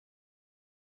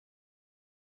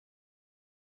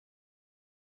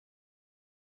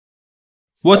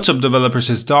What's up developers,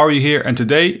 it's Dario here, and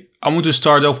today I want to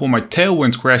start off with my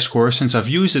Tailwind crash course since I've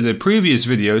used it in previous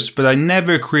videos, but I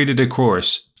never created a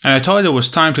course, and I thought it was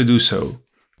time to do so.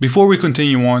 Before we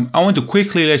continue on, I want to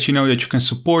quickly let you know that you can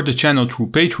support the channel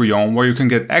through Patreon, where you can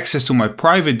get access to my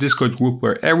private Discord group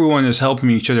where everyone is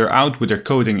helping each other out with their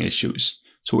coding issues.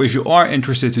 So if you are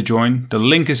interested to join, the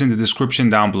link is in the description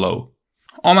down below.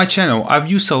 On my channel, I've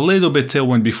used a little bit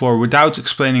Tailwind before without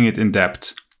explaining it in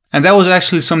depth. And that was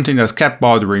actually something that kept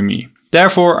bothering me.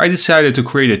 Therefore, I decided to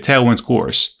create a Tailwind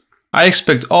course. I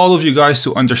expect all of you guys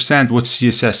to understand what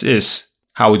CSS is,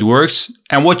 how it works,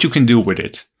 and what you can do with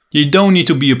it. You don't need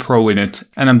to be a pro in it,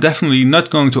 and I'm definitely not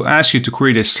going to ask you to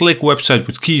create a slick website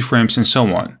with keyframes and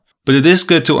so on. But it is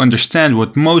good to understand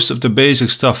what most of the basic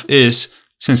stuff is,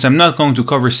 since I'm not going to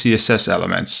cover CSS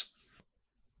elements.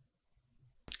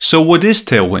 So what is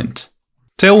Tailwind?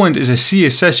 Tailwind is a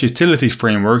CSS utility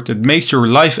framework that makes your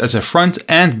life as a front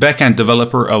and back-end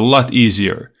developer a lot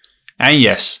easier. And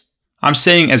yes, I'm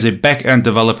saying as a back-end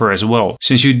developer as well,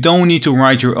 since you don't need to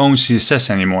write your own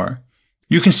CSS anymore.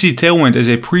 You can see Tailwind as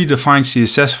a predefined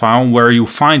CSS file where you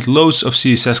find loads of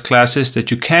CSS classes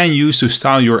that you can use to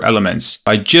style your elements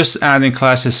by just adding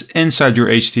classes inside your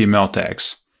HTML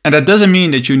tags. And that doesn't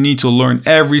mean that you need to learn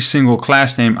every single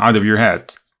class name out of your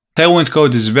head. Tailwind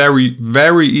code is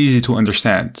very easy to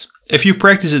understand. If you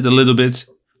practice it a little bit,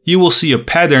 you will see a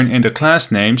pattern in the class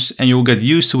names and you'll get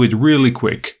used to it really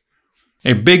quick.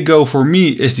 A big go for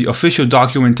me is the official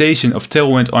documentation of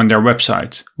Tailwind on their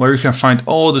website, where you can find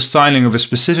all the styling of a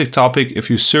specific topic if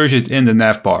you search it in the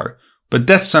navbar, but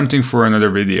that's something for another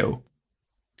video.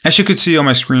 As you can see on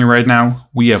my screen right now,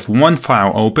 we have one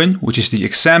file open, which is the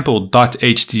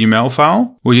example.html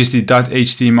file, which is the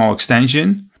 .html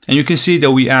extension. And you can see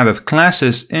that we added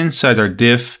classes inside our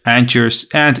div, anchors,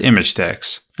 and image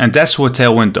tags. And that's what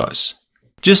Tailwind does.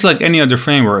 Just like any other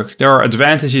framework, there are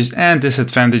advantages and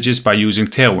disadvantages by using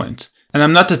Tailwind. And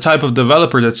I'm not the type of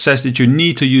developer that says that you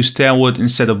need to use Tailwind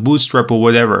instead of Bootstrap or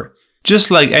whatever.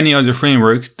 Just like any other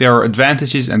framework, there are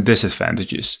advantages and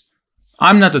disadvantages.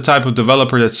 I'm not the type of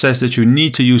developer that says that you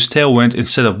need to use Tailwind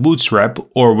instead of Bootstrap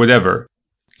or whatever.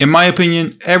 In my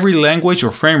opinion, every language or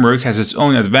framework has its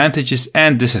own advantages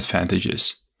and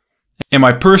disadvantages. In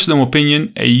my personal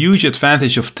opinion, a huge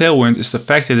advantage of Tailwind is the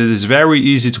fact that it is very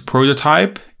easy to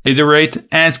prototype, iterate,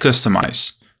 and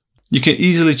customize. You can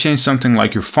easily change something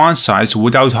like your font size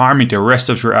without harming the rest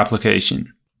of your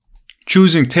application.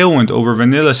 Choosing Tailwind over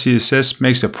vanilla CSS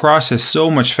makes the process so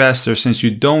much faster since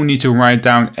you don't need to write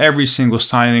down every single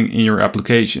styling in your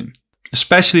application,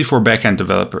 especially for backend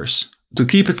developers. To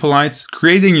keep it polite,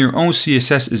 creating your own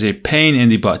CSS is a pain in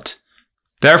the butt.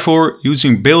 Therefore,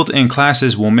 using built-in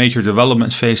classes will make your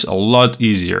development phase a lot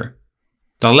easier.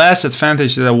 The last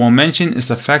advantage that I will mention is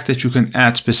the fact that you can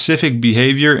add specific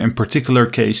behavior in particular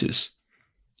cases.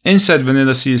 Inside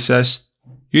vanilla CSS,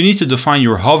 you need to define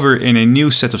your hover in a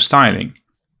new set of styling.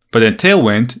 But in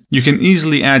Tailwind, you can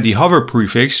easily add the hover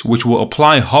prefix, which will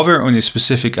apply hover on a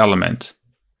specific element.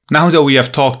 Now that we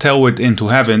have talked Tailwind into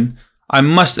heaven, I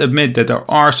must admit that there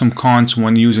are some cons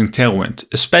when using Tailwind,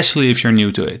 especially if you're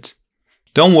new to it.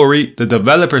 Don't worry, the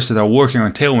developers that are working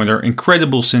on Tailwind are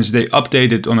incredible since they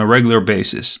update it on a regular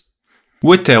basis.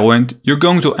 With Tailwind, you're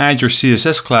going to add your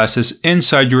CSS classes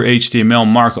inside your HTML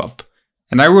markup.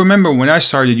 And I remember when I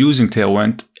started using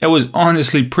Tailwind, it was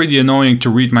honestly pretty annoying to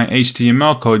read my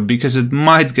HTML code because it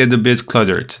might get a bit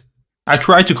cluttered. I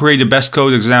tried to create the best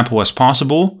code example as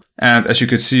possible, and as you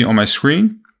can see on my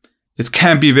screen, it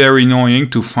can be very annoying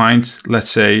to find,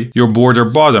 let's say, your border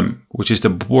bottom, which is the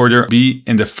border B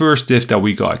in the first div that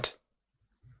we got.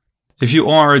 If you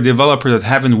are a developer that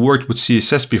haven't worked with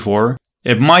CSS before,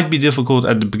 it might be difficult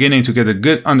at the beginning to get a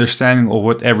good understanding of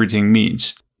what everything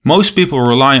means. Most people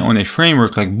rely on a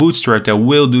framework like Bootstrap that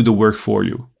will do the work for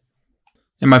you.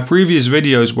 In my previous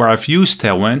videos where I've used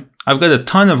Tailwind, I've got a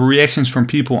ton of reactions from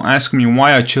people asking me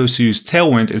why I chose to use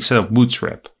Tailwind instead of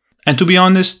Bootstrap. And to be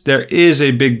honest, there is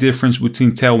a big difference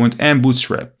between Tailwind and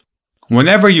Bootstrap.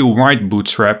 Whenever you write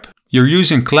Bootstrap, you're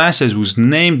using classes whose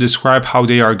name describe how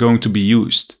they are going to be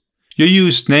used. You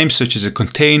use names such as a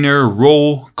container,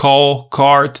 role, call,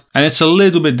 card, and it's a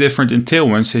little bit different in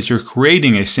Tailwind since you're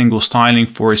creating a single styling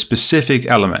for a specific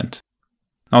element.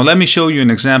 Now let me show you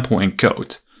an example in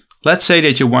code. Let's say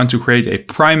that you want to create a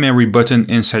primary button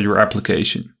inside your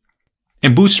application.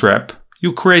 In Bootstrap,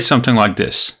 you create something like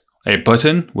this. A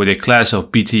button with a class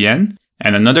of btn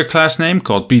and another class name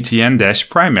called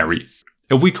btn-primary.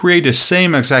 If we create the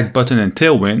same exact button in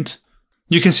Tailwind,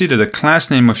 you can see that the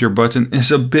class name of your button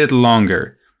is a bit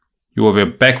longer. You have a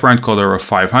background color of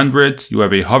 500, you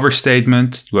have a hover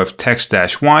statement, you have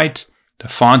text-white, The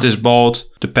font is bold,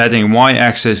 the padding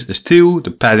y-axis is 2,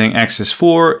 the padding x is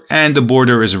 4, and the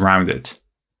border is rounded.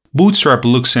 Bootstrap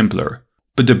looks simpler,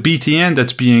 but the BTN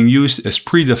that's being used is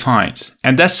predefined,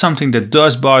 and that's something that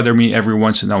does bother me every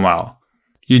once in a while.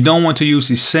 You don't want to use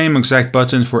the same exact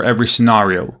button for every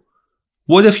scenario.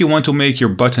 What if you want to make your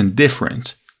button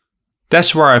different?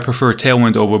 That's why I prefer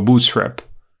Tailwind over Bootstrap.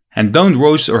 And don't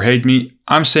roast or hate me,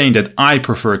 I'm saying that I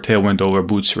prefer Tailwind over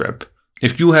Bootstrap.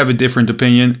 If you have a different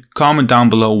opinion, comment down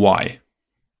below why.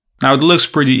 Now it looks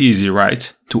pretty easy,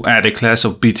 right? To add a class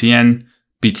of BTN,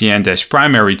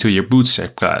 BTN-primary to your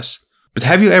Bootstrap class. But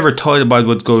have you ever thought about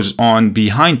what goes on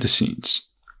behind the scenes?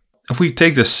 If we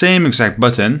take the same exact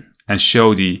button and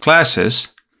show the classes,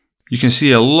 you can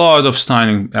see a lot of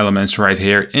styling elements right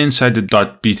here inside the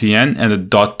 .btn and the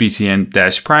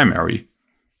 .btn-primary.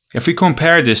 If we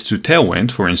compare this to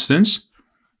Tailwind, for instance,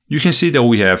 you can see that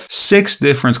we have 6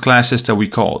 different classes that we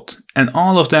called, and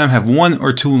all of them have 1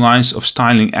 or 2 lines of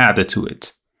styling added to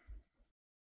it.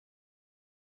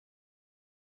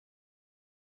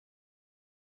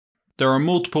 There are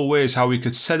multiple ways how we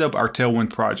could set up our Tailwind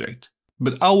project,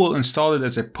 but I will install it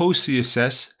as a post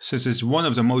CSS since it's one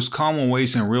of the most common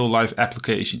ways in real-life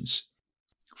applications.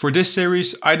 For this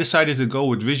series, I decided to go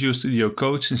with Visual Studio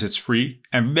Code since it's free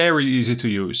and very easy to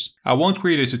use. I won't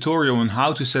create a tutorial on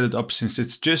how to set it up since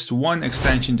it's just one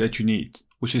extension that you need,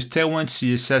 which is Tailwind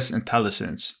CSS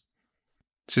IntelliSense.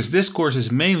 Since this course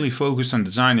is mainly focused on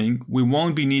designing, we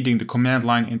won't be needing the command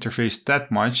line interface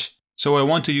that much, so I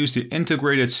want to use the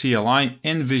integrated CLI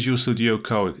in Visual Studio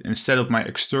Code instead of my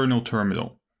external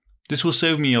terminal. This will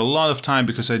save me a lot of time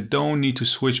because I don't need to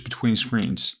switch between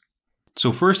screens.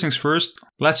 So first things first,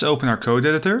 let's open our code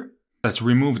editor. Let's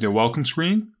remove the welcome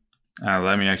screen.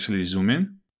 Let me actually zoom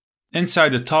in. Inside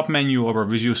the top menu of our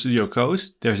Visual Studio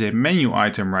Code, there's a menu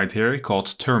item right here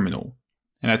called Terminal.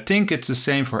 And I think it's the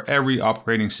same for every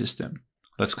operating system.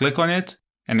 Let's click on it,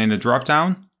 and in the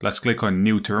dropdown, let's click on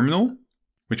New Terminal,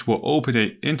 which will open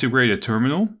an integrated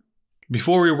terminal.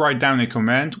 Before we write down a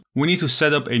command, we need to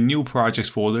set up a new project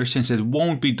folder since it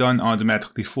won't be done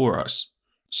automatically for us.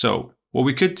 So what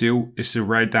we could do is to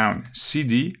write down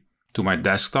cd to my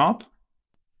desktop.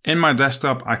 In my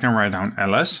desktop, I can write down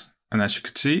ls. And as you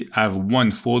can see, I have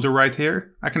one folder right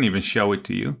here. I can even show it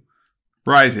to you.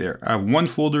 Right here, I have one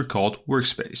folder called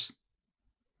Workspace.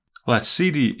 Let's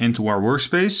cd into our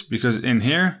workspace because in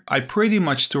here, I pretty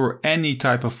much store any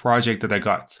type of project that I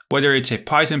got. Whether it's a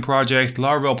Python project,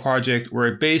 Laravel project, or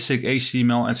a basic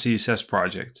HTML and CSS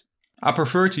project. I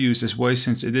prefer to use this way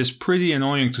since it is pretty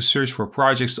annoying to search for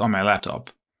projects on my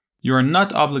laptop. You are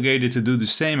not obligated to do the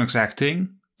same exact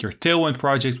thing. Your Tailwind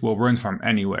project will run from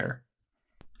anywhere.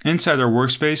 Inside our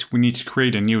workspace, we need to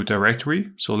create a new directory.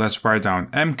 So let's write down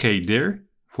mkdir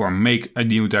for make a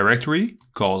new directory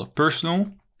called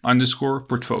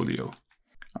personal_portfolio.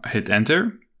 Hit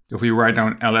enter. If we write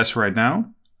down ls right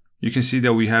now, you can see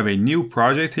that we have a new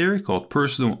project here called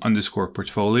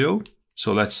personal_portfolio.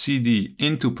 So let's cd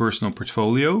into personal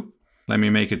portfolio. Let me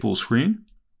make it full screen.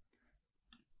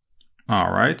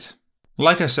 All right.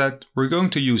 Like I said, we're going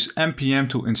to use npm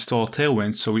to install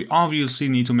Tailwind, so we obviously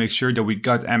need to make sure that we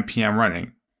got npm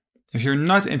running. If you're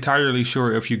not entirely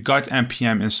sure if you got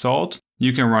npm installed,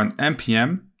 you can run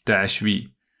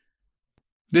npm-v.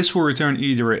 This will return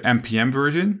either a npm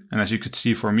version, and as you could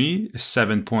see for me, is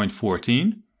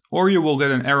 7.14, or you will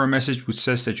get an error message which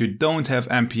says that you don't have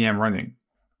npm running.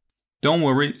 Don't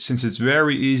worry, since it's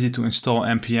very easy to install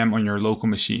npm on your local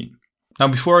machine. Now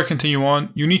before I continue on,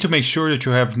 you need to make sure that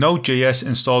you have Node.js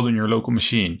installed on your local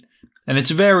machine. And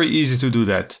it's very easy to do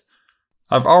that.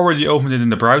 I've already opened it in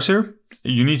the browser.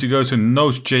 You need to go to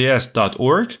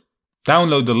nodejs.org,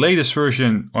 download the latest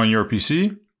version on your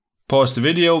PC, pause the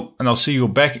video, and I'll see you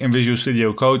back in Visual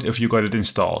Studio Code if you got it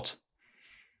installed.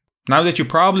 Now that you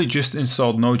probably just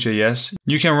installed Node.js,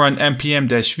 you can run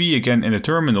npm-v again in the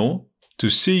terminal to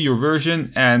see your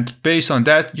version, and based on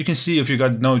that you can see if you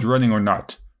got Node running or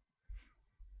not.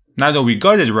 Now that we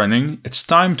got it running, it's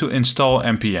time to install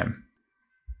npm.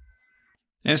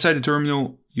 Inside the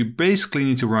terminal, you basically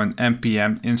need to run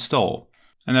npm install.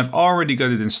 And I've already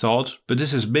got it installed, but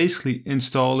this is basically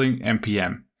installing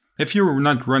npm. If you're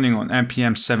not running on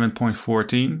npm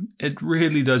 7.14, it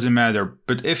really doesn't matter.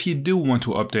 But if you do want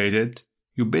to update it,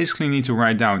 you basically need to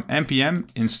write down npm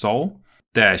install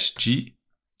 -g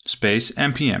space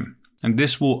npm. And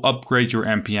this will upgrade your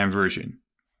npm version.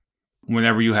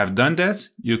 Whenever you have done that,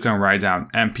 you can write down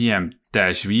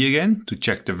npm-v again to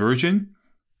check the version.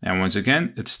 And once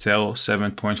again, it's tail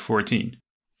 7.14.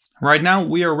 Right now,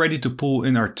 we are ready to pull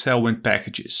in our Tailwind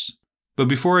packages. But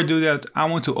before I do that, I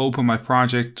want to open my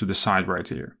project to the side right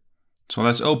here. So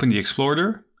let's open the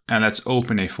Explorer and let's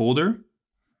open a folder.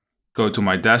 Go to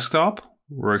my desktop,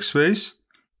 workspace,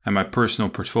 and my personal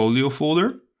portfolio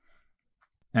folder.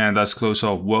 And let's close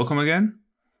off welcome again.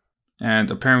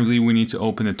 And apparently we need to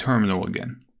open a terminal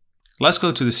again. Let's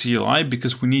go to the CLI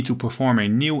because we need to perform a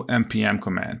new npm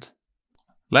command.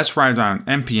 Let's write down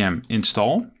npm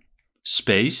install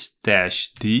space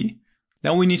 -d.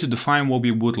 Then we need to define what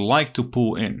we would like to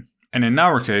pull in. And in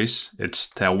our case, it's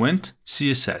Tailwind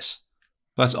CSS.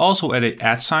 Let's also add a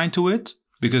 @ sign to it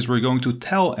because we're going to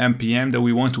tell npm that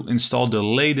we want to install the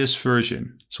latest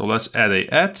version. So let's add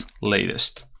a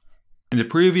 @latest. In the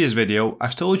previous video,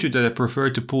 I've told you that I prefer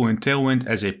to pull in Tailwind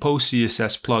as a post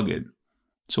CSS plugin.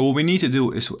 So what we need to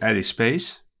do is to add a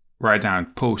space, write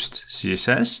down post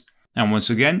CSS, and once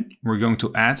again, we're going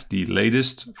to add the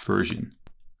latest version.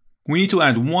 We need to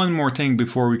add one more thing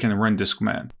before we can run this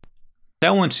command.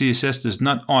 Tailwind CSS does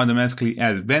not automatically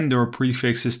add vendor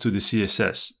prefixes to the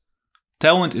CSS.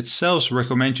 Tailwind itself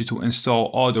recommends you to install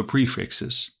auto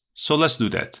prefixes. So let's do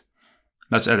that.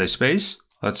 Let's add a space.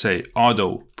 Let's say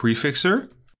auto prefixer.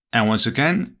 And once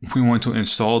again, we want to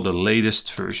install the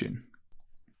latest version.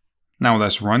 Now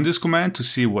let's run this command to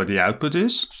see what the output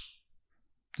is.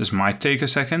 This might take a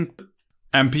second.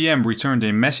 npm returned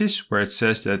a message where it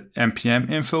says that npm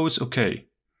info is okay.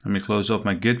 Let me close up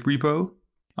my Git repo.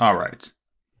 Alright.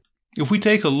 If we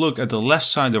take a look at the left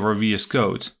side of our VS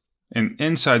Code, and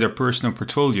inside our personal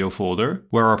portfolio folder,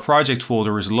 where our project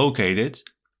folder is located,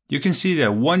 you can see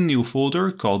that one new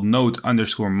folder called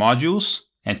node_modules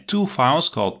and two files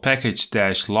called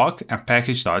package-log and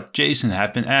package.json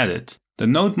have been added. The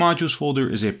node modules folder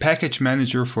is a package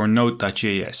manager for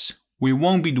node.js. We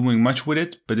won't be doing much with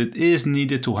it, but it is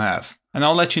needed to have, and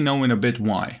I'll let you know in a bit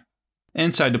why.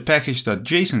 Inside the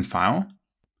package.json file,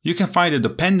 you can find the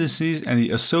dependencies and the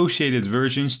associated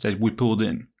versions that we pulled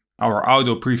in. Our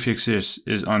auto prefixes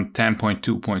is on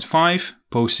 10.2.5,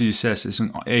 post CSS is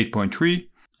on 8.3,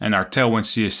 and our Tailwind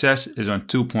CSS is on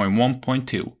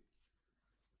 2.1.2.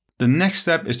 The next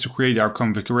step is to create our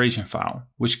configuration file,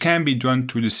 which can be done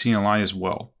through the CLI as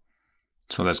well.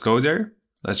 So let's go there.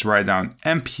 Let's write down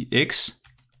npx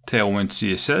Tailwind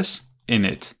CSS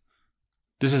init.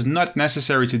 This is not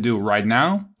necessary to do right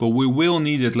now, but we will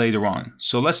need it later on.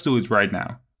 So let's do it right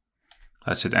now.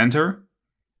 Let's hit enter.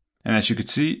 And as you can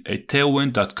see, a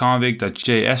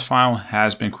tailwind.config.js file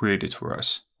has been created for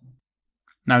us.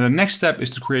 Now the next step is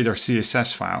to create our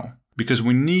CSS file, because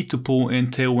we need to pull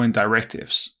in Tailwind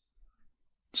directives.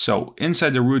 So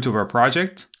inside the root of our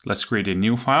project, let's create a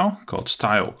new file called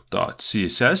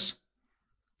style.css.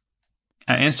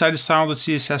 And inside the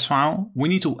style.css file, we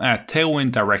need to add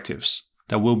Tailwind directives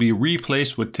that will be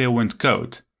replaced with Tailwind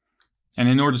code. And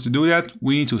in order to do that,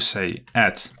 we need to say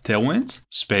add Tailwind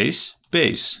space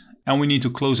base. And we need to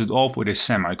close it off with a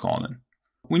semicolon.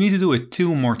 We need to do it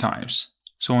 2 more times.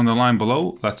 So on the line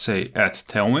below, let's say add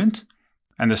Tailwind.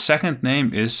 And the second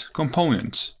name is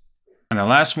components. And the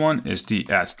last one is the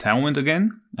add Tailwind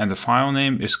again. And the file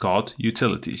name is called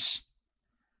utilities.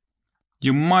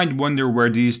 You might wonder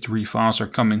where these 3 files are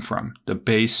coming from. The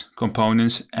base,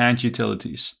 components, and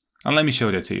utilities. And let me show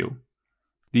that to you.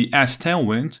 The add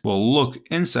Tailwind will look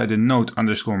inside the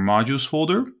node_modules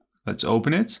folder. Let's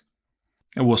open it.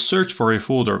 It will search for a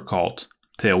folder called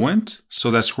Tailwind. So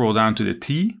let's scroll down to the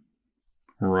T.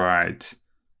 Right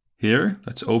here.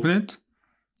 Let's open it.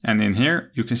 And in here,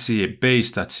 you can see a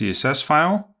base.css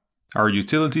file, our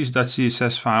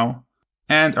utilities.css file,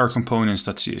 and our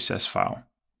components.css file.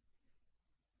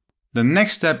 The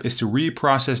next step is to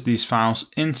reprocess these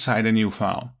files inside a new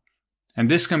file. And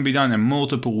this can be done in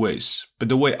multiple ways, but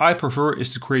the way I prefer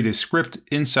is to create a script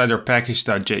inside our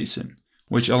package.json,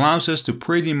 which allows us to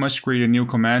pretty much create a new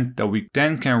command that we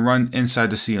then can run inside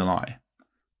the CLI.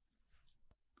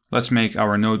 Let's make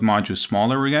our node module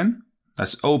smaller again.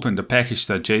 Let's open the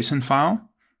package.json file.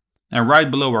 And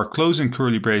right below our closing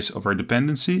curly brace of our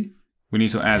dependency, we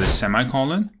need to add a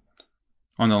semicolon.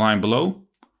 On the line below,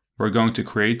 we're going to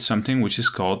create something which is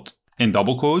called, in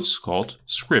double quotes, called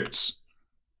scripts.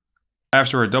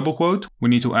 After a double quote, we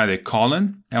need to add a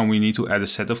colon and we need to add a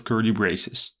set of curly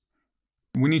braces.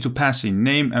 We need to pass a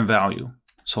name and value.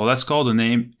 So let's call the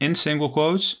name in single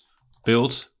quotes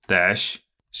build-css.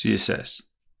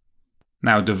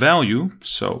 Now the value,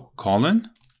 so colon,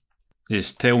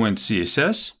 is Tailwind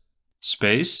CSS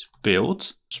space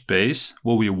build space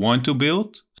what we want to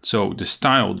build. So the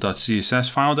style.css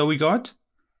file that we got.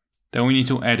 Then we need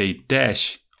to add a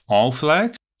 -all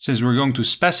flag since we're going to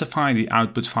specify the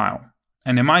output file.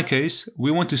 And in my case,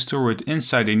 we want to store it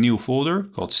inside a new folder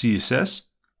called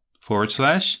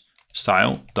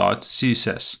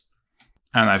css/style.css.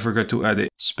 And I forgot to add a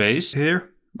space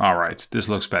here. Alright, this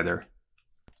looks better.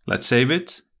 Let's save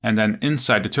it. And then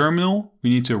inside the terminal, we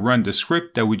need to run the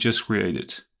script that we just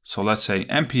created. So let's say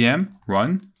npm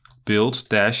run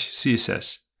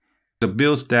build-css. The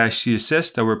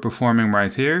build-css that we're performing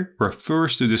right here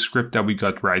refers to the script that we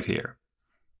got right here.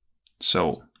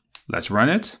 So let's run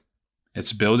it.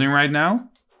 It's building right now.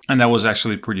 And that was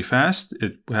actually pretty fast.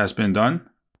 It has been done.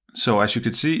 So as you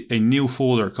can see, a new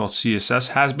folder called CSS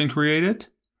has been created.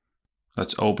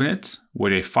 Let's open it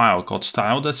with a file called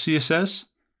style.css.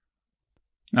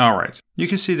 Alright, you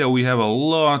can see that we have a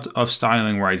lot of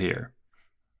styling right here.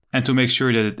 And to make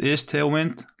sure that it is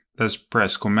Tailwind, let's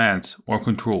press Command or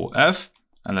Control F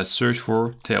and let's search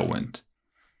for Tailwind.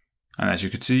 And as you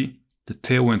can see, the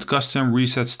Tailwind custom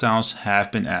reset styles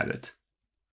have been added.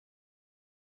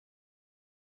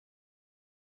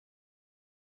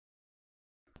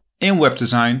 In web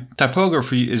design,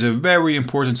 typography is a very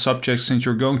important subject since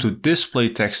you're going to display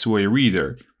text to a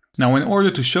reader. Now, in order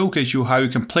to showcase you how you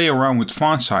can play around with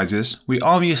font sizes, we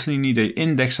obviously need an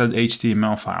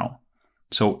index.html file.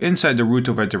 So inside the root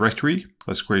of a directory,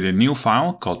 let's create a new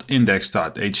file called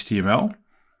index.html.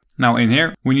 Now in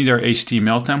here, we need our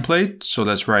HTML template. So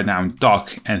let's write down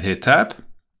doc and hit tab.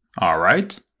 All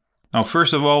right. Now,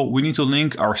 first of all, we need to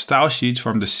link our style sheet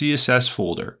from the CSS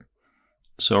folder.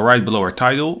 So right below our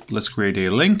title, let's create a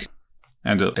link.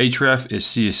 And the href is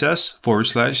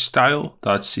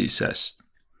css/style.css.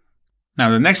 Now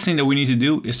the next thing that we need to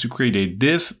do is to create a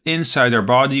div inside our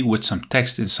body with some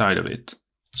text inside of it.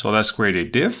 So let's create a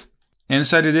div.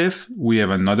 Inside the div, we have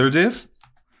another div.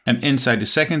 And inside the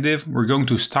second div, we're going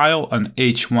to style an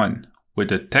h1 with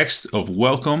the text of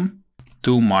welcome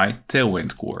to my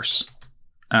Tailwind course.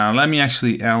 Let me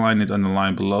actually align it on the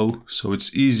line below so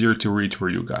it's easier to read for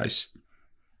you guys.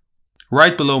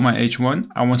 Right below my h1,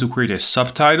 I want to create a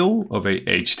subtitle of a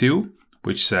h2,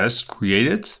 which says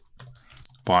created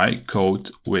by Code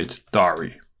with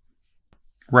Dari.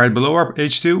 Right below our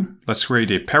h2, let's create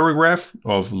a paragraph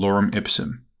of lorem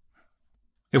ipsum.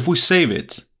 If we save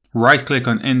it, right click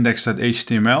on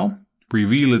index.html,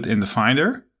 reveal it in the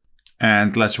Finder,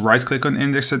 and let's right click on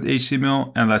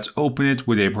index.html and let's open it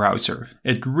with a browser.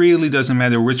 It really doesn't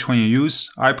matter which one you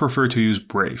use. I prefer to use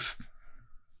Brave.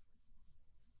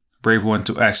 Brave wants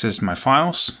to access my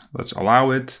files. Let's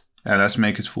allow it and let's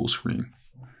make it full screen.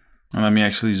 And let me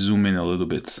actually zoom in a little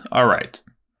bit. All right.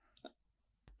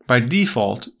 By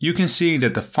default, you can see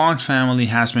that the font family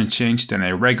has been changed in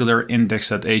a regular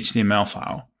index.html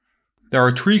file. There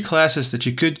are 3 classes that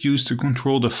you could use to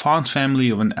control the font family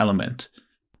of an element.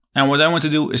 And what I want to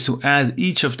do is to add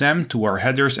each of them to our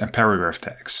headers and paragraph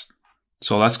tags.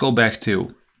 So let's go back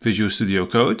to Visual Studio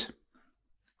Code.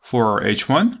 For our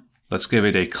h1, let's give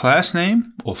it a class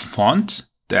name of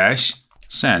font-sans.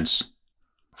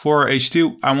 For our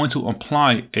h2, I want to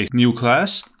apply a new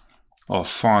class of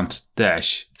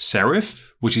font-serif,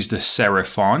 which is the serif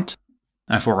font.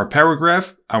 And for our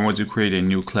paragraph, I want to create a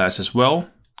new class as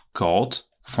well, called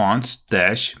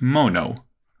font-mono.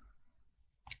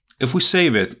 If we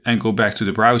save it and go back to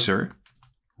the browser,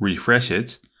 refresh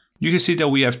it, you can see that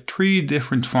we have 3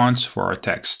 different fonts for our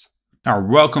text. Our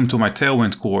welcome to my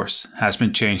Tailwind course has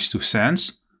been changed to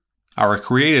sans. Our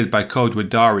created by Code with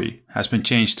Dari has been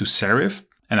changed to serif.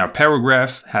 And our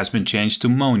paragraph has been changed to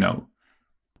mono.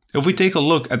 If we take a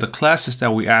look at the classes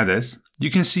that we added, you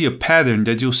can see a pattern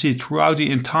that you'll see throughout the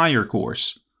entire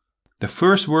course. The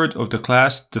first word of the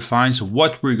class defines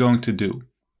what we're going to do.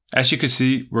 As you can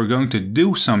see, we're going to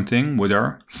do something with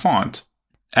our font.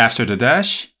 After the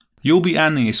dash, you'll be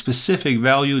adding a specific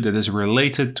value that is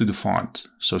related to the font.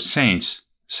 So sans,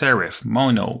 serif,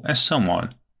 mono, and so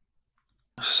on.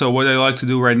 So what I like to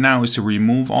do right now is to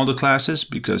remove all the classes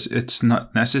because it's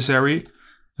not necessary.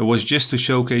 It was just to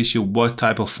showcase you what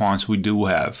type of fonts we do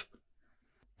have.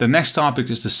 The next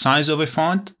topic is the size of a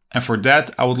font, and for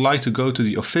that I would like to go to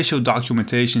the official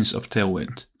documentations of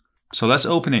Tailwind. So let's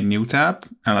open a new tab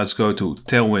and let's go to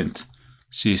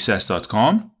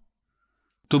tailwindcss.com.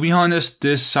 To be honest,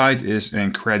 this site is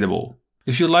incredible.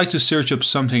 If you'd like to search up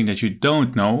something that you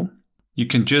don't know, you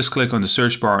can just click on the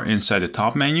search bar inside the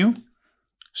top menu.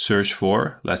 Search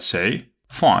for, let's say,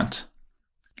 font.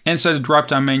 Inside the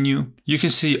drop-down menu, you can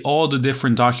see all the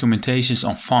different documentations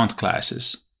on font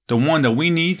classes. The one that we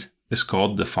need is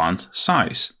called the font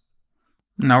size.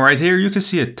 Now right here you can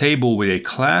see a table with a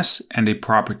class and a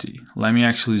property. Let me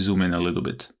actually zoom in a little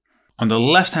bit. On the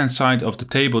left hand side of the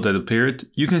table that appeared,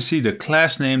 you can see the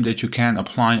class name that you can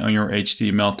apply on your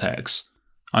HTML tags.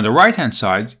 On the right hand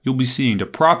side, you'll be seeing the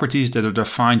properties that are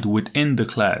defined within the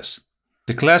class.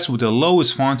 The class with the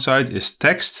lowest font size is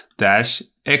text-xs,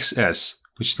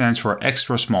 which stands for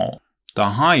extra small. The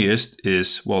highest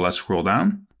is, well, let's scroll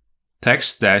down.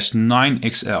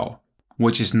 text-9XL,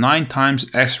 which is 9 times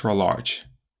extra large.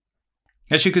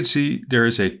 As you can see, there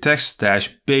is a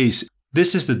text-base.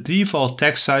 This is the default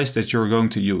text size that you're going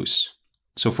to use.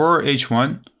 So for our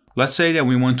H1, let's say that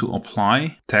we want to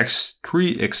apply text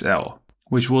 3XL,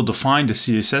 which will define the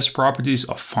CSS properties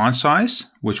of font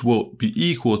size, which will be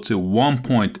equal to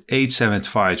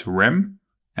 1.875 rem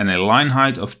and a line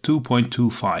height of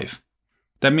 2.25.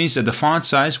 That means that the font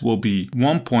size will be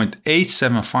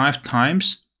 1.875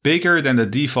 times bigger than the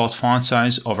default font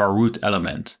size of our root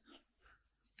element.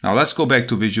 Now let's go back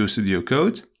to Visual Studio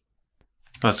Code.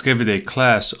 Let's give it a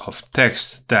class of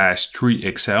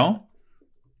text-3XL.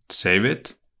 Save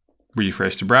it,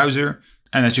 refresh the browser,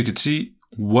 and as you can see,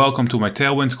 welcome to my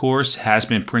Tailwind course has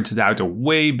been printed out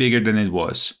way bigger than it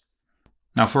was.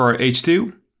 Now for our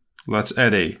H2, let's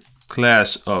add a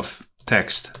class of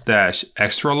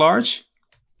text-extra large.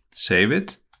 Save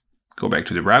it, go back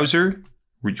to the browser,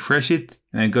 refresh it,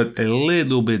 and it got a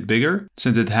little bit bigger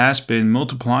since it has been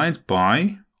multiplied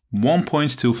by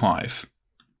 1.25.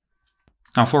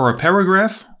 Now for our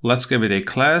paragraph, let's give it a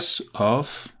class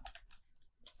of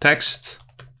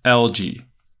text-lg,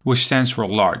 which stands for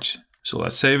large. So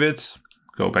let's save it,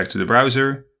 go back to the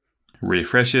browser,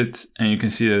 refresh it, and you can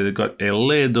see that it got a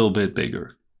little bit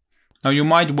bigger. Now you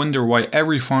might wonder why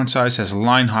every font size has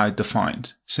line height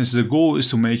defined, since the goal is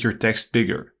to make your text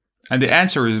bigger. And the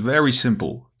answer is very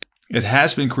simple. It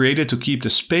has been created to keep the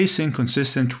spacing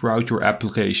consistent throughout your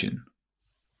application.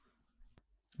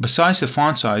 Besides the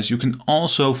font size, you can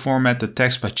also format the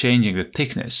text by changing the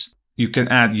thickness. You can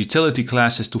add utility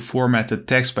classes to format the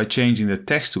text by changing the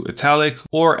text to italic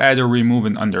or add or remove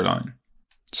an underline.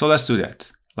 So let's do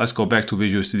that. Let's go back to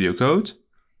Visual Studio Code.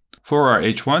 For our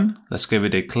H1, let's give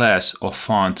it a class of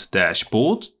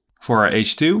font-bold. For our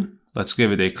H2, let's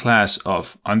give it a class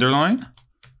of underline.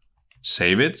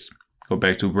 Save it, go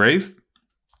back to Brave,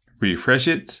 refresh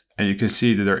it, and you can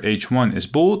see that our H1 is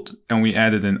bold and we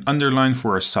added an underline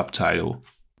for our subtitle.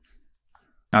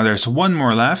 Now there's one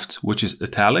more left, which is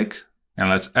italic, and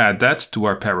let's add that to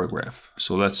our paragraph.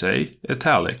 So let's say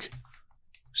italic.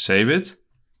 Save it,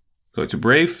 go to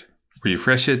Brave,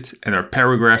 refresh it, and our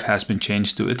paragraph has been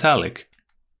changed to italic.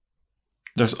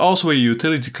 There's also a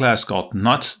utility class called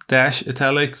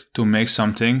not-italic to make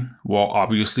something, well,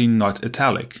 obviously not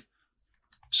italic.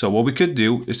 So what we could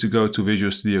do is to go to Visual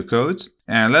Studio Code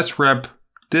and let's wrap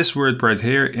this word right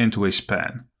here into a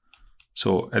span.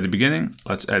 So at the beginning,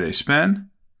 let's add a span.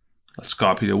 Let's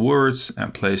copy the words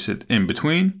and place it in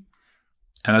between.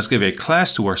 And let's give a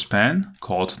class to our span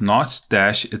called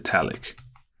not-italic.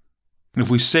 If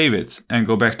we save it and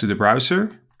go back to the browser,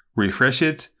 refresh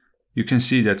it, you can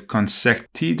see that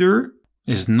consecutor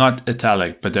is not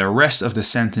italic, but the rest of the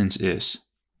sentence is.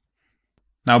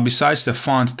 Now, besides the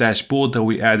font-bold that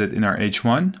we added in our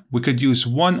H1, we could use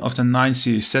one of the 9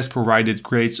 CSS provided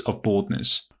grades of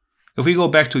boldness. If we go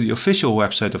back to the official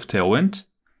website of Tailwind,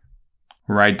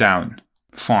 write down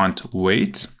font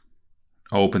weight,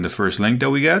 open the first link that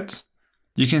we get,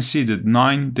 you can see the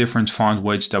 9 different font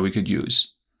weights that we could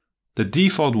use. The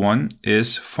default one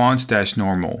is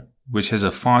font-normal, which has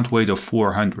a font weight of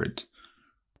 400.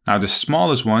 Now the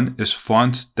smallest one is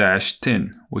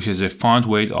font-thin, which is a font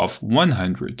weight of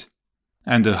 100.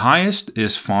 And the highest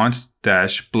is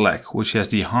font-black, which has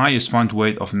the highest font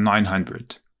weight of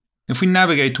 900. If we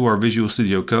navigate to our Visual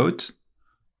Studio Code,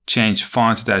 change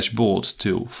font-bold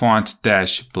to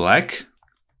font-black,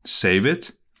 save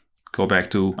it, go back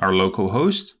to our local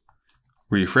host,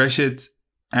 refresh it,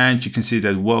 and you can see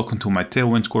that welcome to my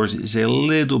Tailwind course is a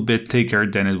little bit thicker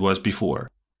than it was before.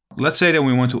 Let's say that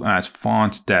we want to add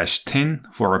font-thin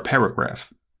for our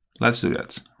paragraph. Let's do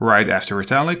that. Right after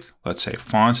italic, let's say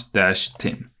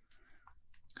font-thin.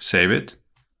 Save it,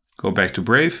 go back to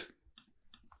Brave,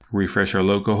 refresh our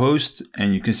local host,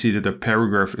 and you can see that the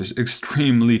paragraph is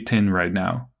extremely thin right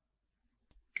now.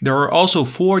 There are also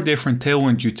 4 different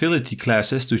Tailwind utility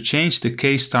classes to change the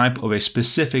case type of a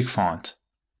specific font.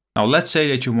 Now let's say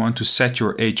that you want to set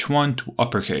your H1 to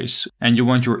uppercase and you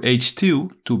want your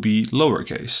H2 to be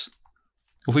lowercase.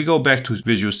 If we go back to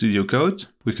Visual Studio Code,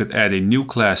 we could add a new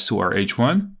class to our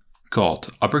H1 called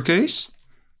uppercase.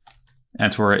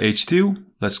 And for our H2,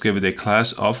 let's give it a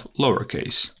class of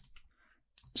lowercase.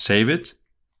 Save it,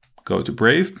 go to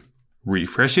Brave,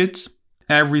 refresh it.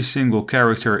 Every single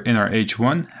character in our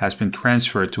H1 has been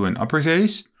transferred to an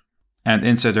uppercase. And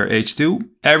inside our H2,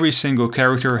 every single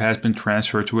character has been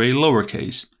transferred to a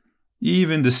lowercase.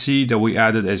 Even the C that we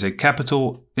added as a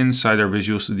capital inside our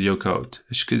Visual Studio Code,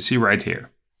 as you can see right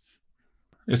here.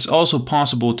 It's also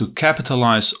possible to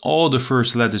capitalize all the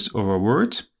first letters of a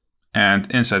word.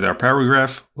 And inside our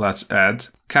paragraph, let's add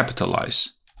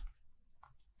capitalize.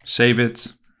 Save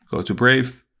it, go to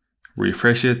Brave,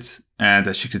 refresh it, and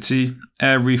as you can see,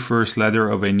 every first letter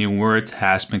of a new word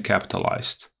has been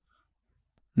capitalized.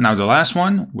 Now the last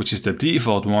one, which is the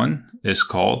default one, is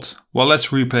called, well,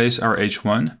 let's replace our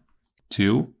H1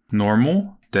 to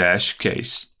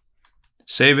normal-case.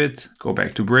 Save it, go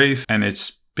back to Brave, and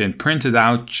it's been printed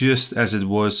out just as it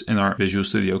was in our Visual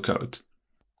Studio Code.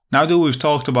 Now that we've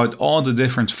talked about all the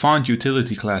different font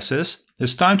utility classes,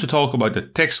 it's time to talk about the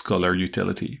text color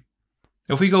utility.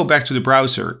 If we go back to the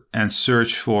browser and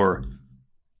search for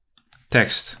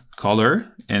text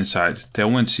color inside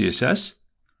Tailwind CSS,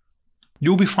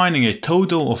 you'll be finding a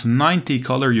total of 90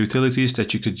 color utilities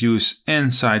that you could use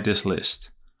inside this list.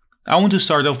 I want to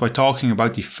start off by talking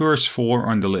about the first 4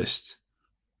 on the list.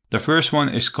 The first one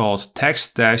is called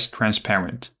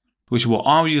text-transparent, which will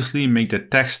obviously make the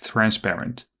text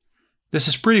transparent. This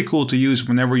is pretty cool to use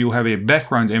whenever you have a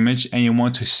background image and you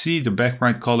want to see the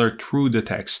background color through the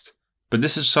text. But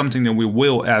this is something that we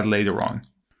will add later on.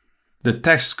 The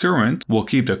text current will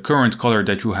keep the current color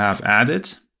that you have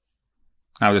added.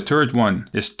 Now the third one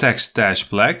is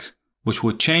text-black, which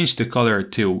will change the color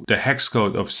to the hex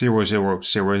code of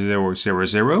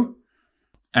 000000.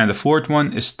 And the fourth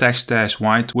one is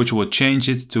text-white, which will change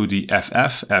it to the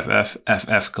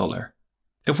FF color.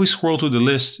 If we scroll to the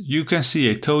list, you can see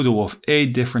a total of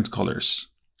 8 different colors.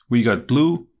 We got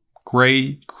blue,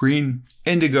 gray, green,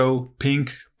 indigo,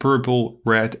 pink, purple,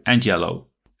 red, and yellow.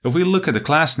 If we look at the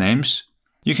class names,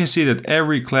 you can see that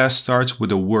every class starts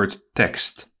with the word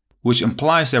text, which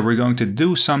implies that we're going to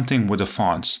do something with the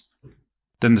fonts.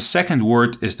 Then the second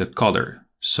word is the color.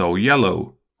 So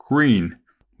yellow, green,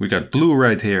 we got blue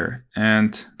right here,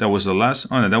 and that was the last,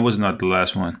 oh no, that was not the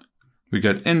last one. We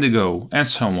got indigo and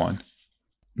so on.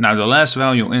 Now the last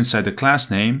value inside the class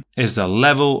name is the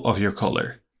level of your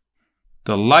color.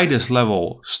 The lightest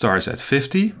level starts at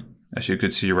 50, as you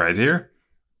could see right here.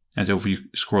 And if you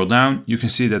scroll down, you can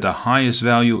see that the highest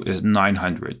value is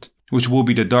 900, which will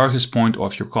be the darkest point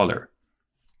of your color.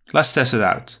 Let's test it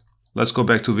out. Let's go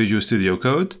back to Visual Studio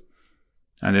Code.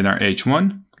 And in our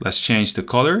H1, let's change the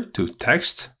color to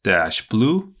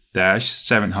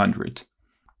text-blue-700.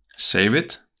 Save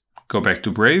it, go back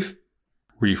to Brave,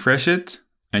 refresh it,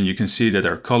 and you can see that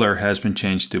our color has been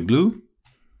changed to blue.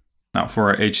 Now for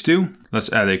our H2,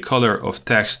 let's add a color of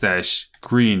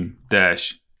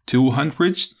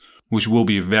text-green-200, which will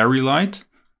be very light.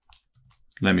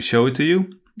 Let me show it to you.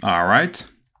 All right.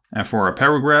 And for our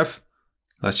paragraph,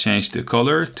 let's change the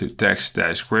color to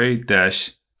text-gray-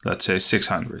 let's say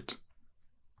 600.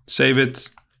 Save it,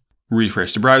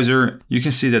 refresh the browser. You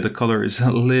can see that the color is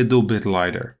a little bit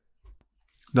lighter.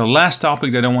 The last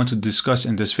topic that I want to discuss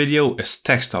in this video is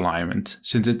text alignment,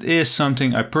 since it is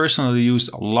something I personally used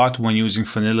a lot when using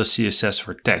vanilla CSS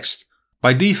for text.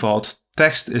 By default,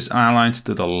 text is aligned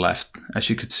to the left, as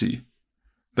you could see.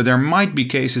 But there might be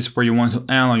cases where you want to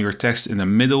align your text in the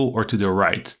middle or to the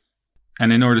right.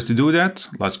 And in order to do that,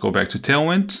 let's go back to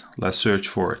Tailwind. Let's search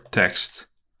for text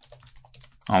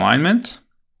alignment.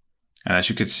 And as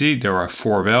you can see, there are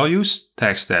 4 values: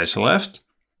 text-left,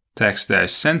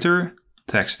 text-center,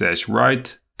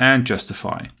 text-right, and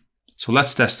justify. So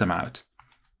let's test them out.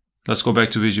 Let's go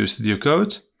back to Visual Studio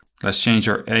Code. Let's change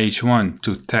our H1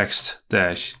 to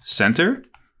text-center.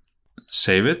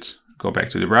 Save it, go back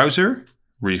to the browser,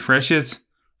 refresh it,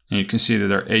 and you can see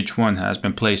that our H1 has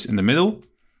been placed in the middle.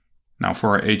 Now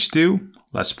for our H2,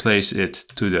 let's place it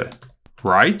to the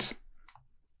right,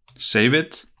 save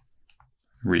it,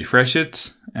 refresh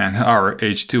it, and our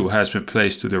H2 has been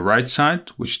placed to the right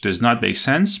side, which does not make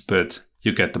sense, but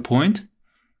you get the point.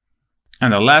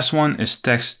 And the last one is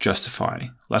text-justify.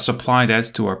 Let's apply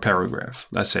that to our paragraph.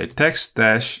 Let's say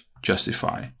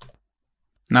text-justify.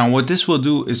 Now what this will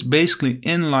do is basically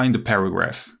inline the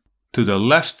paragraph to the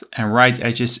left and right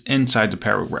edges inside the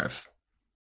paragraph.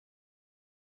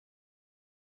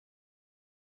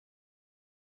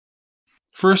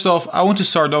 First off, I want to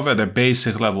start off at a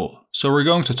basic level, so we're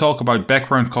going to talk about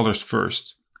background colors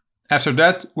first. After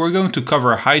that, we're going to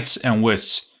cover heights and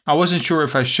widths. I wasn't sure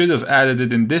if I should have added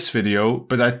it in this video,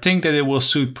 but I think that it will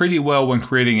suit pretty well when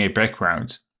creating a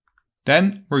background.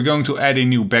 Then we're going to add a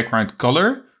new background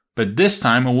color, but this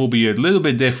time it will be a little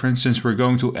bit different since we're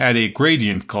going to add a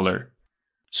gradient color.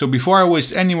 So before I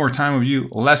waste any more time with you,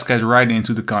 let's get right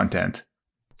into the content.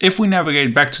 If we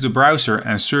navigate back to the browser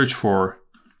and search for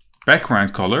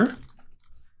background color,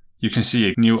 you can see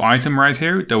a new item right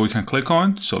here that we can click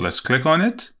on. So let's click on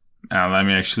it. And let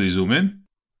me actually zoom in.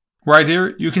 Right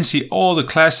here, you can see all the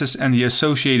classes and the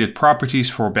associated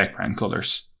properties for background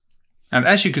colors. And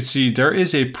as you can see, there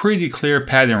is a pretty clear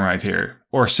pattern right here,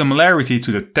 or similarity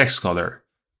to the text color.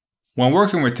 When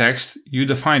working with text, you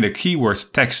define the keyword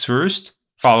text first,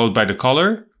 followed by the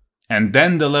color, and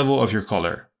then the level of your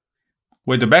color.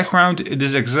 With the background, it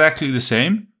is exactly the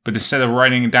same, but instead of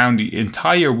writing down the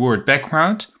entire word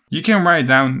background, you can write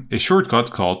down a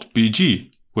shortcut called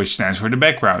BG, which stands for the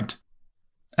background.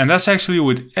 And that's actually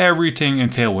with everything in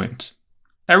Tailwind.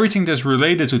 Everything that's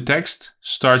related to text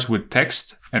starts with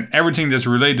text, and everything that's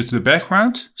related to the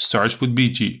background starts with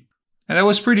BG. And that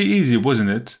was pretty easy,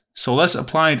 wasn't it? So let's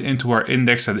apply it into our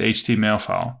index.html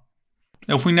file.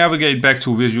 If we navigate back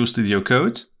to Visual Studio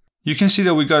Code, you can see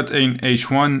that we got an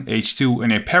h1, h2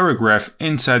 and a paragraph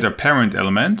inside our parent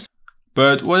element.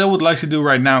 But what I would like to do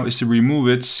right now is to remove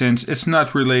it since it's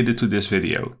not related to this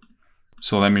video.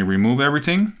 So let me remove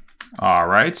everything.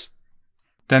 Alright.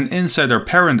 Then inside our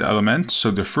parent element,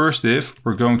 so the first div,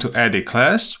 we're going to add a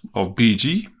class of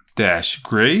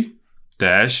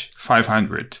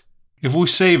bg-gray-500. If we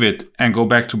save it and go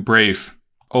back to Brave,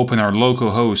 open our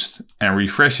localhost and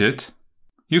refresh it,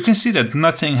 you can see that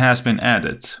nothing has been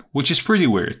added, which is pretty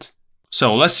weird.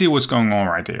 So let's see what's going on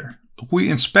right there. If we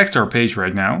inspect our page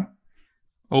right now,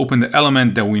 open the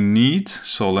element that we need.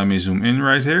 So let me zoom in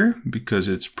right here because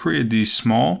it's pretty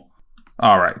small.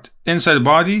 Alright, inside the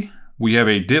body, we have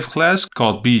a div class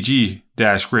called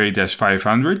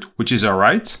bg-gray-500, which is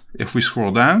alright. If we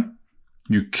scroll down,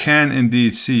 you can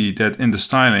indeed see that in the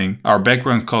styling, our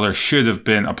background color should have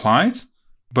been applied.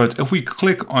 But if we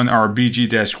click on our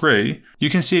bg-gray, you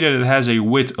can see that it has a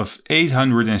width of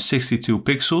 862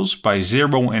 pixels by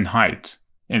 0 in height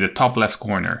in the top left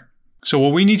corner. So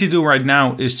what we need to do right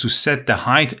now is to set the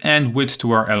height and width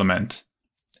to our element.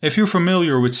 If you're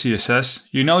familiar with CSS,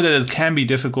 you know that it can be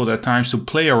difficult at times to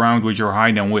play around with your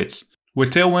height and width.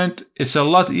 With Tailwind, it's a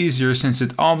lot easier since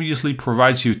it obviously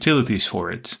provides utilities for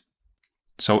it.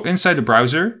 So inside the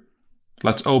browser,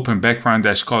 let's open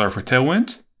background-color for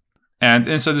Tailwind. And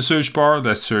inside the search bar,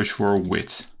 let's search for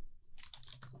width.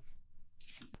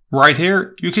 Right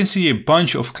here, you can see a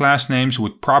bunch of class names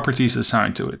with properties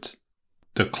assigned to it.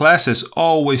 The classes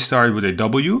always start with a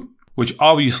W, which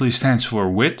obviously stands for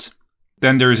width.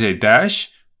 Then there is a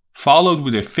dash, followed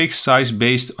with a fixed size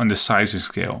based on the sizing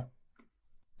scale.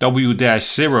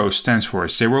 W-0 stands for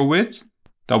 0 width.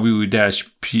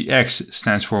 W-px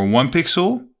stands for 1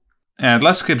 pixel. And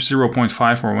let's skip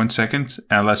 0.5 for 1 second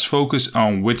and let's focus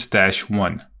on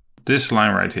width-1. This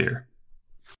line right here.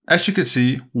 As you can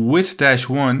see,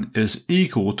 width-1 is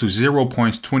equal to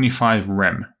 0.25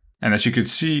 rem. And as you can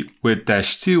see,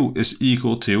 width-2 is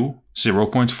equal to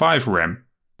 0.5 rem.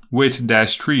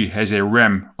 Width-3 has a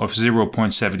rem of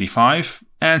 0.75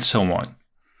 and so on.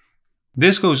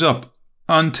 This goes up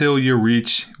until you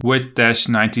reach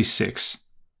width-96.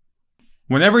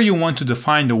 Whenever you want to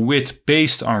define the width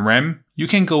based on rem, you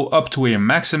can go up to a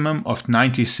maximum of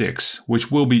 96,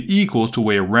 which will be equal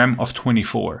to a rem of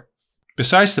 24.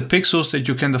 Besides the pixels that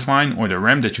you can define or the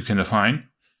rem that you can define,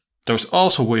 there's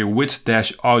also a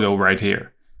width-auto right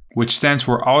here, which stands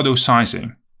for auto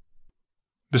sizing.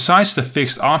 Besides the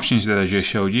fixed options that I just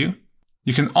showed you,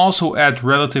 you can also add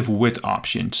relative width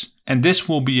options, and this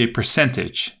will be a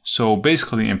percentage, so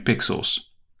basically in pixels.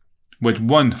 With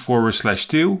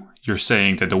 1/2, you're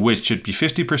saying that the width should be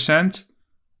 50%.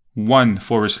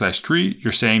 1/3,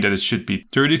 you're saying that it should be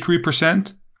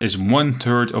 33%, is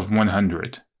 1/3 of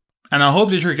 100. And I hope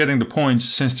that you're getting the point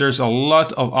since there's a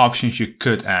lot of options you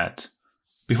could add.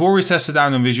 Before we test it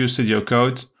out in Visual Studio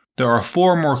Code, there are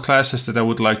 4 more classes that I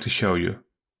would like to show you.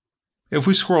 If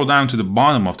we scroll down to the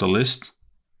bottom of the list,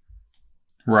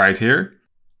 right here,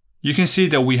 you can see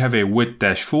that we have a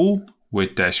width-full,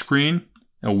 width-screen,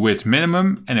 a width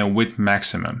minimum and a width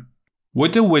maximum.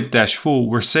 With the width-full,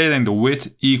 we're setting the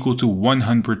width equal to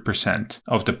 100%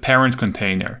 of the parent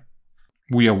container.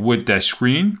 We have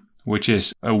width-screen, which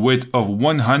is a width of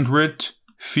 100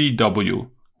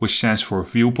 VW, which stands for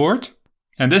viewport.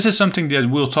 And this is something that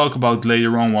we'll talk about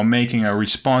later on while making a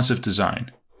responsive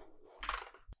design.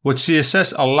 What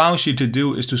CSS allows you to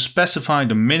do is to specify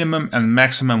the minimum and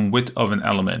maximum width of an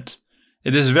element.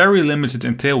 It is very limited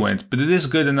in Tailwind, but it is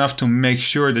good enough to make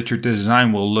sure that your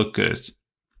design will look good.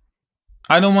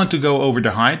 I don't want to go over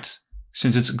the height,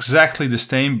 since it's exactly the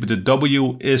same, but the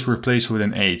W is replaced with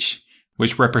an H,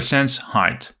 which represents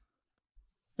height.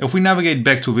 If we navigate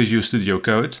back to Visual Studio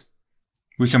Code,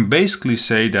 we can basically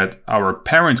say that our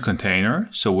parent container,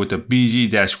 so with the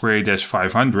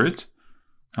bg-gray-500,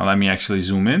 now let me actually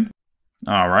zoom in,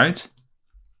 alright,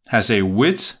 has a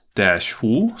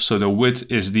width-full, so the width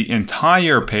is the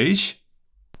entire page,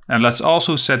 and let's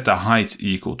also set the height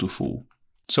equal to full.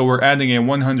 So we're adding a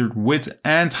 100 width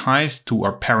and height to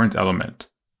our parent element.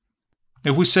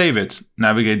 If we save it,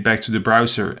 navigate back to the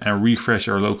browser and refresh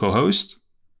our localhost,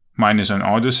 minus an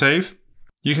autosave,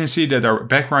 you can see that our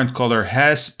background color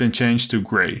has been changed to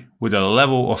gray with a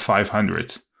level of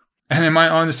 500. And in my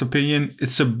honest opinion,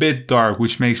 it's a bit dark,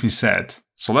 which makes me sad.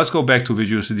 So let's go back to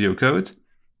Visual Studio Code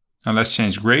and let's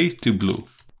change gray to blue.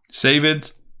 Save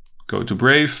it, go to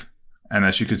Brave, and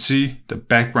as you can see, the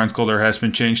background color has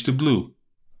been changed to blue.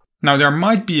 Now there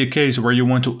might be a case where you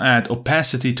want to add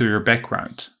opacity to your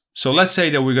background. So let's say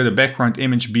that we got a background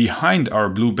image behind our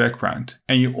blue background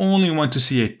and you only want to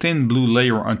see a thin blue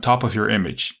layer on top of your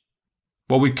image.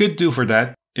 What we could do for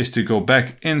that is to go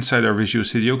back inside our Visual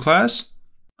Studio class.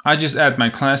 I just add my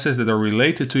classes that are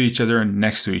related to each other and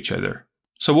next to each other.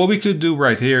 So what we could do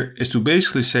right here is to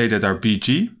basically say that our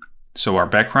BG, so our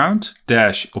background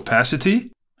dash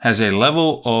opacity, has a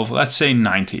level of, let's say,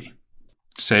 90.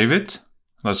 Save it.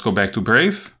 Let's go back to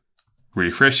Brave,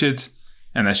 refresh it.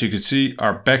 And as you can see,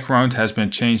 our background has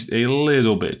been changed a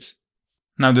little bit.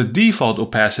 Now the default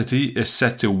opacity is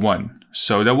set to 1.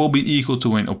 So that will be equal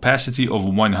to an opacity of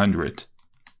 100.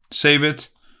 Save it.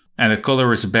 And the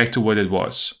color is back to what it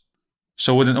was.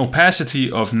 So what an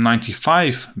opacity of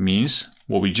 95 means,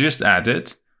 what we just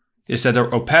added, is that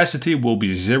our opacity will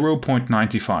be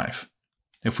 0.95.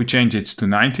 If we change it to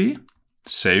 90,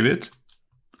 save it,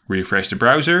 refresh the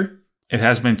browser, it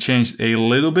has been changed a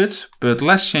little bit, but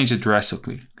let's change it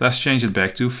drastically. Let's change it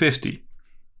back to 50.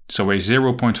 So a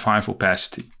 0.5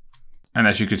 opacity. And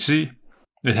as you can see,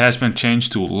 it has been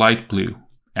changed to light blue.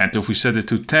 And if we set it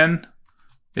to 10,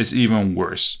 it's even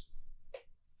worse.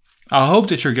 I hope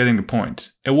that you're getting the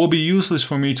point. It will be useless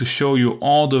for me to show you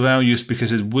all the values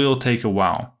because it will take a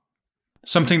while.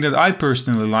 Something that I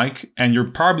personally like, and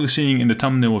you're probably seeing in the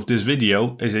thumbnail of this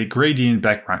video, is a gradient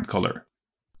background color.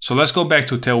 So let's go back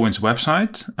to Tailwind's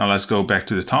website and let's go back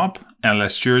to the top and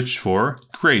let's search for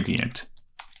gradient.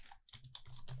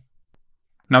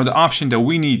 Now the option that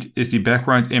we need is the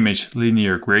background image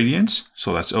linear gradients.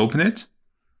 So let's open it.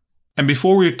 And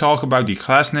before we talk about the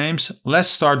class names, let's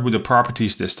start with the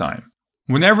properties this time.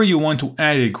 Whenever you want to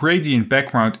add a gradient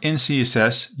background in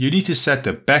CSS, you need to set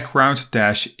the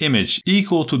background-image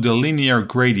equal to the linear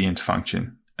gradient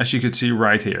function, as you can see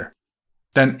right here.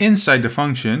 Then inside the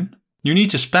function, you need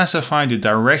to specify the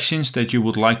directions that you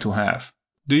would like to have.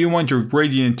 Do you want your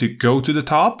gradient to go to the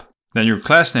top? Then your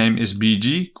class name is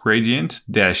bg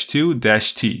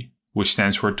gradient-to-t, which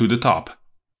stands for to the top.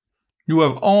 You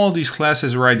have all these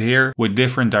classes right here with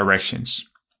different directions.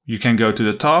 You can go to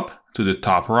the top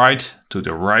right, to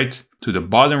the right, to the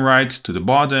bottom right, to the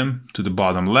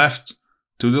bottom left,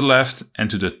 to the left, and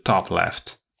to the top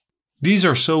left. These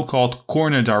are so-called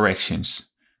corner directions,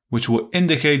 which will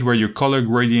indicate where your color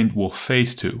gradient will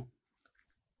fade to.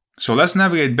 So let's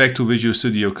navigate back to Visual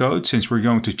Studio Code since we're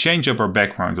going to change up our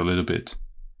background a little bit.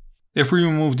 If we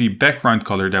remove the background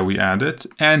color that we added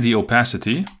and the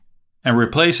opacity and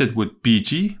replace it with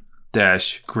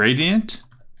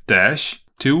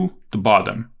bg-gradient-to the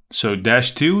bottom. So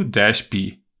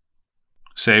 -2-b.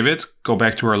 Save it, go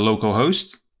back to our local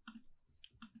host,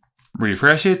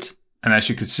 refresh it, and as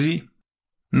you can see,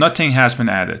 nothing has been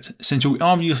added, since we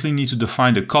obviously need to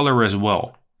define the color as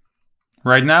well.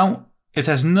 Right now, it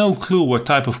has no clue what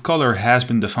type of color has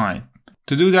been defined.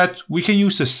 To do that, we can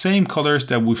use the same colors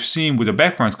that we've seen with the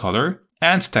background color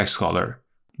and text color,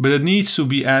 but it needs to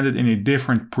be added in a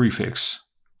different prefix.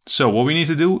 So what we need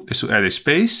to do is to add a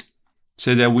space,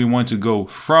 say that we want to go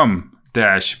from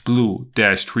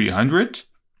 -blue-300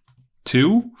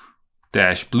 to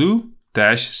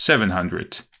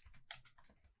 -blue-700.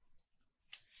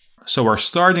 So our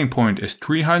starting point is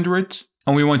 300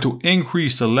 and we want to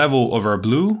increase the level of our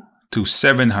blue to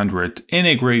 700 in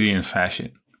a gradient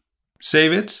fashion.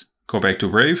 Save it, go back to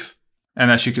Brave,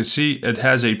 and as you can see, it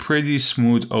has a pretty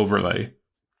smooth overlay.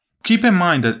 Keep in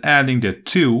mind that adding the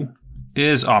 2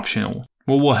 is optional.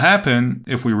 What will happen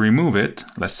if we remove it?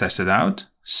 Let's test it out,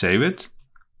 save it,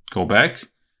 go back.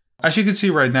 As you can see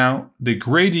right now, the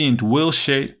gradient will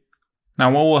shade.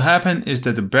 Now what will happen is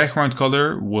that the background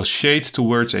color will shade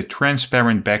towards a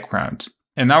transparent background.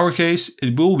 In our case,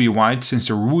 it will be white since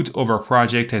the root of our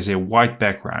project has a white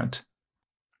background.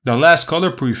 The last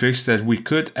color prefix that we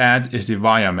could add is the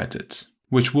via method,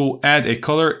 which will add a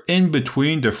color in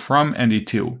between the from and the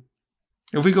to.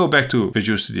 If we go back to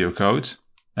Visual Studio Code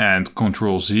and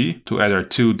Ctrl-Z to add our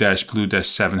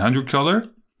 2-blue-700 color,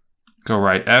 go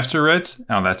right after it,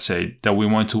 and let's say that we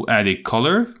want to add a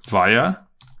color via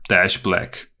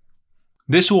 -black.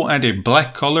 This will add a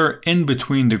black color in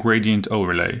between the gradient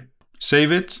overlay.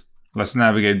 Save it, let's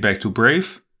navigate back to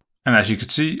Brave, and as you can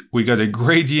see, we got a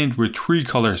gradient with 3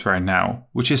 colors right now,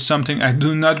 which is something I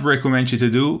do not recommend you to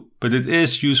do, but it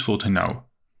is useful to know.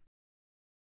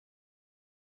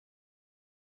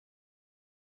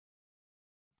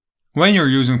 When you're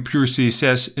using pure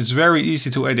CSS, it's very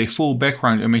easy to add a full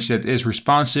background image that is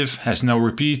responsive, has no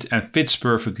repeat, and fits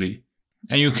perfectly.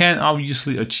 And you can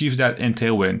obviously achieve that in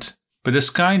Tailwind. But it's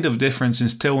kind of different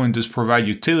since Tailwind does provide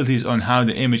utilities on how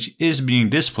the image is being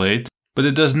displayed, but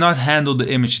it does not handle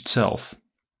the image itself.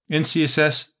 In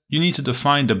CSS, you need to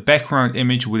define the background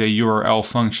image with a URL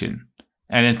function.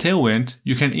 And in Tailwind,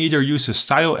 you can either use the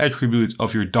style attribute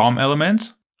of your DOM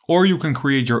element, or you can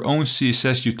create your own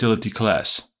CSS utility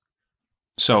class.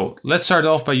 So let's start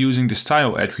off by using the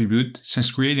style attribute, since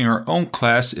creating our own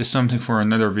class is something for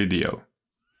another video.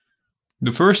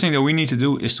 The first thing that we need to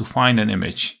do is to find an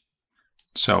image.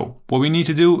 So what we need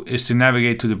to do is to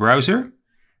navigate to the browser.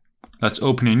 Let's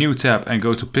open a new tab and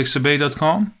go to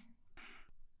pixabay.com.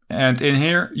 And in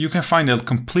here, you can find a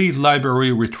complete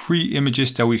library with 3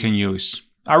 images that we can use.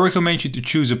 I recommend you to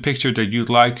choose a picture that you'd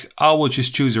like. I will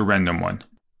just choose a random one.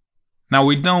 Now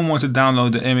we don't want to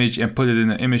download the image and put it in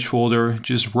the image folder.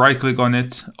 Just right click on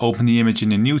it, open the image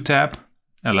in a new tab,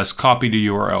 and let's copy the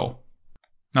URL.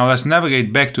 Now let's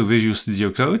navigate back to Visual Studio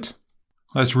Code.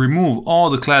 Let's remove all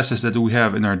the classes that we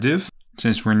have in our div,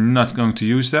 since we're not going to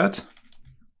use that.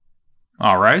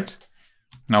 Alright.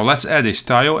 Now let's add a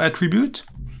style attribute.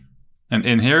 And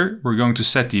in here, we're going to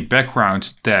set the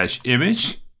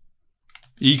background-image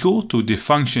equal to the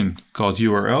function called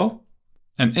URL.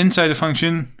 And inside the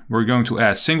function, we're going to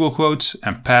add single quotes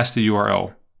and pass the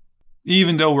URL.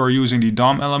 Even though we're using the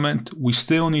DOM element, we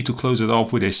still need to close it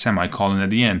off with a semicolon at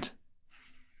the end.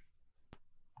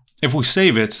 If we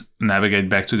save it, navigate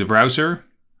back to the browser,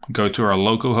 go to our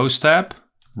localhost tab,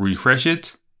 refresh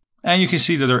it, and you can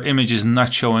see that our image is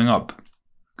not showing up.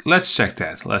 Let's check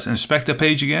that. Let's inspect the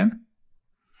page again.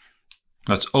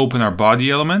 Let's open our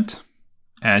body element,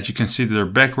 and you can see that our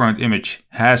background image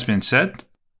has been set.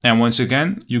 And once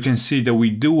again, you can see that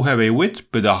we do have a width,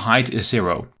 but the height is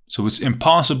 0. So it's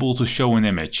impossible to show an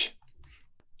image.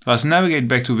 Let's navigate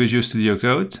back to Visual Studio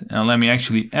Code, and let me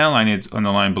actually align it on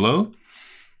the line below.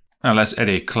 Now let's add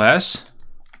a class.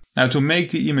 Now to make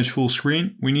the image full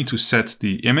screen, we need to set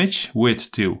the image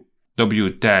width to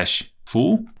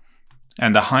W-full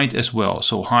and the height as well.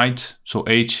 So height, so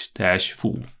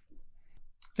H-full.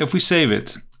 If we save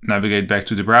it, navigate back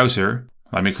to the browser,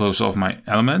 let me close off my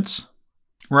elements.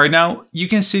 Right now, you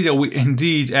can see that we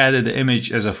indeed added the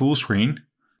image as a full screen,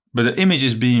 but the image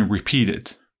is being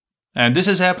repeated. And this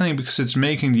is happening because it's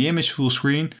making the image full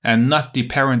screen and not the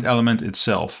parent element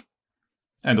itself.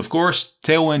 And of course,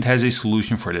 Tailwind has a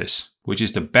solution for this, which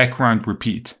is the background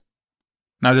repeat.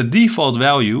 Now the default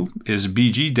value is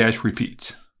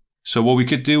bg-repeat. So what we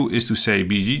could do is to say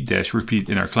bg-repeat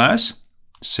in our class,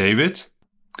 save it,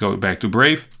 go back to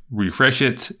Brave, refresh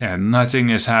it, and nothing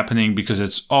is happening because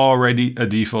it's already a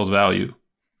default value.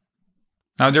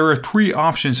 Now there are 3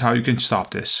 options how you can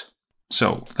stop this.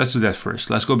 So let's do that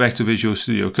first. Let's go back to Visual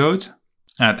Studio Code,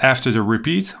 and after the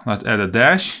repeat, let's add a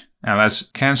dash, and let's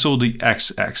cancel the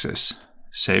x-axis.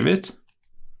 Save it,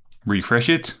 refresh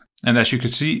it, and as you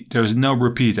can see, there's no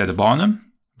repeat at the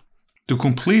bottom. To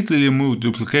completely remove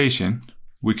duplication,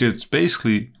 we could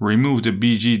basically remove the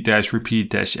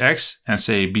bg-repeat-x and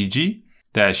say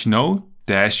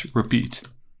bg-no-repeat.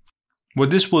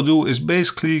 What this will do is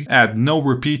basically add no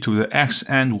repeat to the x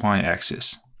and y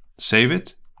axis. Save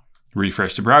it,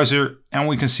 refresh the browser, and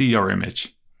we can see our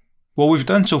image. What we've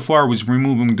done so far was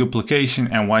removing duplication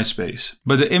and whitespace,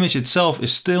 but the image itself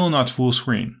is still not full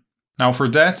screen. Now for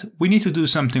that, we need to do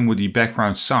something with the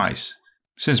background size.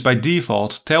 Since by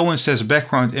default, Tailwind sets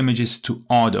background images to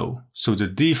auto, so the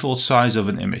default size of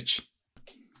an image.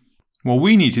 What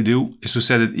we need to do is to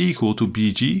set it equal to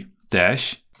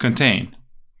bg-contain.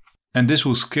 And this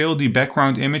will scale the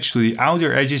background image to the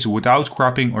outer edges without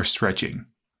cropping or stretching.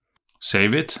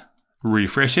 Save it,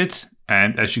 refresh it,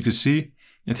 and as you can see,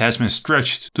 it has been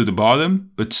stretched to the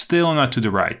bottom, but still not to the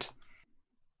right.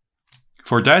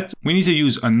 For that, we need to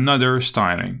use another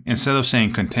styling. Instead of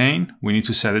saying contain, we need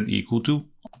to set it equal to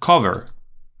cover.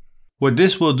 What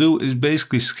this will do is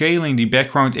basically scaling the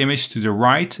background image to the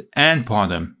right and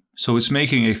bottom. So it's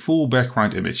making a full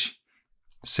background image.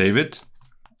 Save it,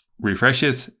 refresh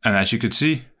it, and as you can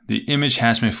see, the image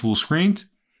has been full screened.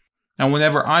 And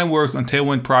whenever I work on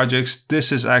Tailwind projects,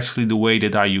 this is actually the way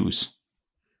that I use.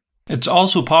 It's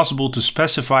also possible to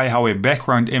specify how a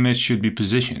background image should be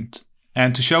positioned.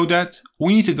 And to show that,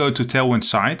 we need to go to Tailwind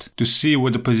site to see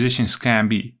what the positions can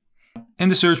be. In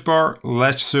the search bar,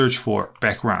 let's search for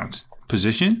background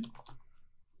position.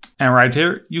 And right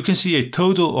here, you can see a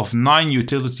total of 9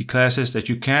 utility classes that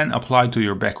you can apply to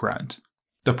your background.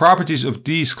 The properties of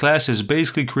these classes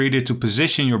basically created to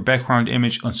position your background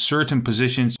image on certain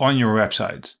positions on your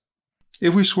website.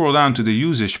 If we scroll down to the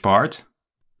usage part,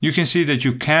 you can see that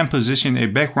you can position a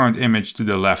background image to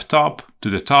the left top, to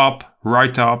the top,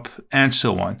 right top, and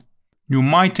so on. You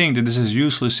might think that this is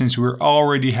useless since we're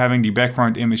already having the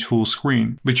background image full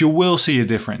screen, but you will see a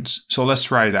difference. So let's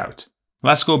try it out.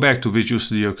 Let's go back to Visual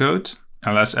Studio Code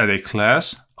and let's add a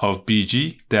class of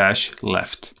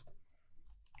bg-left.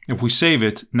 If we save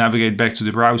it, navigate back to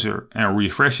the browser and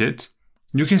refresh it,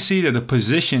 you can see that the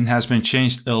position has been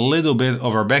changed a little bit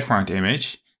of our background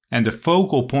image and the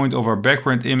focal point of our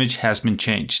background image has been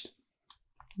changed.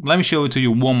 Let me show it to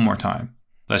you one more time.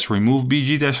 Let's remove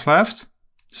bg-left,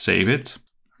 save it,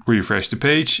 refresh the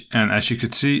page, and as you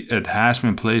can see, it has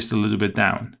been placed a little bit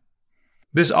down.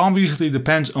 This obviously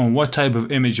depends on what type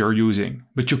of image you're using,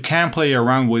 but you can play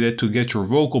around with it to get your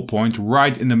focal point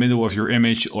right in the middle of your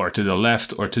image or to the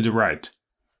left or to the right.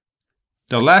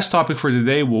 The last topic for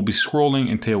today will be scrolling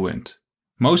in Tailwind.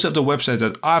 Most of the websites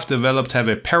that I've developed have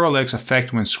a parallax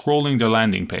effect when scrolling the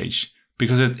landing page,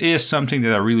 because it is something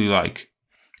that I really like.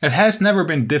 It has never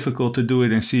been difficult to do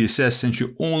it in CSS since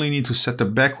you only need to set the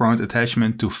background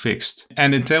attachment to fixed.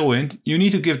 And in Tailwind, you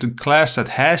need to give the class that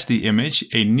has the image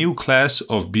a new class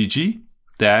of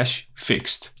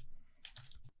bg-fixed.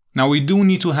 Now we do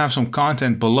need to have some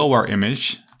content below our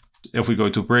image. If we go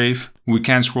to Brave, we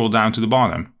can scroll down to the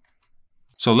bottom.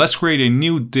 So let's create a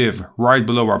new div right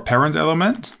below our parent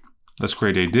element. Let's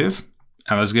create a div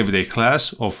and let's give it a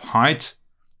class of height.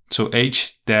 So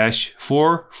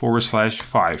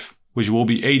h-4/5, which will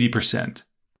be 80%.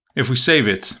 If we save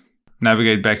it,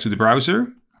 navigate back to the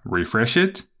browser, refresh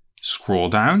it, scroll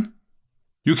down,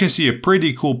 you can see a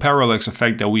pretty cool parallax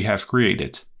effect that we have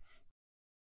created.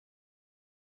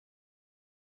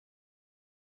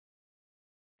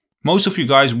 Most of you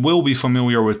guys will be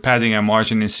familiar with padding and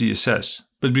margin in CSS,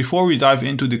 but before we dive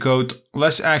into the code,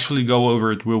 let's actually go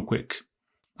over it real quick.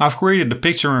 I've created a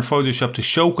picture in Photoshop to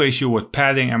showcase you what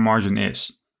padding and margin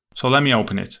is. So let me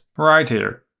open it, right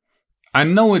here. I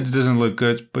know it doesn't look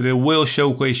good, but it will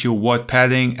showcase you what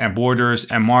padding and borders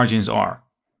and margins are.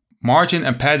 Margin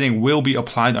and padding will be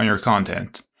applied on your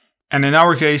content. And in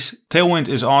our case, Tailwind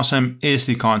is awesome is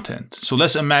the content. So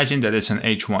let's imagine that it's an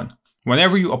H1.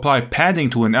 Whenever you apply padding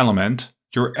to an element,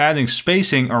 you're adding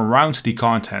spacing around the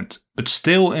content, but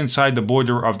still inside the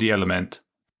border of the element.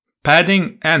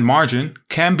 Padding and margin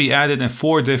can be added in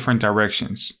 4 different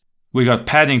directions. We got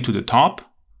padding to the top,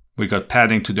 we got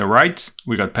padding to the right,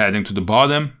 we got padding to the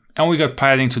bottom, and we got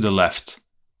padding to the left.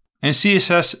 In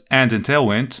CSS and in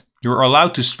Tailwind, you're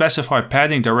allowed to specify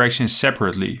padding directions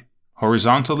separately,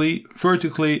 horizontally,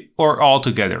 vertically, or all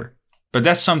together. But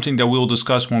that's something that we'll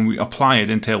discuss when we apply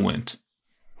it in Tailwind.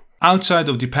 Outside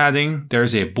of the padding,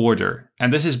 there's a border,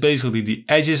 and this is basically the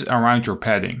edges around your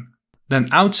padding. Then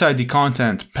outside the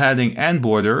content, padding and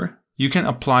border, you can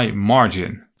apply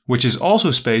margin, which is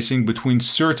also spacing between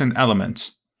certain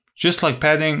elements. Just like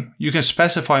padding, you can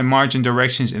specify margin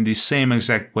directions in the same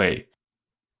exact way.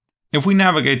 If we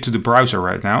navigate to the browser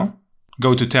right now,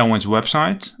 go to Tailwind's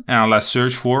website, and let's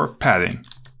search for padding.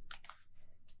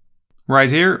 Right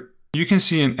here, you can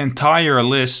see an entire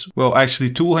list, well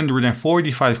actually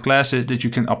 245 classes that you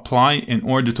can apply in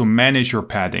order to manage your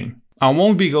padding. I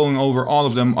won't be going over all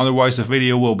of them, otherwise the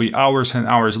video will be hours and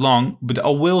hours long, but I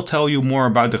will tell you more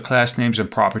about the class names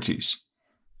and properties.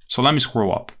 So let me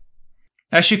scroll up.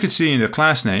 As you can see in the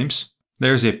class names,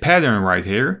 there's a pattern right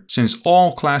here, since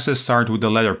all classes start with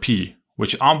the letter P,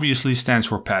 which obviously stands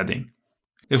for padding.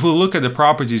 If we look at the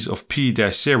properties of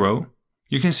P-0,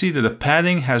 you can see that the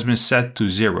padding has been set to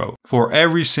 0 for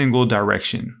every single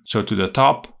direction. So to the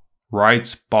top,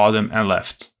 right, bottom, and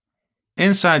left.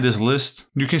 Inside this list,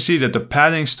 you can see that the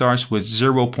padding starts with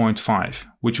 0.5,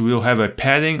 which will have a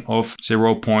padding of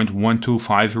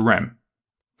 0.125 rem.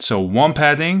 So one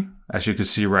padding, as you can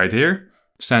see right here,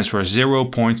 stands for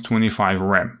 0.25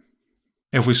 rem.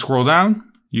 If we scroll down,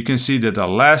 you can see that the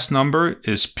last number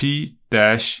is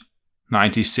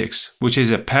P-96, which is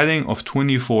a padding of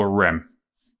 24 rem.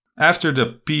 After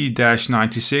the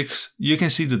P-96, you can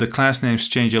see that the class names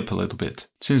change up a little bit,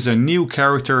 since a new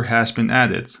character has been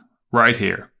added, right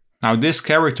here. Now this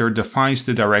character defines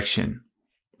the direction.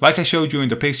 Like I showed you in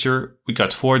the picture, we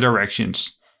got 4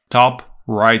 directions, top,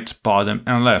 right, bottom,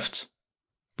 and left.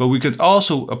 But we could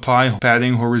also apply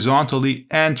padding horizontally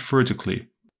and vertically.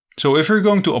 So if you're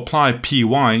going to apply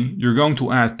PY, you're going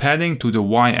to add padding to the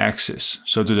Y-axis,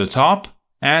 so to the top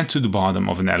and to the bottom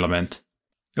of an element.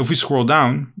 If we scroll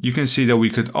down, you can see that we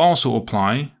could also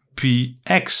apply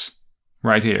PX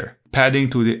right here, padding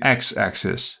to the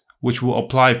X-axis, which will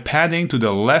apply padding to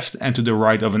the left and to the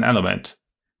right of an element.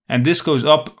 And this goes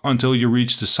up until you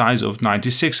reach the size of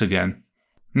 96 again.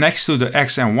 Next to the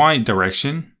X and Y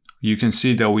direction, you can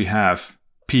see that we have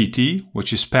PT,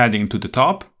 which is padding to the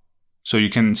top, so you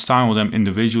can style them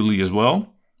individually as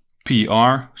well.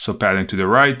 PR, so padding to the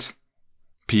right.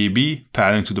 PB,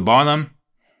 padding to the bottom.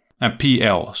 And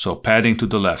PL, so padding to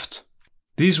the left.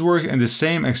 These work in the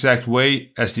same exact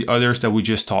way as the others that we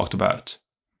just talked about.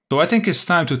 So I think it's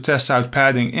time to test out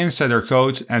padding inside our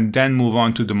code and then move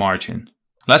on to the margin.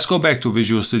 Let's go back to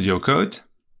Visual Studio Code.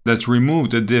 Let's remove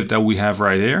the div that we have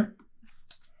right here.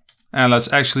 And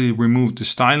let's actually remove the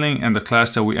styling and the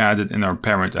class that we added in our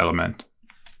parent element.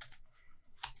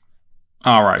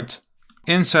 Alright,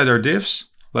 inside our divs,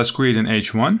 let's create an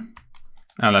h1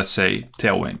 and let's say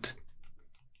Tailwind.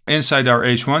 Inside our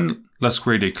h1, let's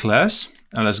create a class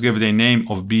and let's give it a name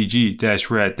of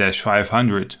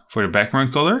bg-red-500 for the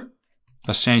background color.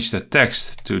 Let's change the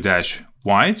text to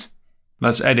 -white.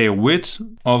 Let's add a width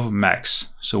of max,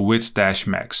 so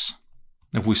width-max.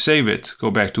 If we save it, go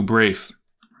back to Brave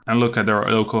and look at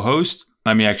our local host,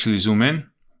 let me actually zoom in.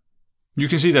 You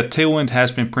can see that Tailwind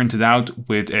has been printed out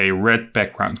with a red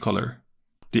background color.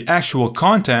 The actual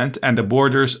content and the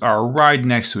borders are right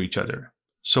next to each other.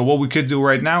 So what we could do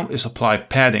right now is apply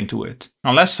padding to it.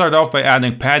 Now let's start off by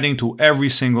adding padding to every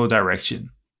single direction.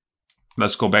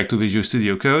 Let's go back to Visual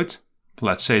Studio Code.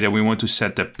 Let's say that we want to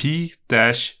set the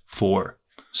P-4.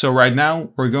 So right now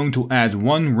we're going to add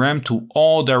one rem to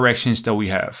all directions that we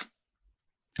have.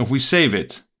 If we save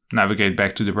it, navigate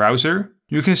back to the browser,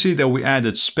 you can see that we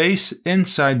added space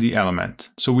inside the element.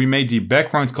 So we made the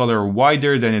background color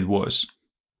wider than it was.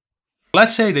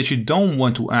 Let's say that you don't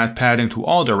want to add padding to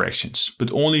all directions,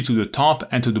 but only to the top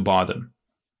and to the bottom.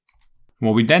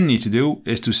 What we then need to do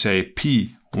is to say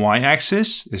P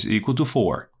y-axis is equal to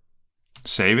 4.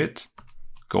 Save it,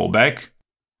 go back,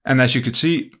 and as you can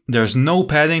see, there's no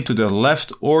padding to the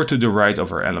left or to the right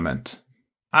of our element.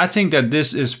 I think that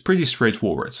this is pretty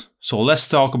straightforward. So let's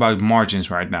talk about margins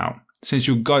right now, since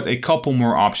you got a couple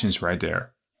more options right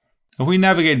there. If we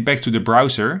navigate back to the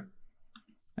browser,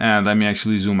 and let me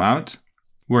actually zoom out,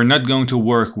 we're not going to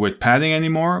work with padding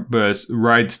anymore, but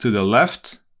right to the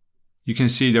left, you can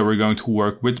see that we're going to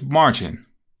work with margin.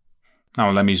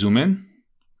 Now let me zoom in.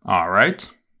 All right.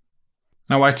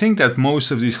 Now I think that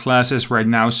most of these classes right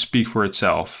now speak for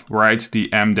itself, right?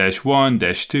 The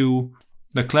m-1-2.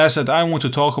 The class that I want to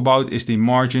talk about is the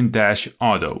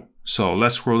margin-auto. So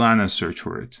let's scroll down and search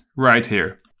for it, right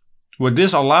here. What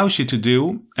this allows you to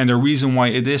do, and the reason why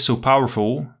it is so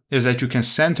powerful, is that you can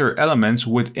center elements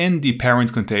within the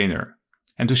parent container.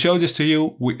 And to show this to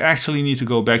you, we actually need to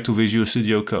go back to Visual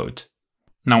Studio Code.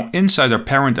 Now inside our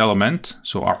parent element,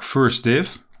 so our first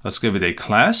div, let's give it a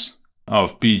class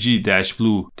of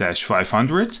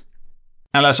bg-blue-500.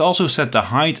 And let's also set the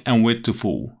height and width to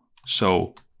full.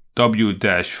 So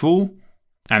w-full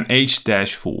and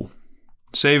h-full.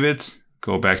 Save it,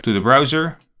 go back to the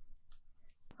browser,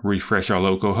 refresh our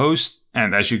local host,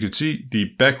 and as you can see, the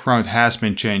background has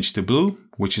been changed to blue,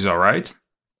 which is alright.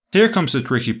 Here comes the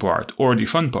tricky part, or the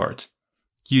fun part.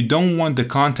 You don't want the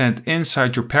content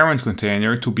inside your parent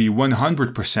container to be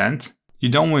 100%. You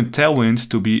don't want Tailwind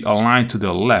to be aligned to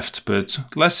the left, but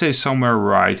let's say somewhere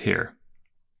right here.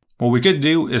 What we could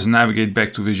do is navigate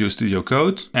back to Visual Studio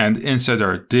Code, and inside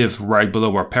our div right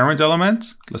below our parent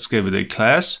element, let's give it a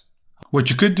class. What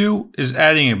you could do is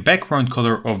adding a background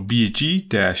color of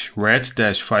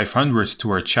bg-red-500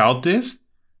 to our child div,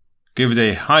 give it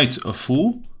a height of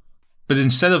full, but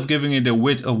instead of giving it a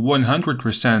width of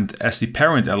 100% as the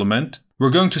parent element, we're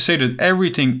going to say that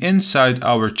everything inside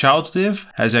our child div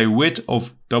has a width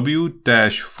of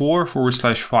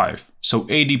w-4/5, so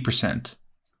 80%.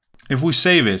 If we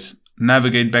save it,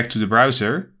 navigate back to the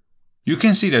browser, you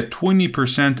can see that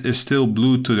 20% is still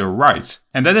blue to the right.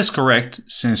 And that is correct,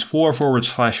 since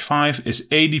 4/5 is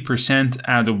 80%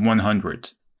 out of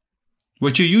 100.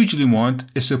 What you usually want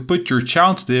is to put your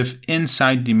child div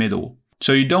inside the middle.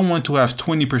 So you don't want to have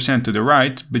 20% to the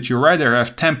right, but you rather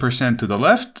have 10% to the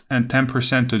left and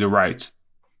 10% to the right.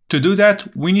 To do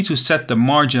that, we need to set the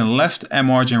margin left and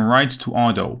margin right to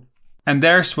auto. And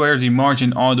there's where the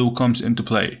margin auto comes into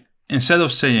play. Instead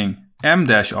of saying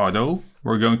m-auto,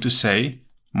 we're going to say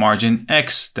margin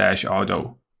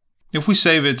x-auto. If we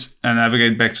save it and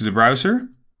navigate back to the browser,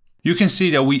 you can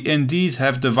see that we indeed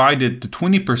have divided the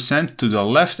 20% to the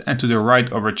left and to the right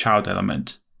of our child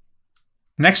element.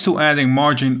 Next to adding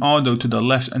margin auto to the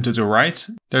left and to the right,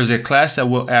 there's a class that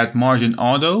will add margin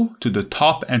auto to the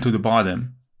top and to the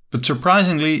bottom. But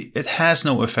surprisingly, it has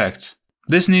no effect.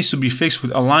 This needs to be fixed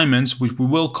with alignments, which we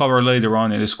will cover later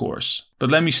on in this course.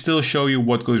 But let me still show you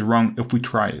what goes wrong if we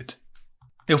try it.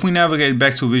 If we navigate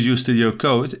back to Visual Studio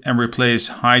Code and replace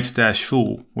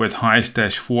height-full with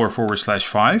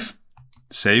height-4/5,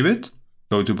 save it,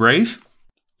 go to Brave,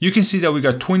 you can see that we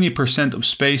got 20% of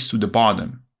space to the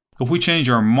bottom. If we change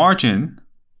our margin,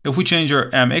 if we change our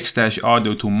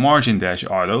mx-auto to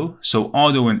margin-auto, so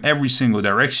auto in every single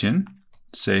direction,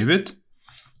 save it,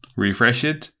 refresh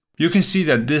it, you can see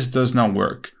that this does not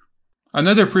work.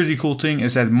 Another pretty cool thing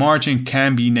is that margin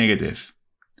can be negative.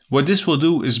 What this will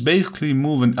do is basically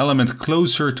move an element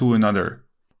closer to another.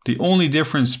 The only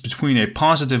difference between a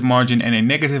positive margin and a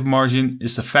negative margin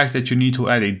is the fact that you need to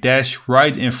add a dash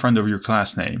right in front of your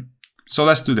class name. So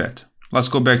let's do that. Let's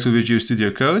go back to Visual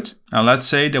Studio Code. And let's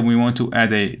say that we want to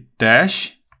add a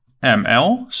dash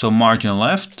ML, so margin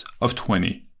left, of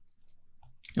 20.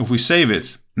 If we save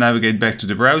it, navigate back to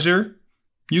the browser,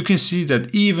 you can see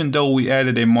that even though we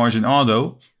added a margin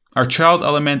auto, our child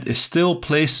element is still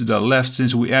placed to the left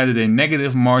since we added a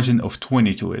negative margin of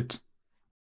 20 to it.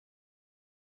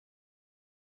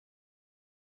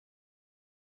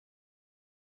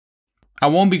 I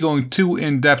won't be going too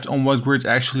in depth on what grid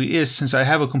actually is since I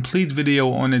have a complete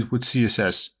video on it with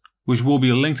CSS, which will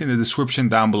be linked in the description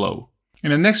down below. In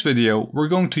the next video, we're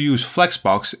going to use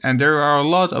Flexbox and there are a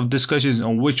lot of discussions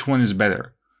on which one is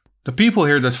better. The people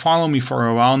here that follow me for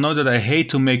a while know that I hate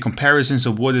to make comparisons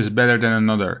of what is better than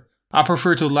another. I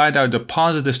prefer to light out the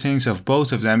positive things of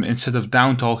both of them instead of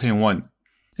down talking one.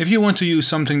 If you want to use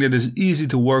something that is easy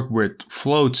to work with,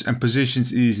 floats and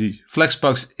positions easy,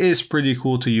 Flexbox is pretty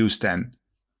cool to use then.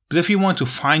 But if you want to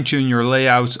fine tune your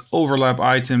layout, overlap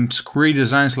items, create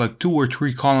designs like 2 or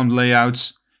 3 column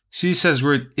layouts, CSS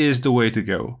Grid is the way to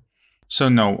go. So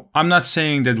no, I'm not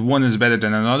saying that one is better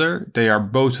than another, they are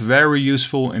both very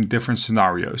useful in different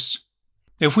scenarios.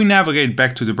 If we navigate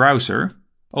back to the browser,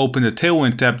 open the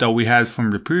Tailwind tab that we had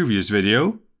from the previous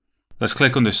video, let's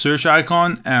click on the search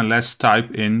icon and let's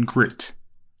type in grid.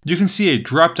 You can see a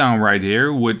drop down right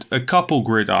here with a couple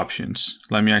grid options.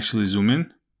 Let me actually zoom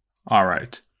in.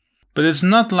 Alright. But it's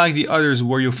not like the others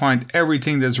where you find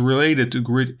everything that's related to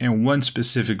grid in one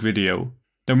specific video.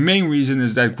 The main reason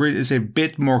is that grid is a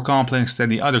bit more complex than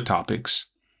the other topics.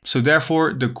 So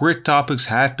therefore, the grid topics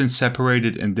have been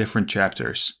separated in different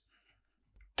chapters.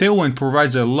 Tailwind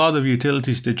provides a lot of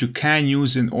utilities that you can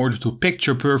use in order to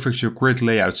picture perfect your grid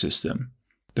layout system.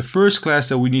 The first class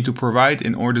that we need to provide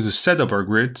in order to set up our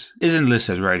grid isn't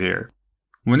listed right here.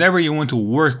 Whenever you want to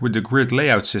work with the grid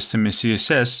layout system in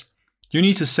CSS, you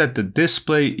need to set the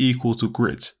display equal to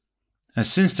grid. And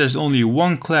since there's only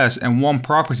one class and one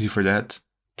property for that,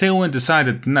 Tailwind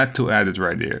decided not to add it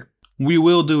right here. We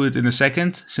will do it in a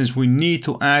second since we need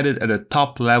to add it at the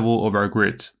top level of our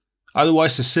grid.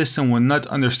 Otherwise the system will not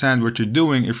understand what you're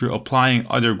doing if you're applying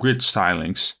other grid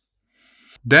stylings.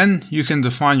 Then you can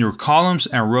define your columns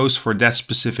and rows for that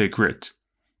specific grid.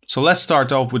 So let's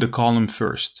start off with the column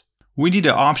first. We need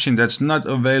an option that's not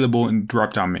available in the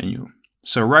drop-down menu.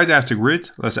 So right after grid,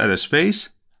 let's add a space.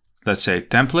 Let's say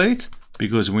template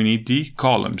because we need the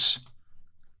columns.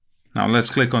 Now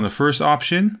let's click on the first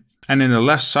option, and in the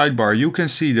left sidebar you can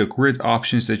see the grid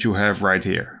options that you have right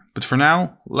here. But for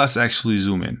now, let's actually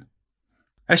zoom in.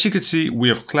 As you can see, we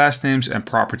have class names and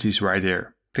properties right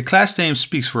here. The class name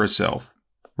speaks for itself.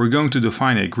 We're going to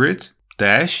define a grid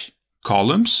dash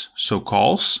columns, so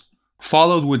calls,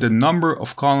 followed with the number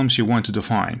of columns you want to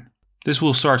define. This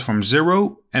will start from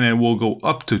 0 and it will go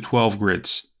up to 12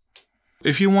 grids.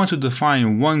 If you want to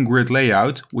define one grid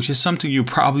layout, which is something you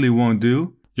probably won't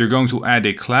do, you're going to add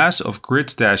a class of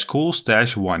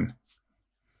grid-calls-1.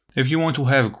 If you want to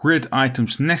have grid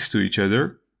items next to each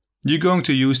other, you're going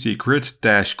to use the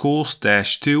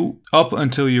grid-calls-2 up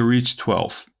until you reach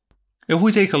 12. If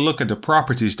we take a look at the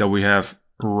properties that we have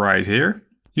right here,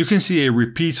 you can see a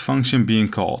repeat function being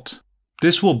called.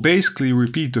 This will basically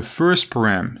repeat the first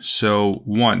param, so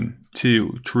 1,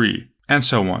 2, 3, and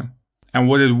so on. And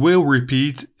what it will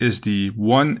repeat is the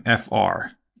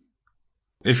 1fr.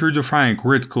 If you're defining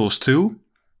grid-calls-2,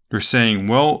 you're saying,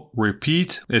 well,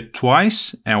 repeat it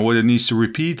twice, and what it needs to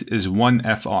repeat is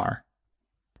 1fr.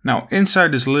 Now,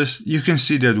 inside this list, you can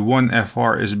see that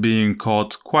 1fr is being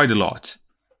called quite a lot.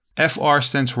 fr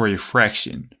stands for a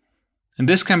fraction. And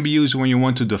this can be used when you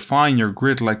want to define your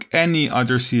grid like any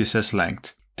other CSS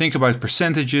length. Think about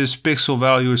percentages, pixel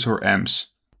values, or ems.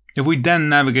 If we then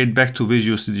navigate back to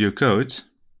Visual Studio Code,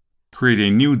 create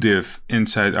a new div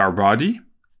inside our body.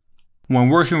 When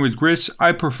working with grids,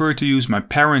 I prefer to use my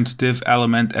parent div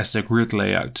element as the grid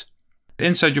layout.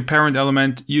 Inside your parent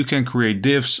element, you can create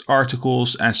divs,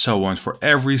 articles, and so on for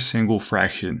every single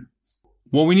fraction.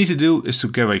 What we need to do is to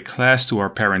give a class to our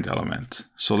parent element.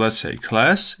 So let's say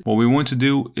class. What we want to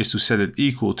do is to set it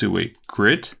equal to a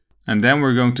grid. And then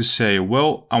we're going to say,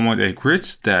 well, I want a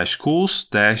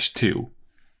grid-calls-2.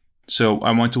 So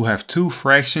I want to have 2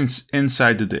 fractions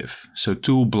inside the div. So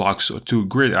 2 blocks or 2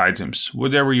 grid items,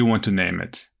 whatever you want to name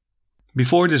it.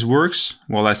 Before this works,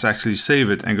 well, let's actually save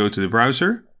it and go to the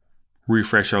browser.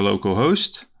 Refresh our local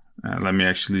host. Let me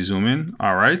actually zoom in.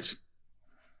 All right.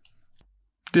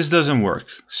 This doesn't work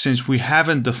since we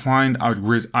haven't defined our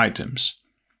grid items.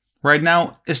 Right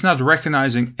now, it's not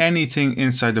recognizing anything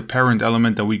inside the parent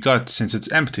element that we got since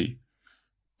it's empty.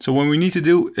 So what we need to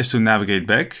do is to navigate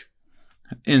back.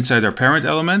 Inside our parent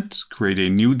element, create a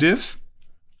new div.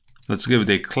 Let's give it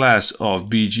a class of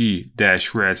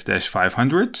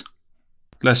bg-red-500.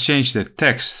 Let's change the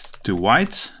text to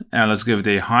white and let's give it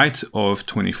a height of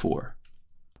 24.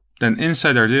 Then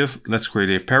inside our div, let's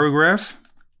create a paragraph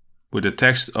with the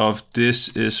text of "This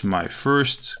is my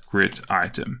first grid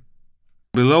item."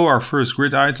 Below our first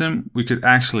grid item, we could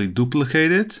actually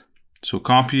duplicate it. So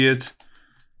copy it,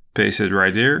 paste it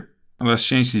right there. And let's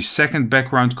change the second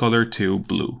background color to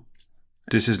blue.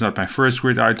 This is not my first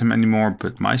grid item anymore,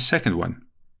 but my second one.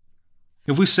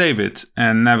 If we save it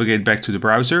and navigate back to the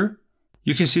browser,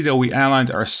 you can see that we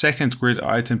aligned our second grid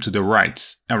item to the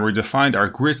right and we defined our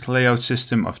grid layout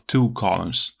system of 2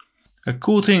 columns. A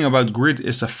cool thing about grid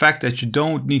is the fact that you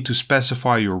don't need to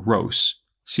specify your rows.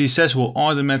 CSS will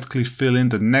automatically fill in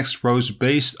the next rows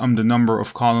based on the number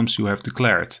of columns you have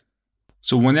declared.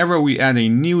 So whenever we add a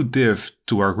new div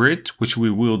to our grid, which we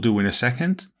will do in a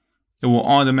second, it will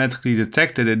automatically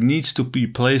detect that it needs to be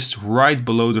placed right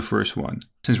below the first one,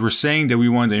 since we're saying that we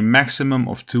want a maximum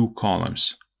of 2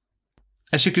 columns.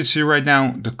 As you can see right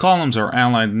now, the columns are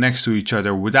aligned next to each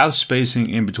other without spacing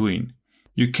in between.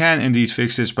 You can indeed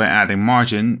fix this by adding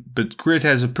margin, but Grid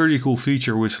has a pretty cool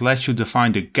feature which lets you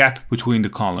define the gap between the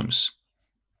columns.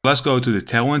 Let's go to the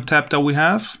Tailwind tab that we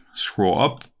have, scroll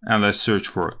up and let's search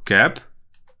for gap.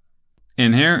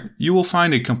 In here, you will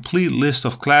find a complete list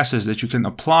of classes that you can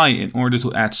apply in order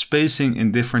to add spacing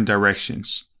in different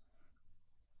directions.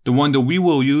 The one that we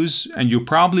will use, and you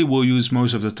probably will use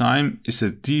most of the time, is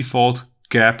the default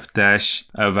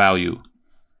gap-value.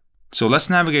 So let's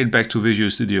navigate back to Visual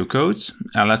Studio Code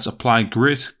and let's apply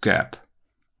grid gap.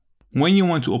 When you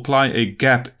want to apply a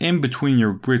gap in between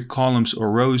your grid columns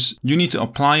or rows, you need to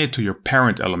apply it to your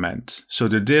parent element, so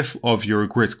the div of your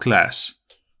grid class.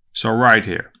 So right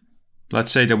here,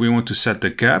 let's say that we want to set the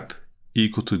gap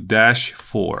equal to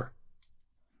 -4.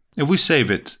 If we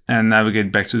save it and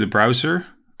navigate back to the browser,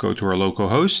 go to our local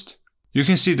host, you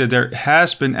can see that there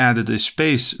has been added a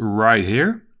space right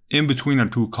here in between our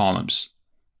 2 columns.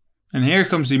 And here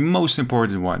comes the most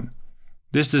important one.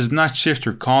 This does not shift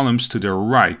your columns to the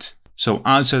right, so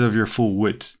outside of your full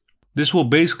width. This will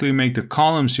basically make the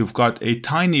columns you've got a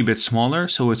tiny bit smaller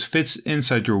so it fits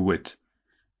inside your width.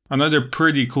 Another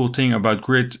pretty cool thing about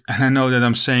Grid, and I know that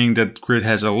I'm saying that Grid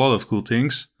has a lot of cool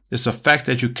things, is the fact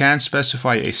that you can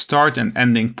specify a start and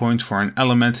ending point for an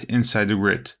element inside the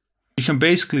grid. You can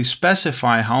basically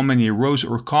specify how many rows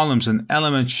or columns an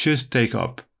element should take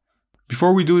up.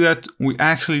 Before we do that, we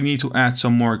actually need to add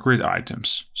some more grid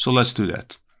items. So let's do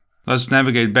that. Let's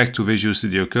navigate back to Visual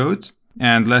Studio Code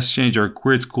and let's change our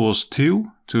grid equals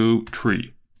 2 to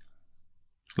 3.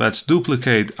 Let's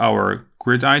duplicate our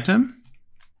grid item.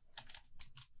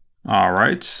 All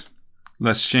right.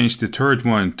 Let's change the third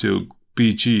one to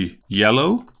BG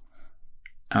yellow.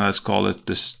 And let's call it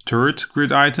this third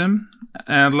grid item.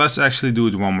 And let's actually do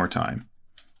it one more time.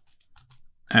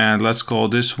 And let's call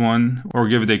this one, or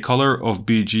give it a color of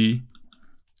BG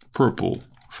purple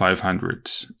 500.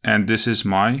 And this is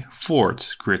my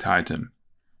fourth grid item.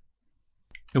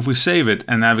 If we save it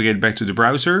and navigate back to the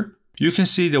browser, you can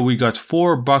see that we got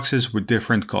 4 boxes with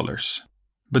different colors,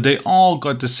 but they all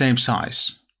got the same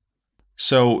size.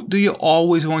 So do you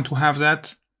always want to have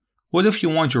that? What if you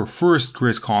want your first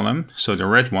grid column, so the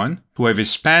red one, to have a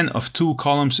span of 2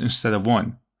 columns instead of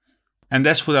 1? And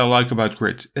that's what I like about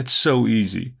Grid. It's so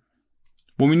easy.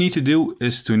 What we need to do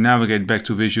is to navigate back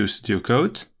to Visual Studio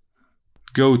Code,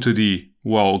 go to the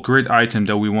grid item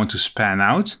that we want to span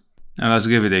out, and let's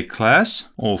give it a class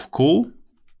of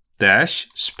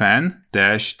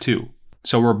cool-span-2.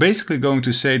 So we're basically going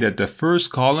to say that the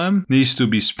first column needs to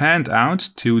be spanned out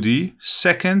to the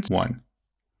second one.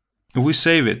 If we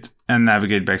save it and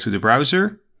navigate back to the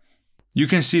browser, you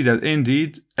can see that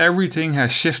indeed everything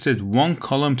has shifted 1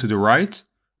 column to the right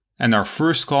and our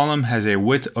first column has a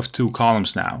width of 2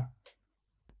 columns now.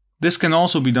 This can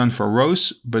also be done for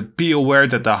rows, but be aware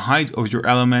that the height of your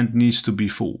element needs to be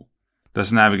full.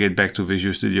 Let's navigate back to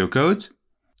Visual Studio Code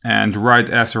and right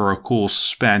after our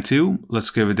cool-span-2,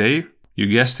 let's give it a, you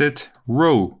guessed it,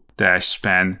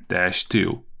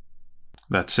 row-span-2.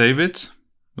 Let's save it.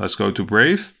 Let's go to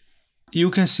Brave. You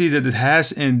can see that it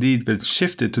has indeed been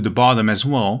shifted to the bottom as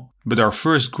well, but our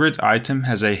first grid item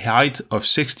has a height of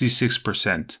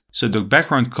 66%, so the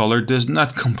background color does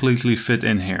not completely fit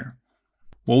in here.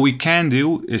 What we can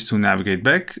do is to navigate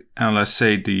back, and let's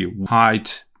say the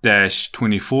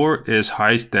height-24 is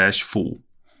height-full.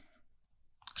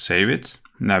 Save it,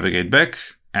 navigate back,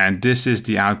 and this is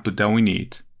the output that we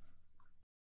need.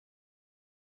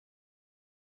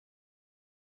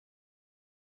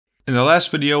 In the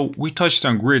last video, we touched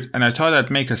on grid, and I thought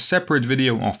I'd make a separate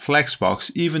video on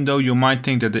Flexbox, even though you might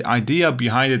think that the idea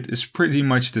behind it is pretty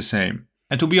much the same.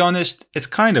 And to be honest,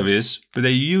 it kind of is, but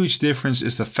a huge difference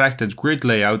is the fact that grid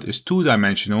layout is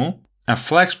 2-dimensional and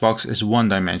Flexbox is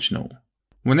 1-dimensional.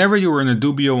 Whenever you're in a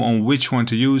dubio on which one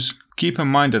to use, keep in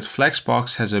mind that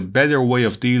Flexbox has a better way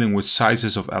of dealing with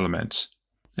sizes of elements.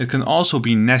 It can also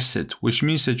be nested, which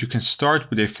means that you can start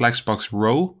with a Flexbox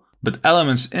row, but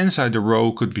elements inside the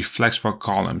row could be Flexbox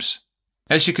columns.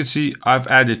 As you can see, I've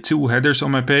added 2 headers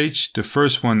on my page. The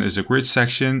first one is the grid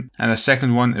section and the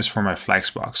second one is for my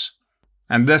Flexbox.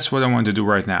 And that's what I want to do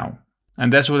right now. I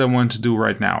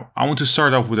want to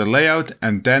start off with a layout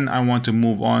and then I want to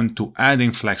move on to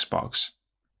adding Flexbox.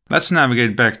 Let's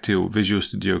navigate back to Visual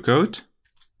Studio Code.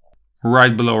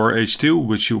 Right below our H2,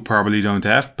 which you probably don't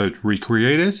have, but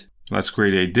recreate it. Let's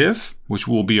create a div, which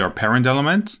will be our parent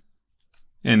element.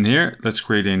 In here, let's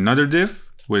create another div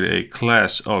with a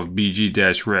class of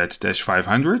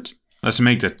bg-red-500. Let's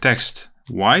make the text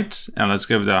white and let's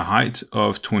give it a height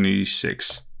of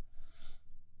 26.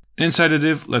 Inside the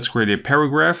div, let's create a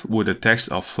paragraph with the text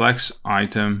of flex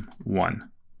item 1.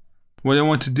 What I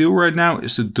want to do right now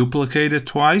is to duplicate it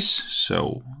twice,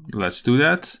 so let's do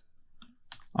that.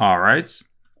 Alright,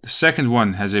 the second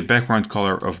one has a background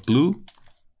color of blue.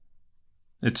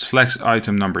 It's flex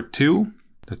item number 2.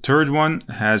 The third one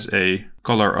has a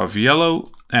color of yellow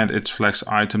and it's flex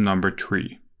item number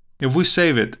 3. If we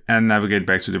save it and navigate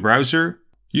back to the browser,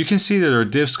 you can see that our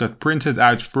divs got printed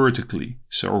out vertically,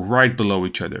 so right below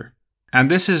each other.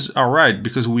 And this is alright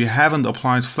because we haven't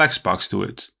applied Flexbox to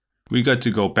it. We got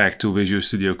to go back to Visual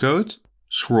Studio Code,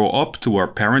 scroll up to our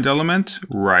parent element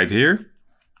right here.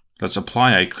 Let's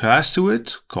apply a class to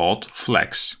it called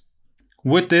Flex.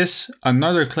 With this,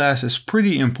 another class is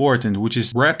pretty important, which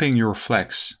is wrapping your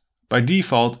flex. By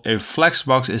default, a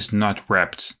Flexbox is not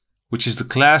wrapped, which is the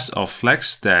class of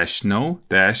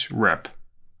flex-no-wrap.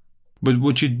 But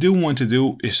what you do want to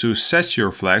do is to set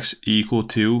your flex equal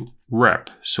to wrap,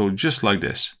 so just like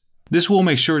this. This will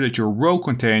make sure that your row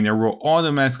container will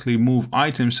automatically move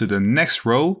items to the next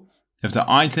row if the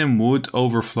item would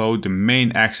overflow the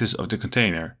main axis of the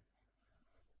container.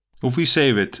 If we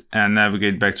save it and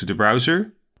navigate back to the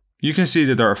browser, you can see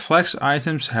that our flex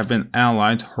items have been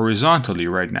aligned horizontally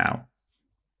right now.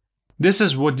 This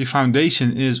is what the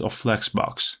foundation is of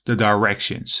Flexbox, the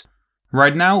directions.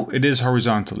 Right now it is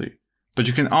horizontally, but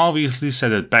you can obviously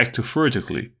set it back to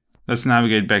vertically. Let's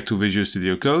navigate back to Visual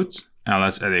Studio Code and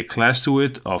let's add a class to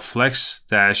it of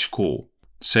flex-cool.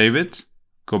 Save it,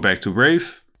 go back to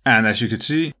Brave, and as you can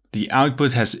see, the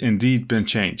output has indeed been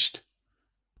changed.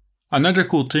 Another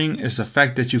cool thing is the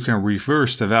fact that you can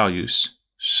reverse the values.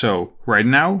 So right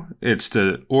now it's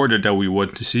the order that we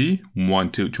want to see,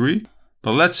 1, 2, 3.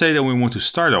 But let's say that we want to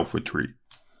start off with 3.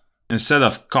 Instead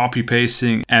of copy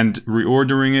pasting and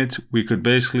reordering it, we could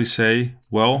basically say,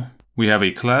 well, we have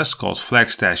a class called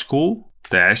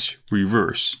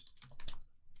flex-cool-reverse.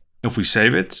 If we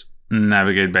save it,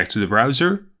 navigate back to the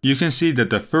browser, you can see that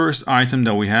the first item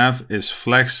that we have is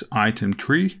flex item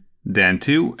 3, then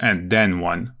 2, and then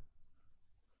 1.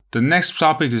 The next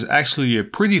topic is actually a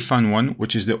pretty fun one,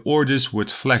 which is the orders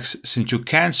with flex, since you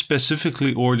can't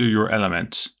specifically order your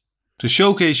elements. To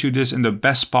showcase you this in the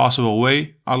best possible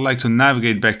way, I'd like to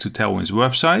navigate back to Tailwind's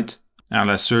website and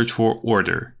let's search for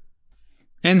order.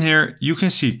 In here, you can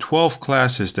see 12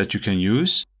 classes that you can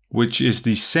use, which is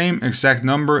the same exact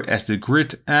number as the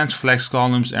grid and flex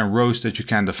columns and rows that you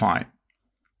can define.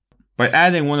 By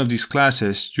adding one of these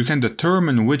classes, you can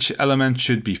determine which element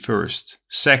should be first,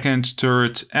 second,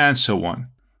 third, and so on.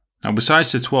 Now,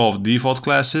 besides the 12 default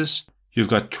classes, you've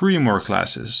got 3 more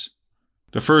classes.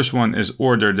 The first one is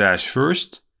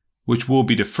order-first, which will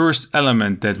be the first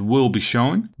element that will be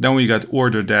shown. Then we got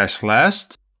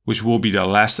order-last, which will be the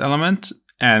last element.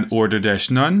 And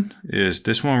order-none is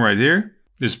this one right here.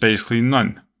 It's basically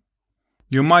none.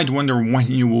 You might wonder when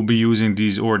you will be using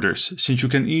these orders, since you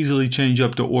can easily change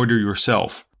up the order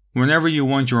yourself. Whenever you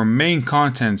want your main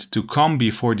content to come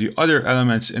before the other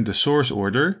elements in the source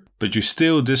order, but you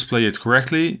still display it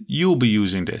correctly, you'll be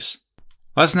using this.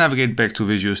 Let's navigate back to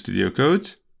Visual Studio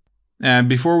Code. And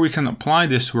before we can apply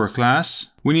this to our class,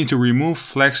 we need to remove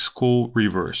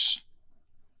flex-cool-reverse.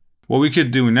 What we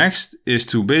could do next is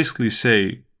to basically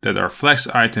say that our flex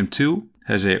item 2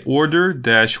 has a order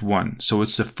 -1, so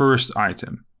it's the first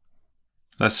item.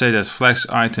 Let's say that flex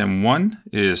item 1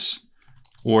 is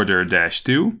order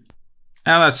 -2,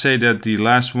 and let's say that the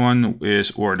last one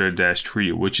is order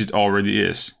 -3, which it already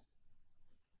is.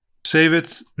 Save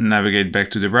it, navigate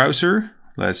back to the browser.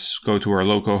 Let's go to our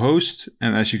local host,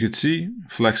 and as you can see,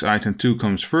 flex item 2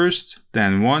 comes first,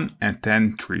 then 1, and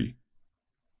then 3.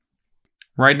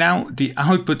 Right now, the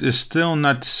output is still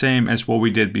not the same as what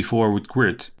we did before with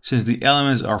grid, since the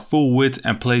elements are full width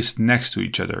and placed next to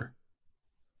each other.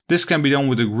 This can be done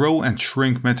with the grow and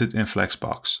shrink method in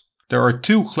Flexbox. There are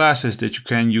two classes that you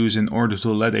can use in order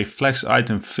to let a flex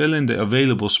item fill in the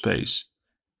available space.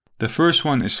 The first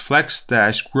one is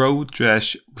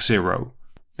flex-grow-0.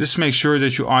 This makes sure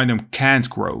that your item can't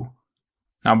grow.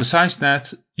 Now besides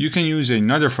that, you can use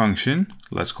another function.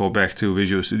 Let's go back to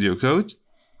Visual Studio Code.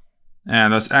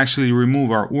 And let's actually remove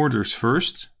our orders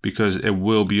first, because it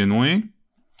will be annoying.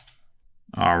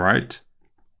 Alright.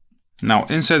 Now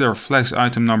inside our flex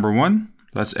item number 1,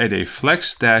 let's add a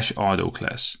flex-auto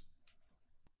class.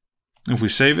 If we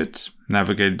save it,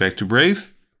 navigate back to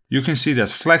Brave, you can see that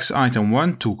flex item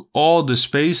 1 took all the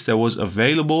space that was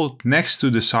available next to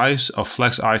the size of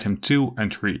flex item 2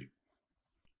 and 3.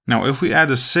 Now if we add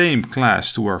the same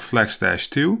class to our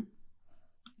flex-2,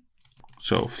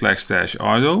 so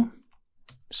flex-auto,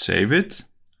 save it,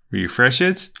 refresh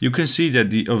it, you can see that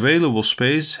the available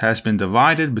space has been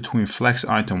divided between flex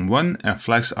item 1 and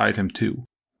flex item 2.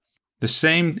 The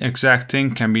same exact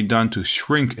thing can be done to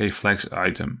shrink a flex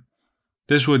item.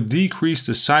 This would decrease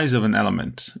the size of an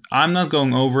element. I'm not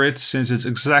going over it since it's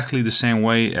exactly the same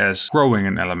way as growing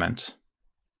an element.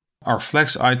 Our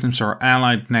flex items are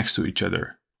aligned next to each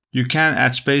other. You can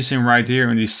add spacing right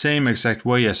here in the same exact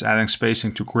way as adding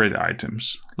spacing to grid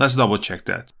items. Let's double check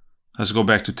that. Let's go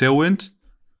back to Tailwind.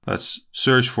 Let's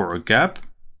search for a gap.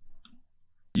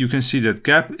 You can see that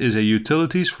gap is a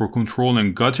utility for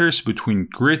controlling gutters between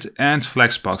grid and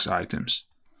Flexbox items.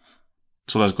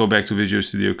 So let's go back to Visual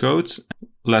Studio Code.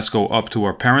 Let's go up to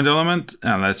our parent element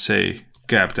and let's say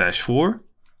gap-4.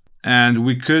 And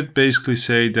we could basically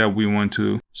say that we want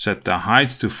to set the height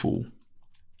to full.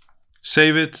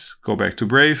 Save it, go back to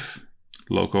Brave,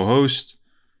 localhost.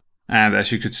 And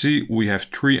as you can see, we have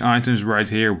 3 items right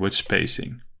here with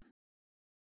spacing.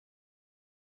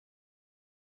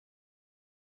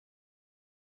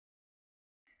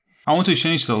 I want to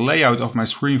change the layout of my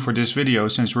screen for this video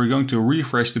since we're going to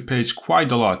refresh the page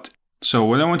quite a lot. So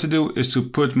what I want to do is to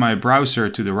put my browser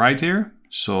to the right here.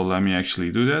 So let me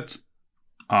actually do that.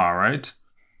 Alright.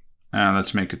 And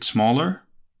let's make it smaller.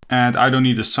 And I don't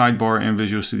need a sidebar in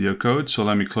Visual Studio Code, so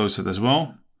let me close it as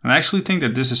well. And I actually think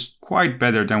that this is quite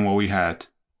better than what we had.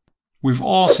 We've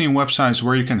all seen websites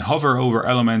where you can hover over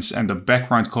elements and the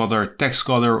background color, text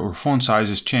color or font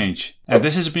sizes change. And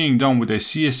this is being done with a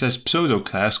CSS pseudo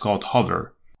class called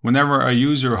hover. Whenever a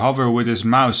user hovers with his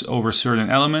mouse over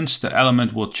certain elements, the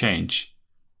element will change.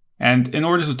 And in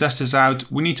order to test this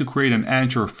out, we need to create an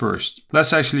anchor first.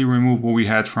 Let's actually remove what we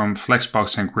had from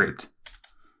Flexbox and Grid.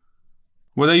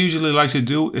 What I usually like to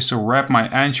do is to wrap my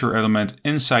anchor element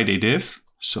inside a div.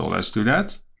 So let's do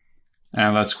that.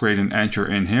 And let's create an anchor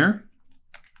in here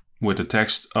with the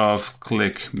text of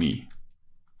click me.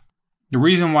 The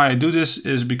reason why I do this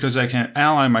is because I can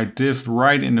align my div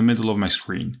right in the middle of my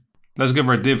screen. Let's give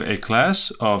our div a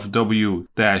class of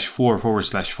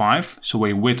w-4/5, so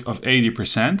a width of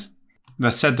 80%.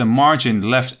 Let's set the margin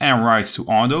left and right to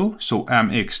auto, so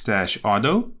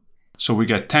mx-auto. So we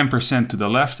get 10% to the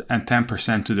left and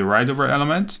 10% to the right of our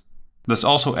element. Let's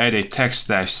also add a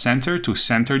text-center to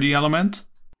center the element.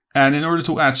 And in order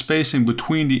to add spacing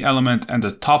between the element and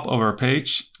the top of our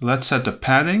page, let's set the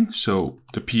padding, so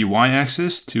the PY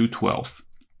axis, to 12.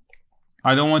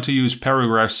 I don't want to use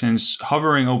paragraphs since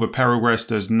hovering over paragraphs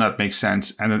does not make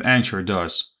sense and an anchor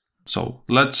does. So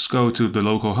let's go to the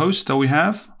local host that we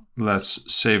have.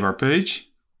 Let's save our page.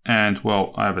 And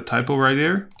well, I have a typo right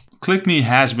here. Click me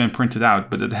has been printed out,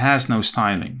 but it has no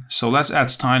styling. So let's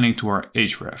add styling to our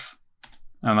href.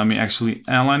 And let me actually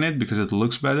align it because it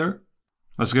looks better.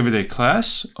 Let's give it a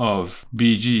class of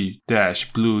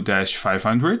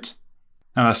bg-blue-500.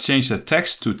 And let's change the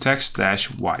text to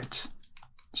text-white.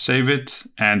 Save it,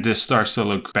 and this starts to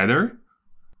look better.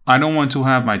 I don't want to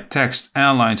have my text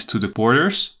aligned to the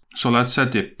borders. So let's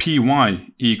set the py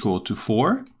equal to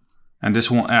 4. And this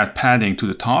will add padding to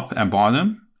the top and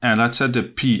bottom. And let's set the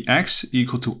px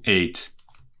equal to 8.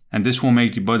 And this will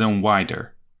make the button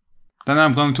wider. Then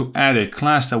I'm going to add a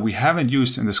class that we haven't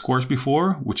used in this course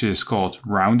before, which is called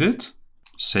rounded.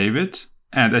 Save it.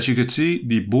 And as you can see,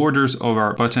 the borders of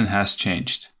our button has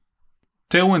changed.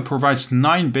 Tailwind provides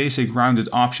 9 basic rounded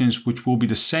options which will be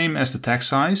the same as the text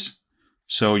size.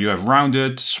 So you have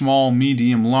rounded, small,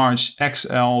 medium, large,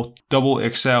 XL, double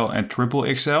XL and triple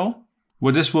XL.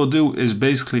 What this will do is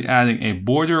basically adding a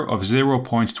border of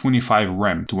 0.25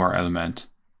 rem to our element.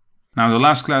 Now the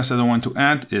last class that I want to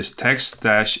add is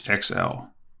text-XL.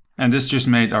 And this just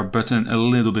made our button a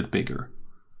little bit bigger.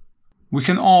 We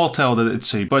can all tell that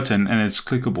it's a button and it's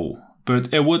clickable,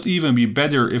 but it would even be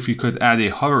better if we could add a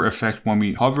hover effect when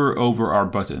we hover over our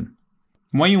button.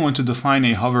 When you want to define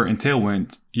a hover in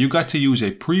Tailwind, you got to use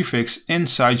a prefix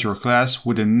inside your class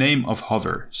with the name of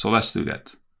hover. So let's do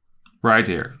that. Right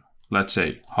here, let's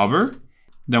say hover.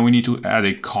 Then we need to add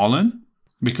a colon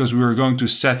because we are going to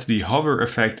set the hover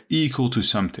effect equal to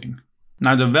something.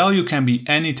 Now the value can be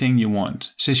anything you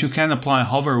want, since you can apply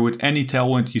hover with any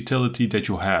Tailwind utility that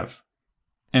you have.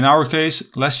 In our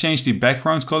case, let's change the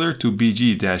background color to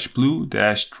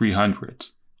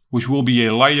BG-blue-300, which will be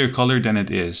a lighter color than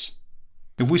it is.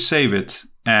 If we save it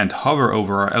and hover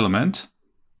over our element,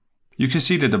 you can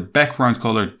see that the background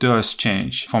color does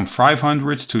change from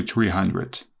 500 to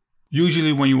 300.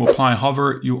 Usually when you apply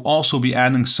hover, you'll also be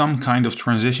adding some kind of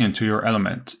transition to your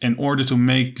element in order to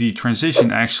make the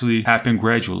transition actually happen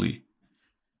gradually.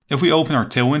 If we open our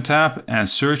Tailwind tab and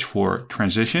search for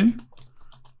transition,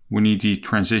 we need the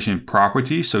transition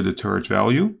property, so the third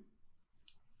value.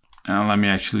 And let me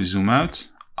actually zoom out.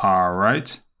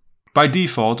 Alright. By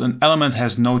default, an element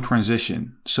has no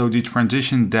transition, so the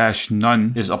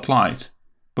transition-none is applied.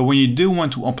 But when you do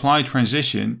want to apply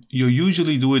transition, you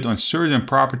usually do it on certain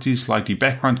properties like the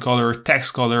background color,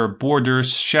 text color,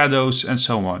 borders, shadows, and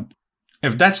so on.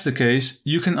 If that's the case,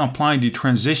 you can apply the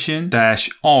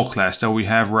transition-all class that we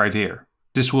have right here.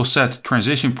 This will set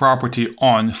transition property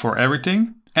on for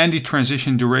everything, and the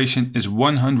transition duration is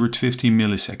 150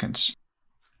 milliseconds.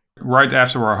 Right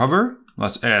after our hover,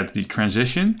 let's add the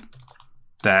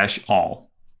transition-all.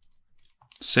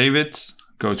 Save it,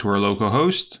 go to our local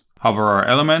host, hover our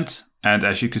element, and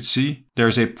as you could see,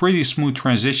 there's a pretty smooth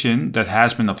transition that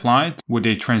has been applied with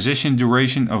a transition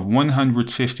duration of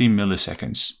 150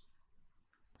 milliseconds.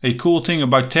 A cool thing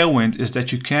about Tailwind is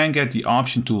that you can get the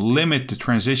option to limit the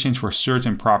transitions for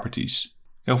certain properties.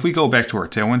 If we go back to our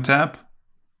Tailwind tab,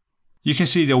 you can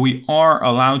see that we are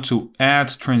allowed to add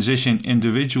transition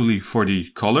individually for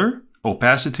the color,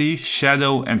 opacity,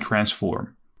 shadow, and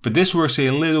transform. But this works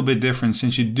a little bit different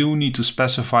since you do need to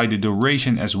specify the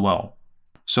duration as well.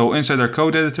 So inside our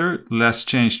code editor, let's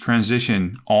change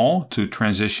transition all to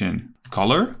transition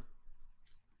color.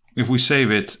 If we save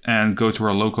it and go to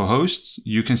our local host,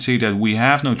 you can see that we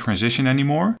have no transition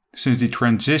anymore, since the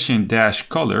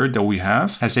transition-color that we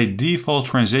have has a default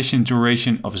transition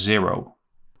duration of 0.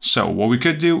 So what we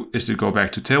could do is to go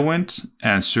back to Tailwind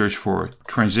and search for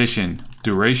transition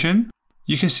duration.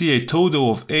 You can see a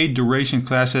total of 8 duration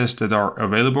classes that are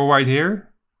available right here.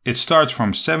 It starts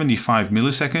from 75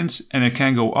 milliseconds and it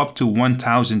can go up to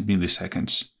 1000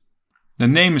 milliseconds. The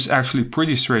name is actually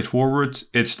pretty straightforward.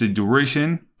 It's the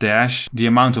duration dash the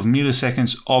amount of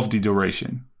milliseconds of the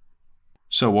duration.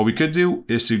 So what we could do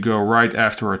is to go right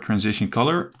after our transition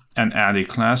color and add a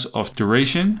class of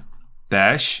duration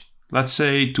dash, let's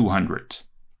say 200.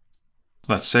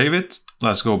 Let's save it.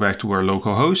 Let's go back to our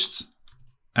local host.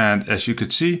 And as you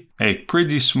could see, a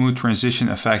pretty smooth transition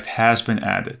effect has been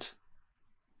added.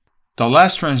 The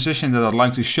last transition that I'd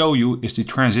like to show you is the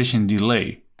transition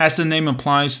delay. As the name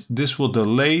implies, this will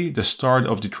delay the start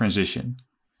of the transition.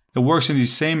 It works in the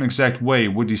same exact way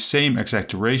with the same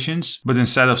exact durations, but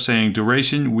instead of saying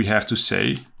duration, we have to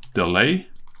say delay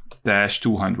dash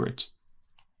 200.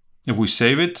 If we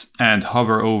save it and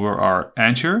hover over our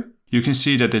answer, you can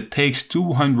see that it takes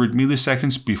 200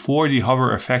 milliseconds before the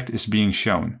hover effect is being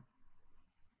shown.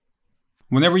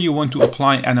 Whenever you want to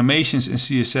apply animations in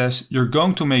CSS, you're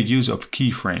going to make use of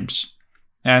keyframes.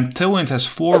 And Tailwind has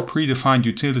 4 predefined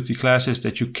utility classes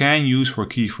that you can use for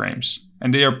keyframes,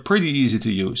 and they are pretty easy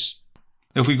to use.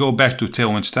 If we go back to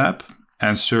Tailwind's tab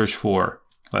and search for,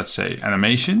 let's say,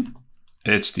 animation,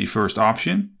 it's the first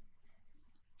option.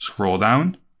 Scroll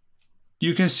down.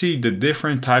 You can see the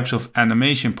different types of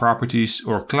animation properties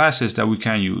or classes that we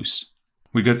can use.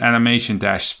 We got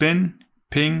animation-spin,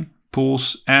 ping,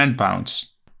 pulse, and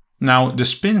bounce. Now the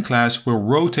spin class will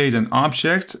rotate an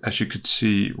object, as you could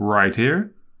see right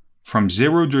here, from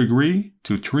 0 degree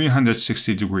to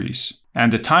 360 degrees.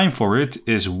 And the time for it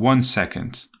is 1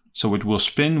 second. So it will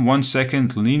spin 1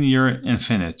 second linear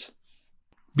infinite.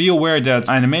 Be aware that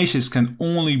animations can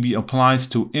only be applied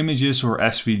to images or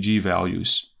SVG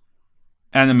values.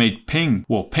 Animate ping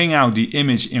will ping out the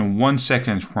image in 1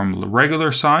 second from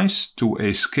regular size to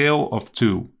a scale of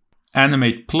 2.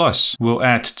 Animate Plus will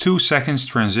add 2 seconds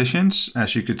transitions,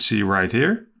 as you could see right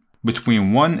here,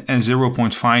 between 1 and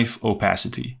 0.5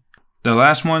 opacity. The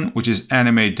last one, which is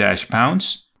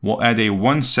Animate-Bounce, will add a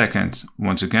 1 second,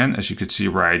 once again, as you could see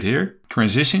right here,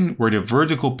 transition where the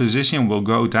vertical position will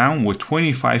go down with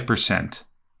 25%.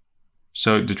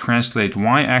 So the translate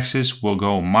y-axis will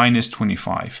go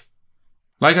 -25.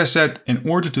 Like I said, in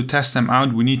order to test them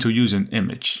out, we need to use an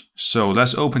image. So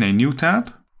let's open a new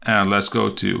tab and let's go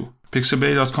to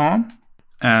pixabay.com.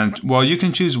 And well, you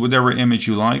can choose whatever image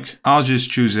you like. I'll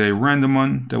just choose a random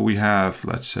one that we have,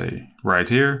 let's say right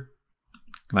here.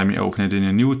 Let me open it in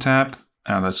a new tab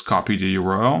and let's copy the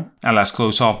URL and let's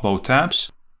close off both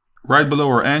tabs. Right below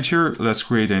our answer, let's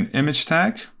create an image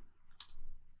tag.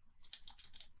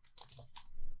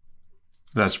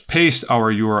 Let's paste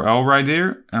our URL right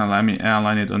there and let me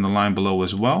align it on the line below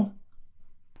as well.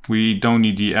 We don't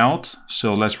need the alt,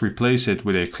 so let's replace it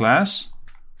with a class.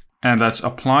 And let's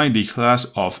apply the class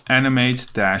of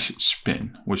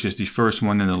animate-spin, which is the first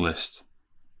one in the list.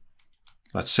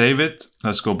 Let's save it.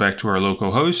 Let's go back to our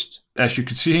local host. As you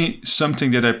can see,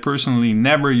 something that I personally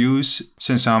never use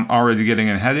since I'm already getting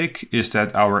a headache is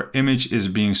that our image is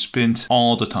being spinned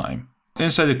all the time.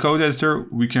 Inside the code editor,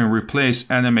 we can replace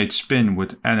animate-spin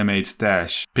with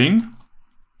animate-ping.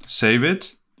 Save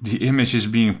it. The image is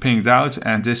being pinged out,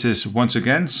 and this is once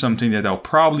again something that I'll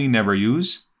probably never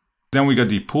use. Then we got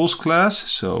the pulse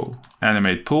class, so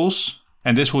animate pulse.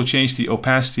 And this will change the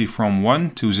opacity from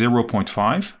 1 to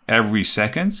 0.5 every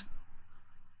second.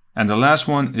 And the last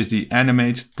one is the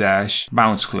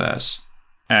animate-bounce class.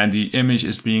 And the image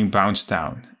is being bounced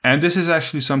down. And this is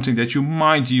actually something that you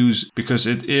might use because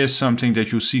it is something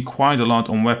that you see quite a lot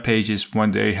on web pages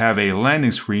when they have a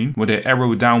landing screen with an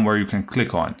arrow down where you can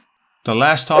click on. The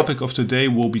last topic of today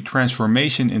will be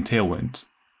transformation in Tailwind.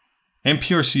 In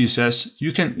pure CSS,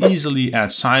 you can easily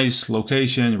add size,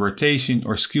 location, rotation,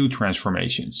 or skew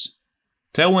transformations.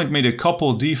 Tailwind made a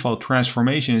couple default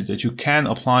transformations that you can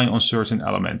apply on certain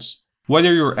elements.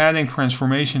 Whether you're adding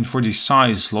transformation for the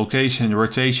size, location,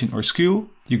 rotation, or skew,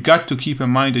 you got to keep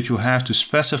in mind that you have to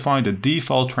specify the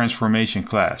default transformation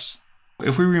class.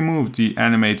 If we remove the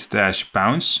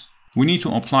animate-bounce, we need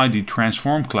to apply the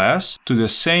transform class to the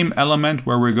same element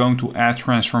where we're going to add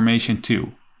transformation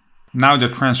to. Now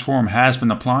that transform has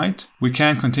been applied, we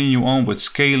can continue on with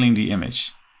scaling the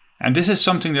image. And this is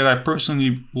something that I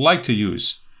personally like to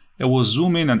use. It will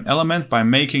zoom in an element by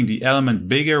making the element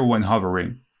bigger when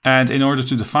hovering. And in order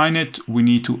to define it, we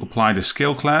need to apply the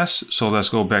scale class. So let's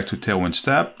go back to Tailwind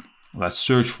tab. Let's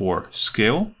search for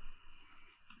scale.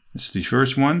 It's the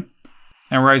first one.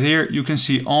 And right here, you can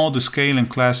see all the scaling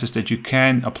classes that you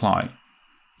can apply.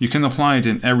 You can apply it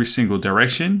in every single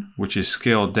direction, which is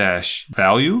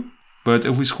scale-value. But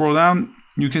if we scroll down,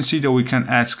 you can see that we can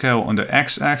add scale on the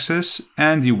x-axis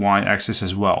and the y-axis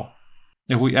as well.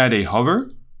 If we add a hover,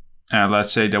 and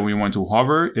let's say that we want to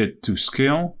hover it to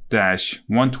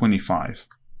scale-125.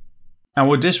 And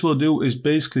what this will do is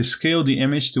basically scale the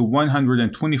image to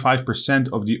 125%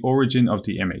 of the origin of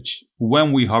the image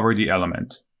when we hover the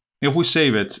element. If we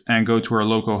save it and go to our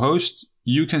local host,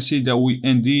 you can see that we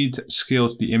indeed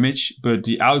scaled the image, but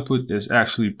the output is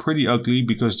actually pretty ugly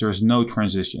because there's no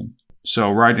transition.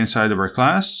 So right inside of our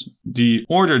class, the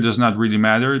order does not really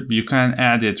matter. You can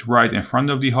add it right in front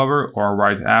of the hover or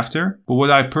right after. But what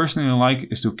I personally like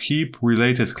is to keep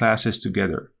related classes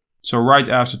together. So right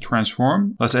after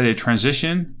transform, let's add a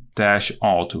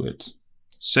transition-all to it.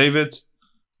 Save it,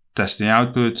 test the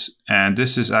output, and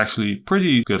this is actually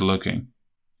pretty good looking.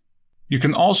 You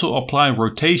can also apply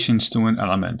rotations to an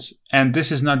element. And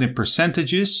this is not in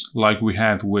percentages like we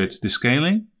have with the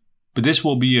scaling, but this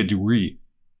will be a degree.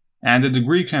 And the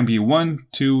degree can be 1,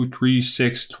 2, 3,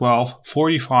 6, 12,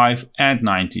 45, and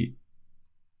 90.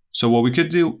 So what we could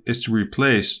do is to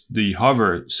replace the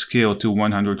hover scale to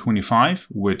 125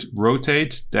 with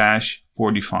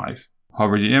rotate-45.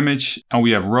 Hover the image and we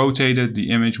have rotated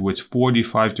the image with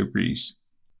 45 degrees.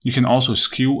 You can also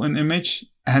skew an image.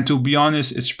 And to be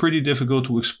honest, it's pretty difficult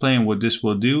to explain what this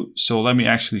will do. So let me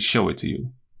actually show it to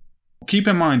you. Keep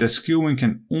in mind that skewing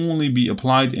can only be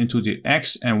applied into the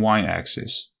X and Y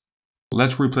axis.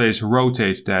 Let's replace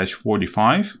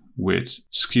rotate-45 with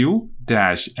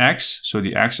skew-x, so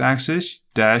the x-axis,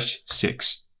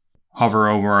 -6. Hover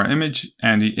over our image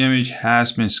and the image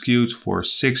has been skewed for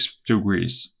 6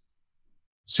 degrees.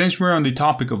 Since we're on the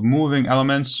topic of moving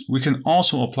elements, we can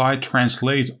also apply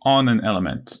translate on an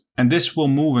element. And this will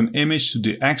move an image to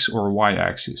the X or Y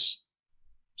axis.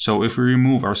 So if we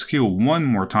remove our skew one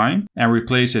more time and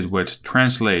replace it with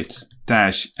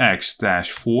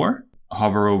translate-x-4,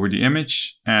 hover over the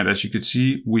image, and as you can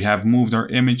see, we have moved our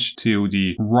image to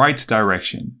the right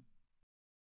direction.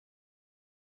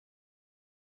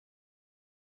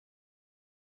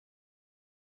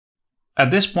 At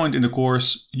this point in the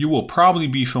course, you will probably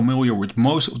be familiar with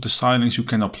most of the stylings you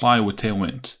can apply with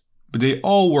Tailwind, but they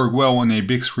all work well on a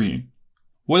big screen.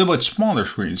 What about smaller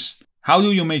screens? How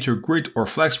do you make your grid or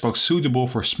Flexbox suitable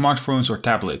for smartphones or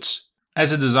tablets?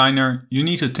 As a designer, you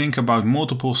need to think about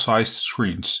multiple sized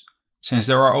screens, since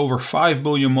there are over 5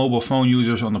 billion mobile phone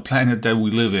users on the planet that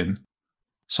we live in.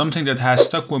 Something that has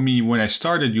stuck with me when I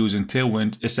started using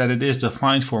Tailwind is that it is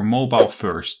designed for mobile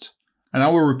first. And I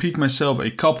will repeat myself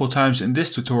a couple times in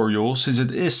this tutorial since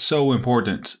it is so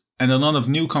important, and a lot of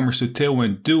newcomers to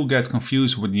Tailwind do get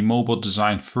confused with the mobile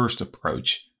design first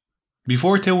approach.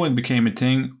 Before Tailwind became a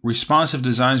thing, responsive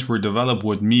designs were developed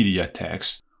with media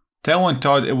tags. Tailwind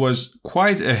thought it was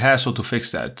quite a hassle to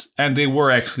fix that, and they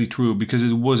were actually true because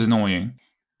it was annoying.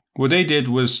 What they did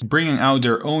was bringing out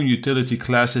their own utility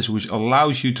classes which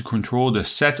allows you to control the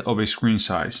set of a screen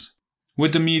size.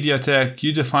 With the media tag,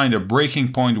 you define a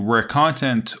breaking point where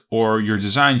content or your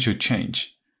design should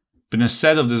change. But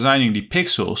instead of designing the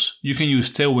pixels, you can use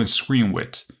Tailwind's screen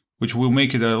width, which will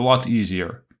make it a lot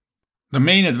easier. The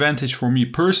main advantage for me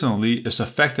personally is the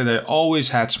fact that I always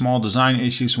had small design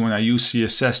issues when I used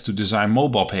CSS to design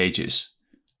mobile pages.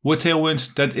 With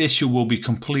Tailwind, that issue will be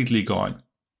completely gone.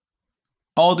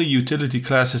 All the utility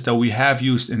classes that we have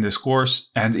used in this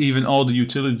course, and even all the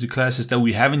utility classes that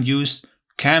we haven't used,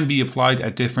 can be applied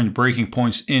at different breaking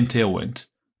points in Tailwind.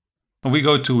 If we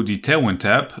go to the Tailwind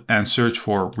tab and search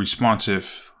for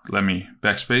responsive, let me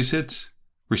backspace it,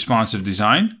 responsive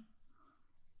design,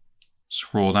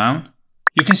 scroll down,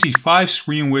 you can see 5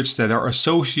 screen widths that are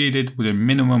associated with a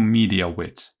minimum media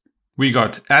width. We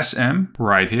got SM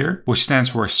right here, which stands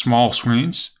for small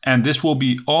screens, and this will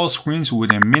be all screens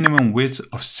with a minimum width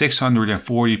of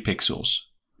 640 pixels.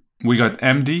 We got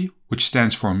MD, which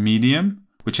stands for medium,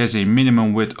 which has a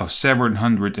minimum width of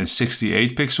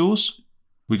 768 pixels.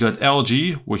 We got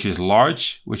LG, which is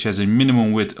large, which has a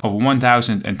minimum width of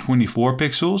 1024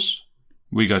 pixels.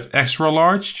 We got extra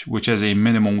large, which has a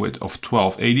minimum width of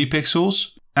 1280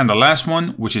 pixels. And the last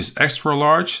one, which is extra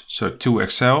large, so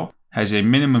 2XL, has a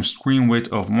minimum screen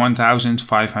width of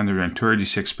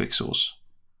 1536 pixels.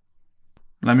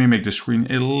 Let me make the screen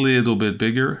a little bit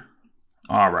bigger.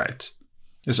 Alright.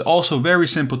 It's also very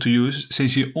simple to use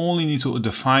since you only need to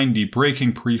define the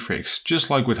breaking prefix, just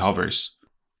like with hovers.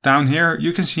 Down here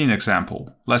you can see an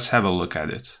example. Let's have a look at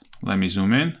it. Let me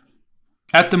zoom in.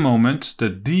 At the moment, the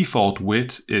default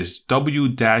width is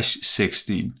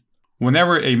W-16.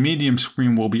 Whenever a medium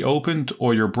screen will be opened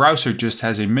or your browser just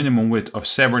has a minimum width of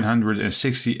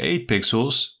 768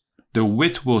 pixels, the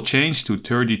width will change to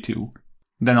 32.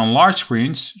 Then on large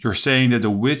screens, you're saying that the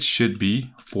width should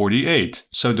be 48.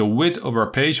 So the width of our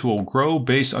page will grow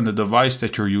based on the device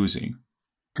that you're using.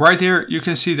 Right here, you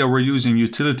can see that we're using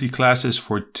utility classes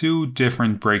for 2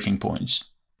 different breaking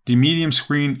points, the medium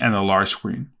screen and the large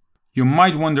screen. You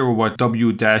might wonder what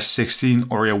W-16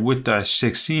 or a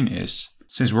width-16 is,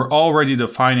 since we're already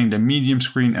defining the medium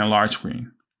screen and large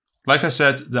screen. Like I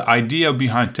said, the idea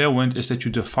behind Tailwind is that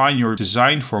you define your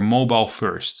design for mobile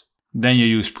first. Then you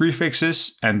use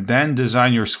prefixes and then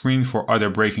design your screen for other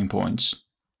breaking points.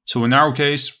 So in our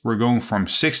case, we're going from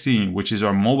 16, which is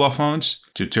our mobile phones,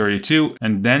 to 32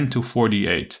 and then to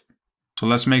 48. So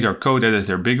let's make our code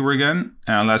editor bigger again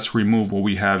and let's remove what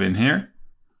we have in here.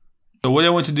 So what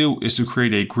I want to do is to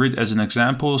create a grid as an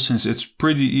example since it's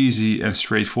pretty easy and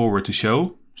straightforward to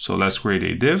show. So let's create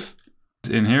a div.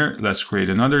 In here, let's create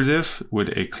another div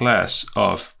with a class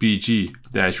of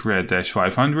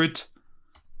bg-red-500.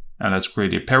 And let's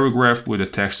create a paragraph with a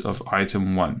text of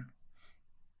item 1.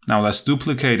 Now let's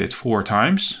duplicate it 4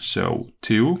 times. So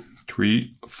 2,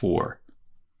 3, 4.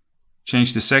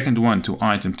 Change the second one to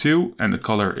item 2 and the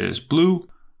color is blue.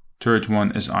 Third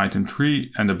one is item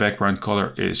 3 and the background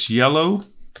color is yellow.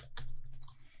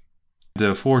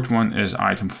 The fourth one is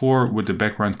item 4 with the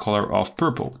background color of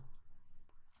purple.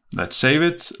 Let's save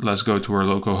it. Let's go to our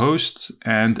local host.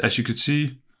 And as you can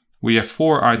see, we have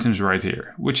 4 items right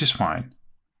here, which is fine.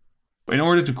 In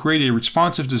order to create a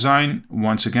responsive design,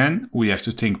 once again, we have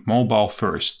to think mobile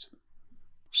first.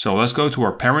 So let's go to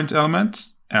our parent element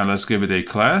and let's give it a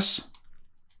class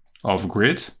of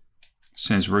grid,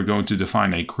 since we're going to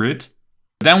define a grid.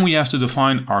 Then we have to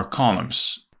define our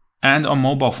columns. And on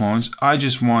mobile phones, I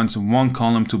just want one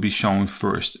column to be shown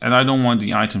first, and I don't want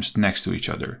the items next to each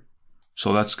other.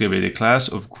 So let's give it a class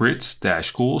of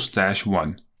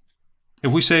grid-goals-1.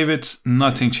 If we save it,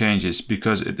 nothing changes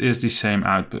because it is the same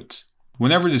output.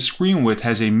 whenever the screen width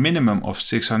has a minimum of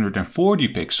 640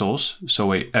 pixels,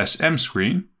 so a SM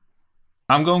screen,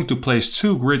 I'm going to place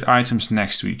two grid items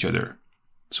next to each other.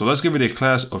 So let's give it a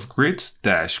class of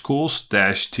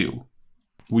grid-cools-2.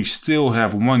 We still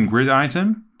have one grid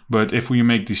item, but if we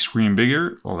make the screen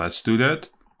bigger, well, let's do that.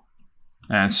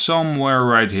 And somewhere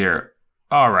right here.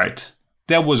 All right,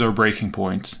 that was our breaking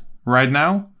point. Right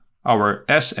now, our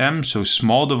SM, so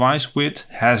small device width,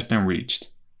 has been reached.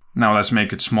 Now let's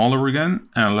make it smaller again.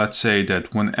 And let's say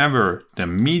that whenever the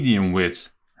medium width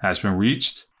has been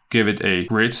reached, give it a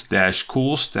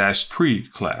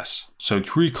grid-cools-3 class. So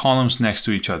 3 columns next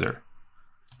to each other.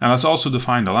 And let's also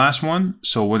define the last one.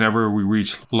 So whenever we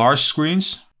reach large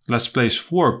screens, let's place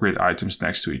 4 grid items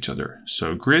next to each other.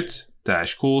 So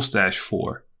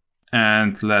grid-cools-4.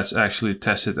 And let's actually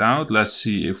test it out. Let's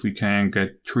see if we can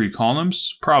get 3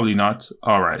 columns. Probably not.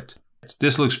 All right.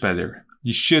 This looks better.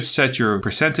 You should set your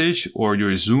percentage or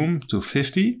your zoom to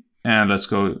 50. And let's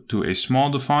go to a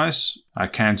small device. I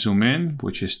can't zoom in,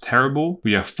 which is terrible.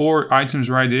 We have 4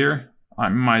 items right here. I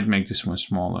might make this one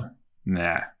smaller.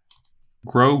 Nah.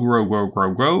 Grow, grow, grow,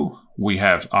 grow, grow. We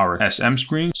have our SM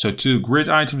screen. So 2 grid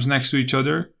items next to each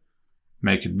other.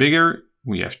 Make it bigger.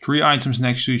 We have 3 items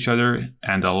next to each other.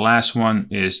 And the last one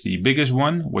is the biggest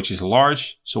one, which is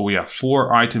large. So we have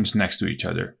 4 items next to each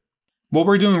other. What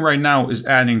we're doing right now is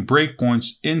adding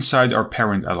breakpoints inside our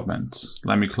parent element.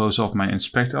 Let me close off my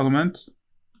inspect element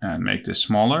and make this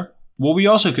smaller. What we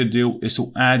also could do is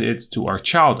to add it to our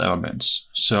child elements.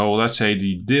 So let's say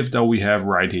the div that we have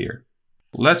right here.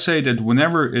 Let's say that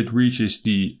whenever it reaches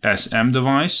the SM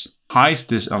device, hide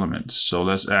this element. So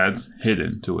let's add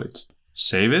hidden to it.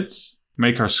 Save it,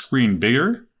 make our screen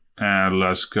bigger, and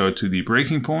let's go to the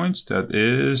breaking point that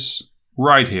is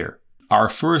right here. Our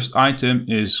first item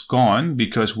is gone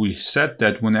because we set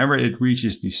that whenever it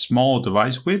reaches the small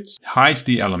device width, hide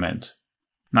the element.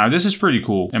 Now this is pretty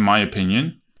cool in my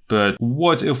opinion, but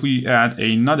what if we add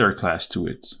another class to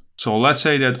it? So let's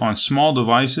say that on small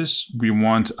devices, we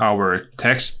want our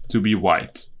text to be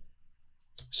white.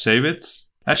 Save it.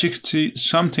 As you can see,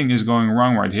 something is going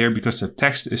wrong right here because the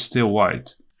text is still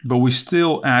white. But we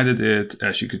still added it,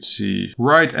 as you could see,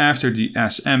 right after the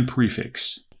SM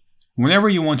prefix. Whenever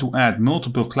you want to add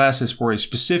multiple classes for a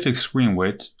specific screen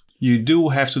width, you do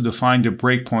have to define the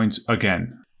breakpoint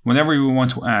again. Whenever we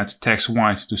want to add text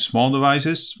white to small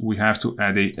devices, we have to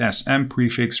add a SM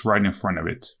prefix right in front of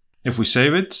it. If we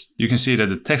save it, you can see that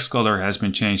the text color has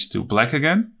been changed to black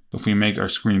again. If we make our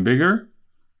screen bigger,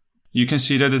 you can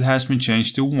see that it has been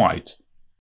changed to white.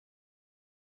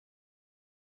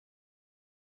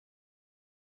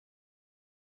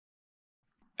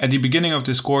 At the beginning of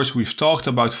this course, we've talked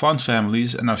about font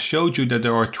families and I've showed you that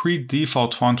there are 3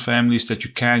 default font families that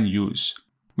you can use.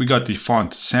 We got the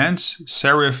font sans,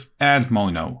 serif and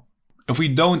mono. If we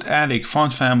don't add a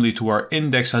font family to our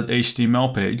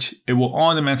index.html page, it will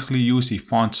automatically use the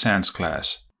font sans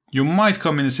class. You might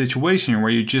come in a situation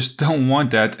where you just don't want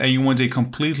that and you want a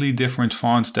completely different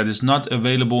font that is not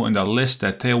available in the list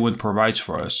that Tailwind provides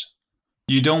for us.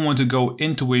 You don't want to go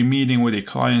into a meeting with a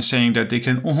client saying that they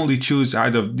can only choose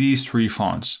out of these 3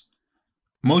 fonts.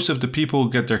 Most of the people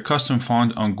get their custom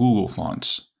font on Google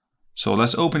Fonts. So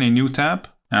let's open a new tab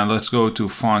and let's go to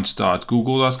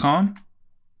fonts.google.com.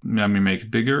 Let me make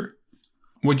it bigger.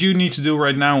 What you need to do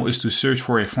right now is to search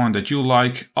for a font that you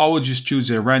like. I will just choose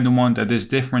a random one that is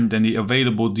different than the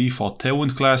available default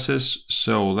Tailwind classes.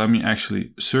 So let me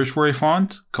actually search for a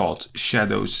font called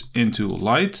Shadows into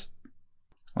Light.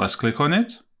 Let's click on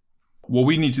it. What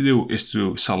we need to do is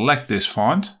to select this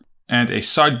font and a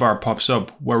sidebar pops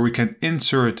up where we can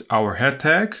insert our head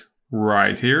tag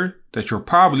right here that you're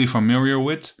probably familiar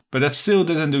with, but that still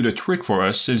doesn't do the trick for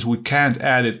us since we can't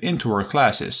add it into our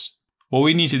classes. What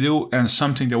we need to do, and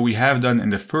something that we have done in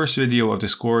the first video of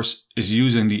this course, is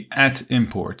using the add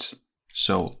import.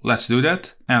 So let's do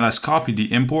that and let's copy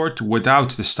the import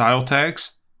without the style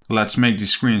tags. Let's make the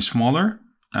screen smaller.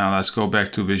 Now let's go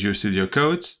back to Visual Studio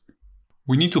Code.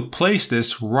 We need to place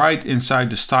this right inside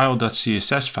the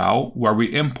style.css file where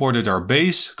we imported our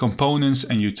base, components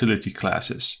and utility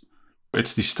classes.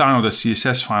 It's the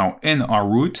style.css file in our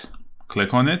root.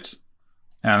 Click on it.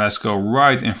 And let's go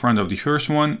right in front of the first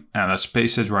one and let's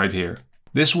paste it right here.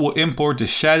 This will import the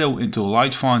shadow into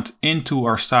light font into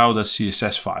our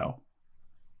style.css file.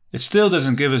 It still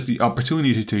doesn't give us the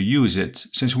opportunity to use it,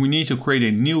 since we need to create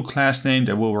a new class name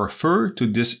that will refer to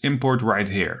this import right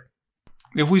here.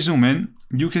 If we zoom in,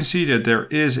 you can see that there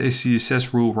is a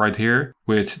CSS rule right here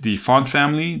with the font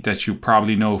family that you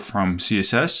probably know from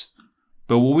CSS.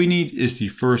 But what we need is the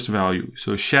first value,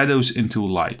 so shadows into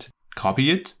light.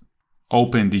 Copy it.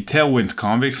 open the Tailwind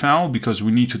config file because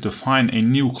we need to define a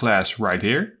new class right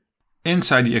here.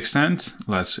 Inside the extent,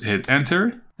 let's hit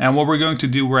enter. And what we're going to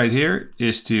do right here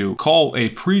is to call a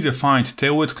predefined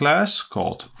Tailwind class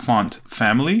called font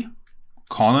family,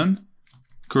 colon,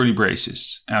 curly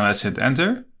braces. And let's hit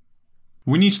enter.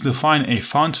 We need to define a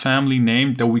font family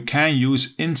name that we can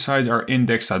use inside our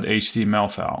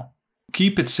index.html file.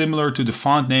 Keep it similar to the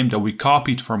font name that we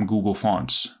copied from Google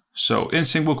Fonts. So in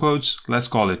single quotes, let's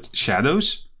call it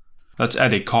shadows. Let's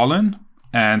add a colon.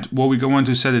 And what we're going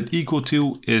to set it equal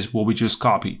to is what we just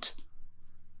copied.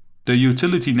 The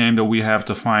utility name that we have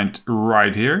defined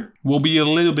right here will be a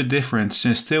little bit different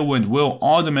since Tailwind will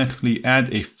automatically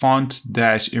add a font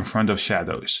dash in front of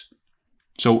shadows.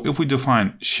 So if we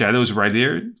define shadows right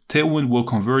here, Tailwind will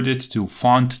convert it to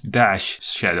font dash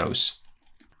shadows.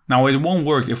 Now it won't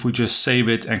work if we just save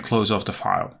it and close off the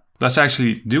file. Let's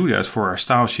actually do that for our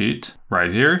style sheet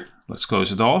right here. Let's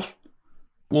close it off.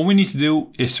 What we need to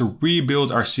do is to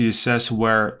rebuild our CSS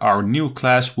where our new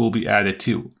class will be added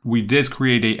to. We did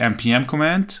create a npm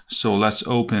command, so let's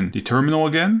open the terminal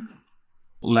again.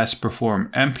 Let's perform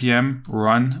npm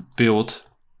run build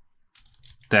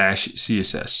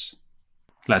 -css.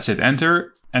 Let's hit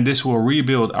enter, and this will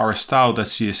rebuild our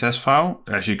style.css file,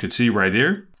 as you can see right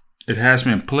here. It has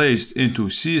been placed into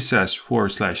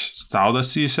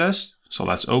css/style.css. So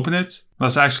let's open it.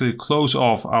 Let's actually close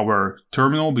off our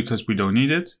terminal because we don't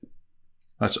need it.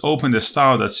 Let's open the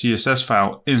style.css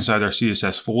file inside our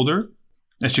CSS folder.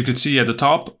 As you can see at the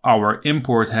top, our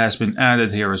import has been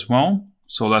added here as well.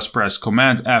 So let's press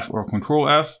Command F or Control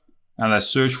F and let's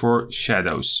search for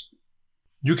shadows.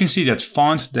 You can see that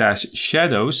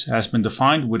font-shadows has been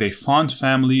defined with a font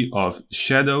family of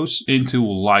shadows into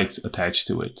light attached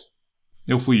to it.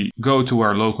 If we go to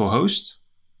our local host,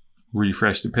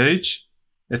 refresh the page,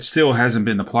 it still hasn't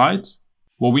been applied.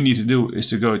 What we need to do is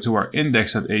to go to our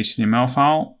index.html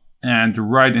file and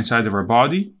right inside of our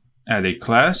body, add a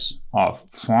class of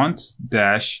font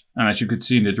dash, and as you can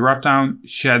see in the dropdown,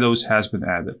 shadows has been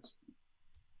added.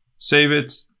 Save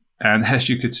it, and as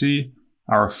you can see,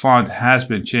 our font has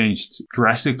been changed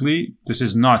drastically. This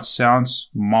is not sans,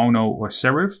 mono, or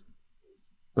serif,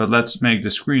 but let's make the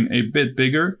screen a bit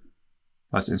bigger.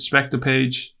 Let's inspect the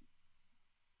page.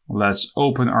 Let's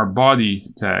open our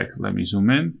body tag. Let me zoom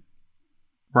in.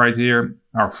 Right here,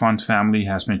 our font family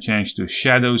has been changed to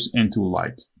shadows into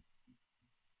light.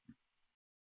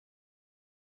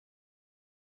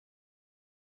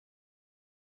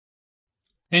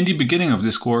 In the beginning of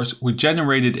this course, we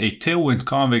generated a Tailwind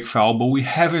config file, but we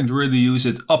haven't really used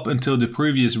it up until the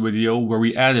previous video where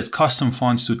we added custom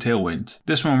fonts to Tailwind.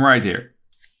 This one right here.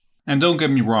 And don't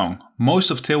get me wrong,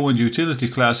 most of Tailwind utility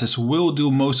classes will do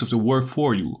most of the work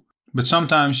for you. But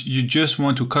sometimes you just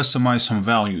want to customize some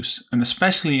values, and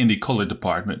especially in the color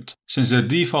department, since the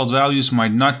default values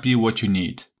might not be what you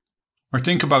need. Or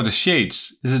think about the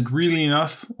shades. Is it really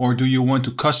enough, or do you want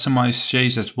to customize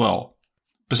shades as well?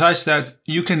 Besides that,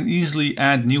 you can easily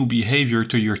add new behavior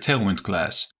to your Tailwind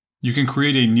class. You can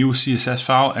create a new CSS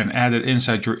file and add it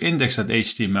inside your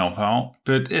index.html file,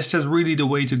 but is that really the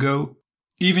way to go?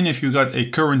 Even if you got a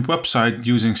current website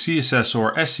using CSS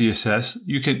or SCSS,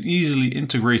 you can easily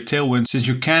integrate Tailwind since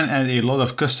you can add a lot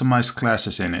of customized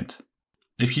classes in it.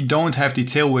 If you don't have the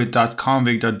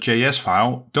tailwind.config.js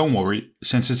file, don't worry,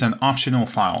 since it's an optional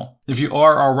file. If you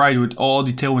are alright with all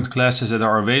the Tailwind classes that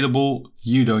are available,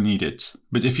 you don't need it.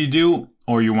 But if you do,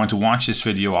 or you want to watch this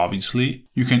video obviously,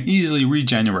 you can easily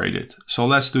regenerate it. So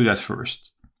let's do that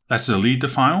first. Let's delete the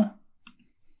file.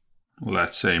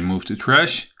 Let's say move to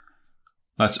trash.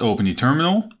 Let's open the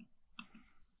terminal,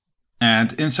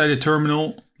 and inside the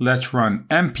terminal, let's run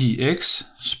npx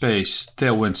space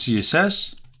tailwind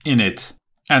CSS init.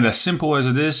 And as simple as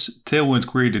it is, Tailwind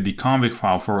created the config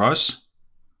file for us.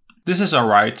 This is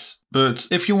alright, but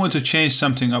if you want to change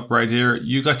something up right here,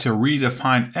 you got to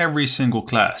redefine every single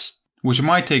class, which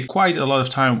might take quite a lot of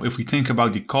time if we think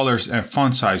about the colors and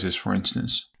font sizes, for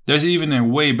instance. There's even a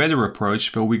way better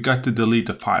approach, but we got to delete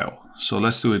the file. So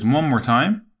let's do it one more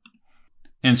time.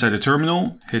 Inside the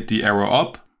terminal, hit the arrow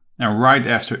up, and right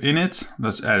after init,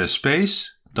 let's add a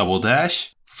space, double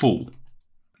dash, full.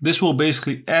 This will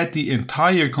basically add the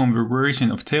entire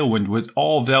configuration of Tailwind with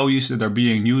all values that are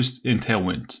being used in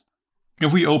Tailwind.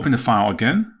 If we open the file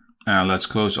again, and let's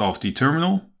close off the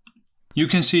terminal, you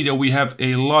can see that we have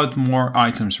a lot more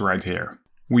items right here.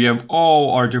 We have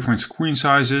all our different screen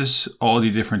sizes, all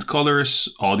the different colors,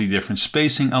 all the different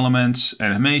spacing elements,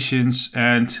 animations,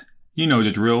 and you know the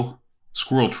drill.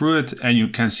 Scroll through it and you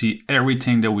can see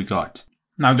everything that we got.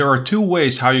 Now there are two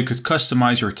ways how you could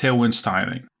customize your Tailwind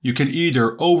styling. You can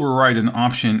either override an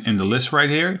option in the list right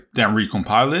here, then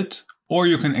recompile it, Or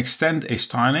you can extend a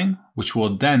styling, which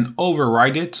will then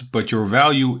override it, but your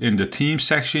value in the theme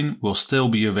section will still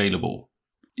be available.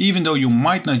 Even though you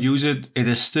might not use it, it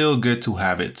is still good to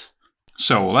have it.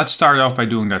 So let's start off by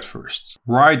doing that first.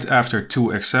 Right after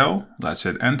 2XL, let's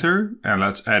hit enter and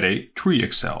let's add a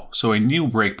 3XL, so a new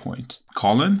breakpoint,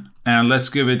 colon, and let's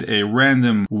give it a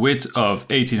random width of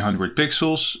 1800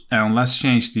 pixels and let's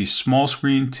change the small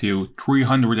screen to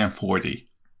 340.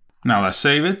 Now let's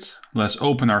save it. Let's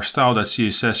open our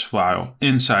style.css file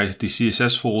inside the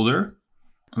CSS folder.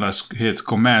 Let's hit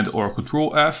Command or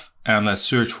Control F and let's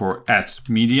search for add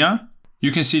media.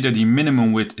 You can see that the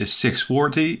minimum width is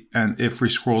 640 and if we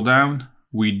scroll down,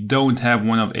 we don't have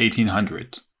one of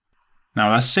 1800.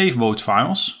 Now let's save both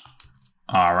files.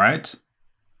 Alright.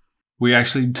 We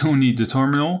actually don't need the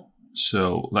terminal,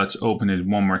 so let's open it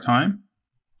one more time.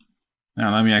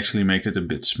 Now let me actually make it a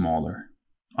bit smaller.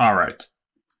 Alright.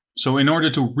 So in order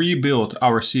to rebuild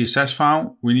our CSS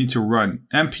file, we need to run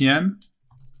npm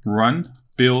run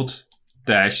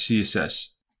build-css.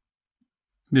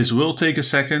 This will take a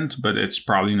second, but it's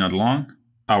probably not long.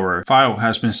 Our file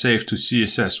has been saved to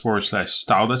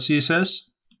css/style.css.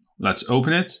 Let's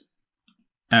open it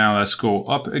and let's go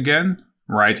up again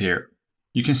right here.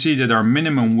 You can see that our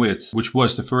minimum width, which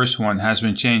was the first one, has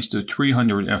been changed to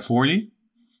 340.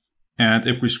 And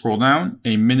if we scroll down,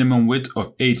 a minimum width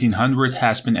of 1800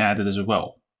 has been added as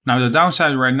well. Now the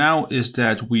downside right now is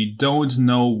that we don't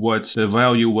know what the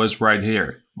value was right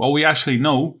here. Well, we actually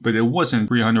know, but it wasn't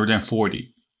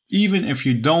 340. Even if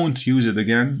you don't use it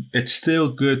again, it's still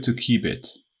good to keep it.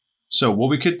 So what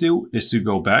we could do is to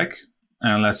go back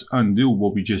and let's undo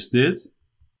what we just did.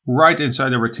 Right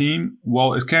inside of our theme,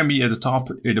 well, it can be at the top,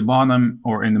 at the bottom,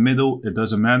 or in the middle, it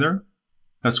doesn't matter.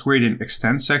 Let's create an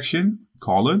extend section,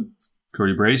 colon,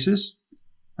 curly braces,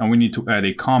 and we need to add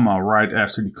a comma right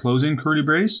after the closing curly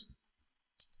brace.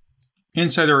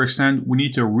 Inside our extend, we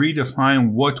need to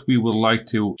redefine what we would like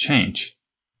to change.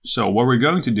 So what we're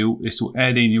going to do is to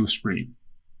add a new screen.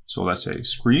 So let's say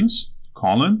screens,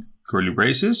 colon, curly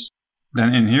braces.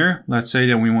 Then in here, let's say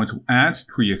that we want to add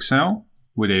 3XL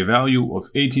with a value of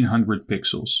 1800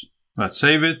 pixels. Let's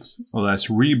save it. Let's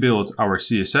rebuild our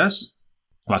CSS.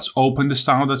 Let's open the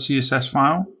style.css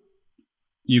file.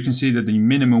 You can see that the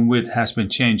minimum width has been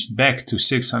changed back to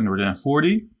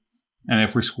 640. And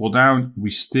if we scroll down,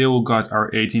 we still got our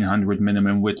 1800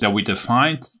 minimum width that we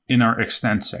defined in our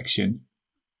extend section.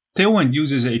 Tailwind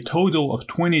uses a total of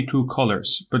 22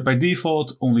 colors, but by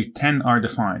default, only 10 are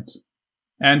defined.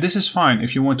 And this is fine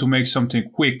if you want to make something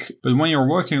quick, but when you're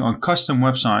working on custom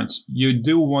websites, you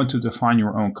do want to define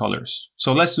your own colors.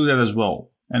 So let's do that as well.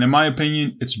 And in my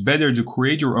opinion, it's better to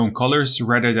create your own colors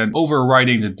rather than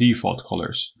overriding the default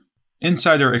colors.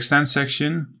 Inside our extend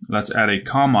section, let's add a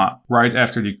comma right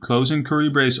after the closing curly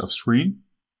brace of screen.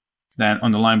 Then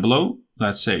on the line below,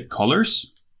 let's say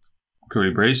colors,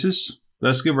 curly braces.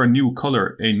 Let's give our new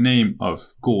color a name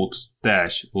of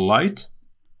gold-light.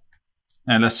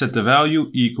 And let's set the value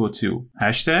equal to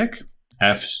hashtag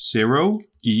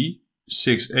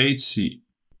F0E68C.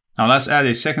 Now let's add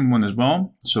a second one as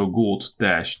well. So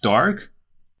gold-dark,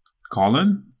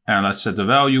 colon, and let's set the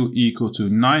value equal to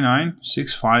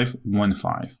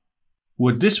 996515.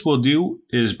 What this will do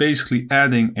is basically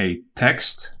adding a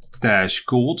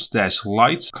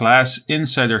text-gold-light class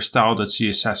inside our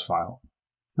style.css file.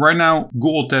 Right now,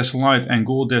 gold-light and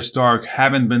gold-dark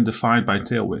haven't been defined by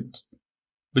Tailwind.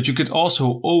 But you could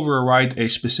also override a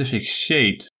specific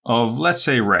shade of, let's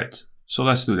say, red. So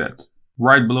let's do that.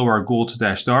 Right below our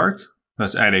gold-dark,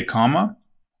 let's add a comma.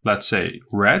 Let's say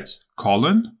red,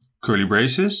 colon, curly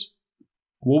braces.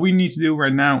 What we need to do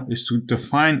right now is to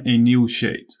define a new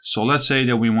shade. So let's say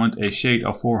that we want a shade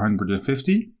of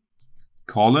 450,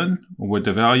 colon, with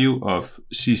the value of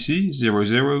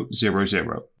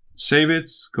CC0000. Save it,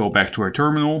 go back to our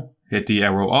terminal, hit the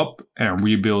arrow up and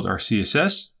rebuild our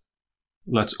CSS.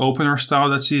 Let's open our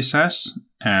style.css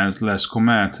and let's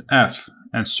Command F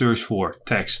and search for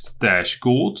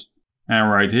text-gold. And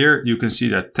right here, you can see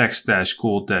that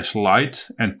text-gold-light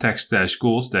and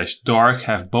text-gold-dark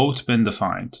have both been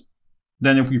defined.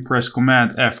 Then if we press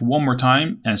Command F one more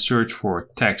time and search for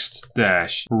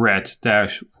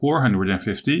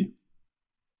text-red-450,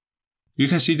 you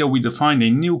can see that we defined a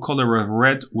new color of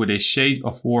red with a shade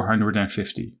of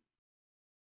 450.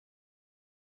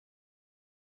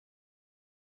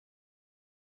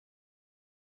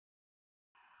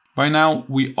 By now,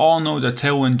 we all know that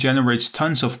Tailwind generates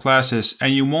tons of classes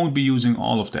and you won't be using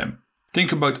all of them.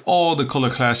 Think about all the color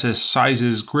classes,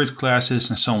 sizes, grid classes,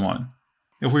 and so on.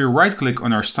 If we right click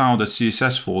on our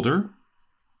style.css folder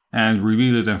and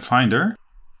reveal it in Finder,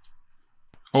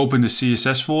 open the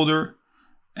CSS folder,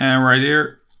 And right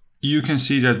here, you can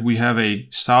see that we have a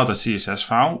style.css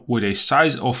file with a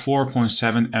size of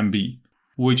 4.7 MB,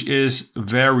 which is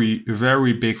very,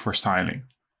 very big for styling.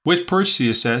 With purge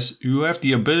CSS, you have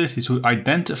the ability to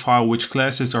identify which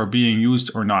classes are being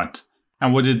used or not.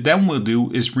 And what it then will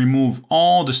do is remove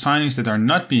all the stylings that are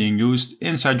not being used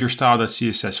inside your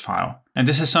style.css file. And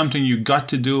this is something you got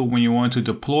to do when you want to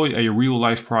deploy a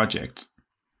real-life project.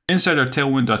 Inside our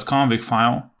tailwind.config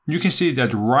file, you can see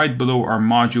that right below our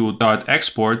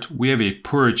module.export, we have a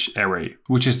purge array,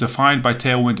 which is defined by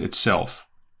Tailwind itself.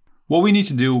 What we need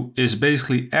to do is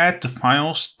basically add the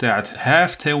files that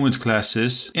have Tailwind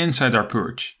classes inside our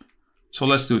purge. So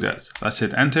let's do that. Let's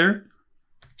hit enter,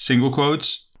 single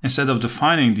quotes. Instead of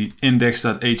defining the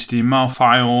index.html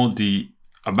file, the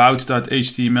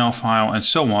about.html file, and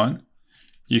so on,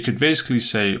 you could basically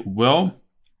say, well,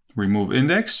 remove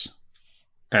index,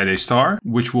 add a star,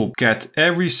 which will get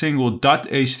every single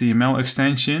 .html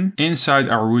extension inside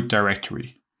our root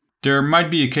directory. There might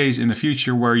be a case in the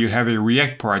future where you have a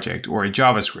React project or a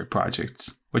JavaScript project.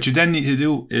 What you then need to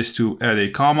do is to add a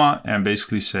comma and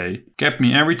basically say, get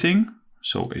me everything,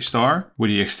 so a star, with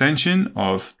the extension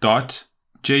of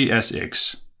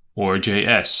 .jsx or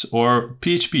JS or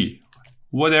PHP,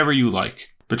 whatever you like.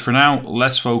 But for now,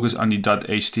 let's focus on the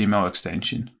 .html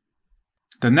extension.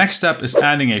 The next step is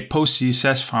adding a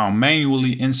post.css file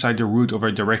manually inside the root of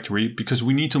our directory because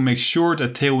we need to make sure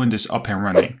that Tailwind is up and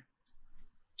running.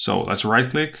 So let's right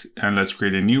click and let's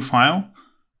create a new file.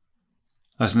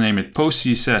 Let's name it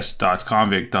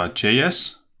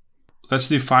postcss.config.js. Let's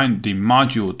define the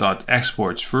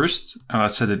module.exports first and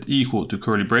let's set it equal to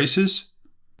curly braces.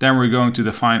 Then we're going to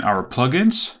define our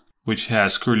plugins, which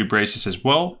has curly braces as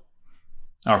well.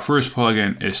 Our first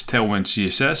plugin is Tailwind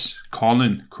CSS,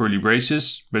 curly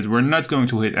braces, but we're not going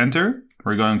to hit enter.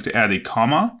 We're going to add a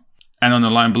comma. And on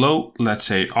the line below, let's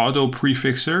say auto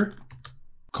prefixer,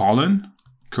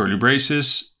 curly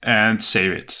braces, and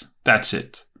save it. That's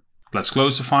it. Let's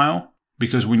close the file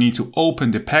because we need to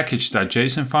open the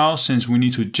package.json file since we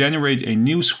need to generate a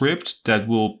new script that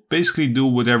will basically do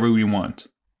whatever we want.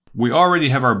 We already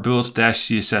have our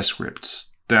build-css script.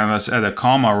 Then let's add a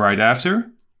comma right after.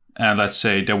 And let's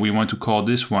say that we want to call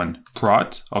this one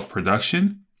prod of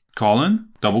production,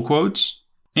 double quotes,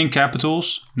 in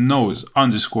capitals,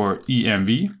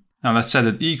 node_env. Now let's set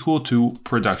it equal to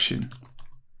production.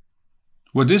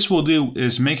 What this will do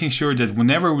is making sure that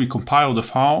whenever we compile the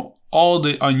file, all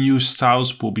the unused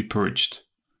styles will be purged.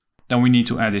 Then we need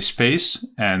to add a space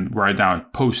and write down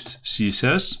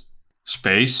post.css,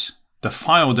 space, the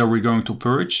file that we're going to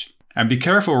purge. And be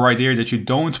careful right here that you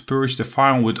don't purge the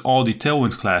file with all the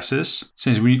Tailwind classes,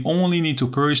 since we only need to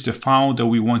purge the file that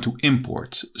we want to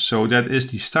import. So that is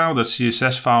the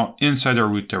style.css file inside our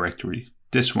root directory.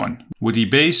 This one, with the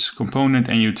base, component,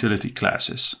 and utility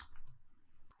classes.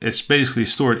 It's basically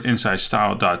stored inside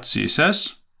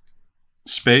style.css,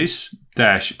 space,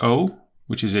 -o,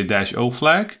 which is a -o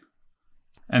flag.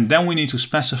 And then we need to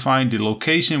specify the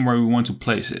location where we want to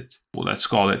place it. Well, let's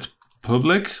call it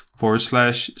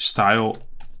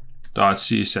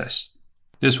public/style.css.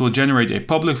 This will generate a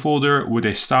public folder with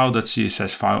a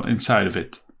style.css file inside of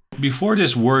it. Before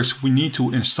this works, we need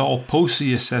to install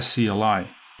post.css CLI.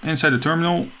 Inside the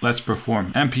terminal, let's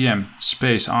perform npm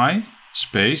 -i -d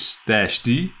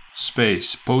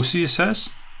space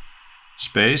post.css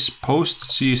space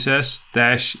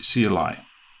post.css-CLI.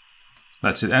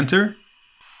 Let's hit enter.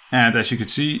 And as you can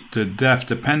see, the dev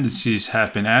dependencies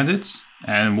have been added.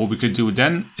 And what we could do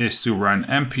then is to run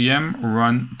npm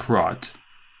run prod.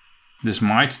 This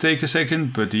might take a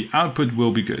second, but the output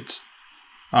will be good.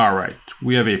 Alright,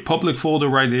 we have a public folder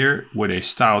right here with a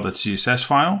style.css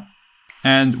file.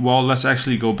 And well, let's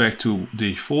actually go back to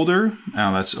the folder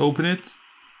and let's open it.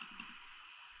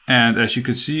 And as you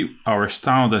can see, our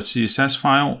style.css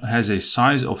file has a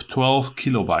size of 12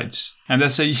 kilobytes. And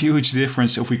that's a huge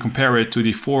difference if we compare it to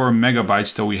the 4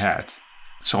 megabytes that we had.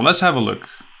 So let's have a look.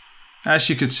 As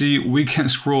you can see, we can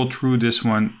scroll through this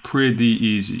one pretty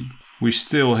easy. We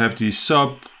still have the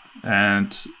sub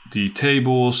and the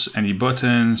tables and the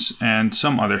buttons and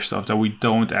some other stuff that we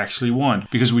don't actually want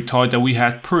because we thought that we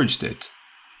had purged it.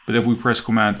 But if we press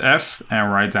Command F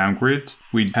and write down grid,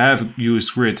 we have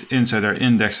used grid inside our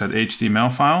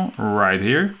index.html file right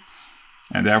here.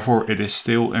 And therefore it is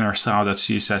still in our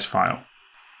style.css file.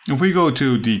 If we go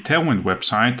to the Tailwind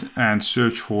website and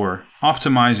search for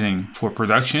optimizing for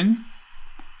production,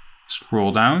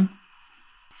 scroll down.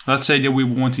 Let's say that we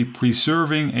want the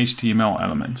preserving HTML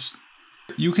elements.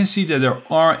 You can see that there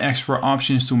are extra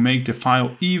options to make the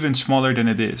file even smaller than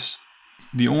it is.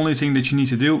 The only thing that you need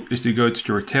to do is to go to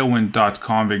your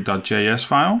tailwind.config.js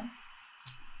file.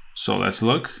 So let's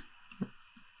look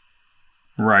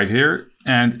right here.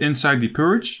 And inside the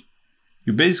purge,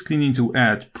 you basically need to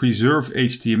add preserve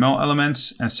HTML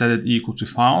elements and set it equal to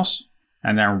files,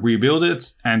 and then rebuild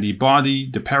it, and the body,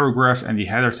 the paragraph, and the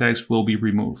header tags will be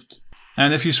removed.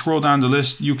 And if you scroll down the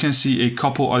list, you can see a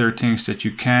couple other things that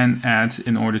you can add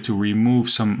in order to remove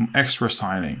some extra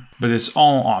styling, but it's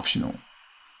all optional.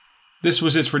 This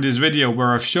was it for this video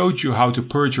where I've showed you how to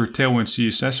purge your Tailwind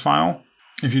CSS file.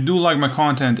 If you do like my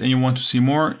content and you want to see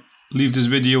more, leave this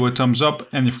video a thumbs up,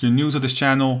 and if you're new to this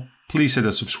channel, please hit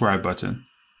the subscribe button.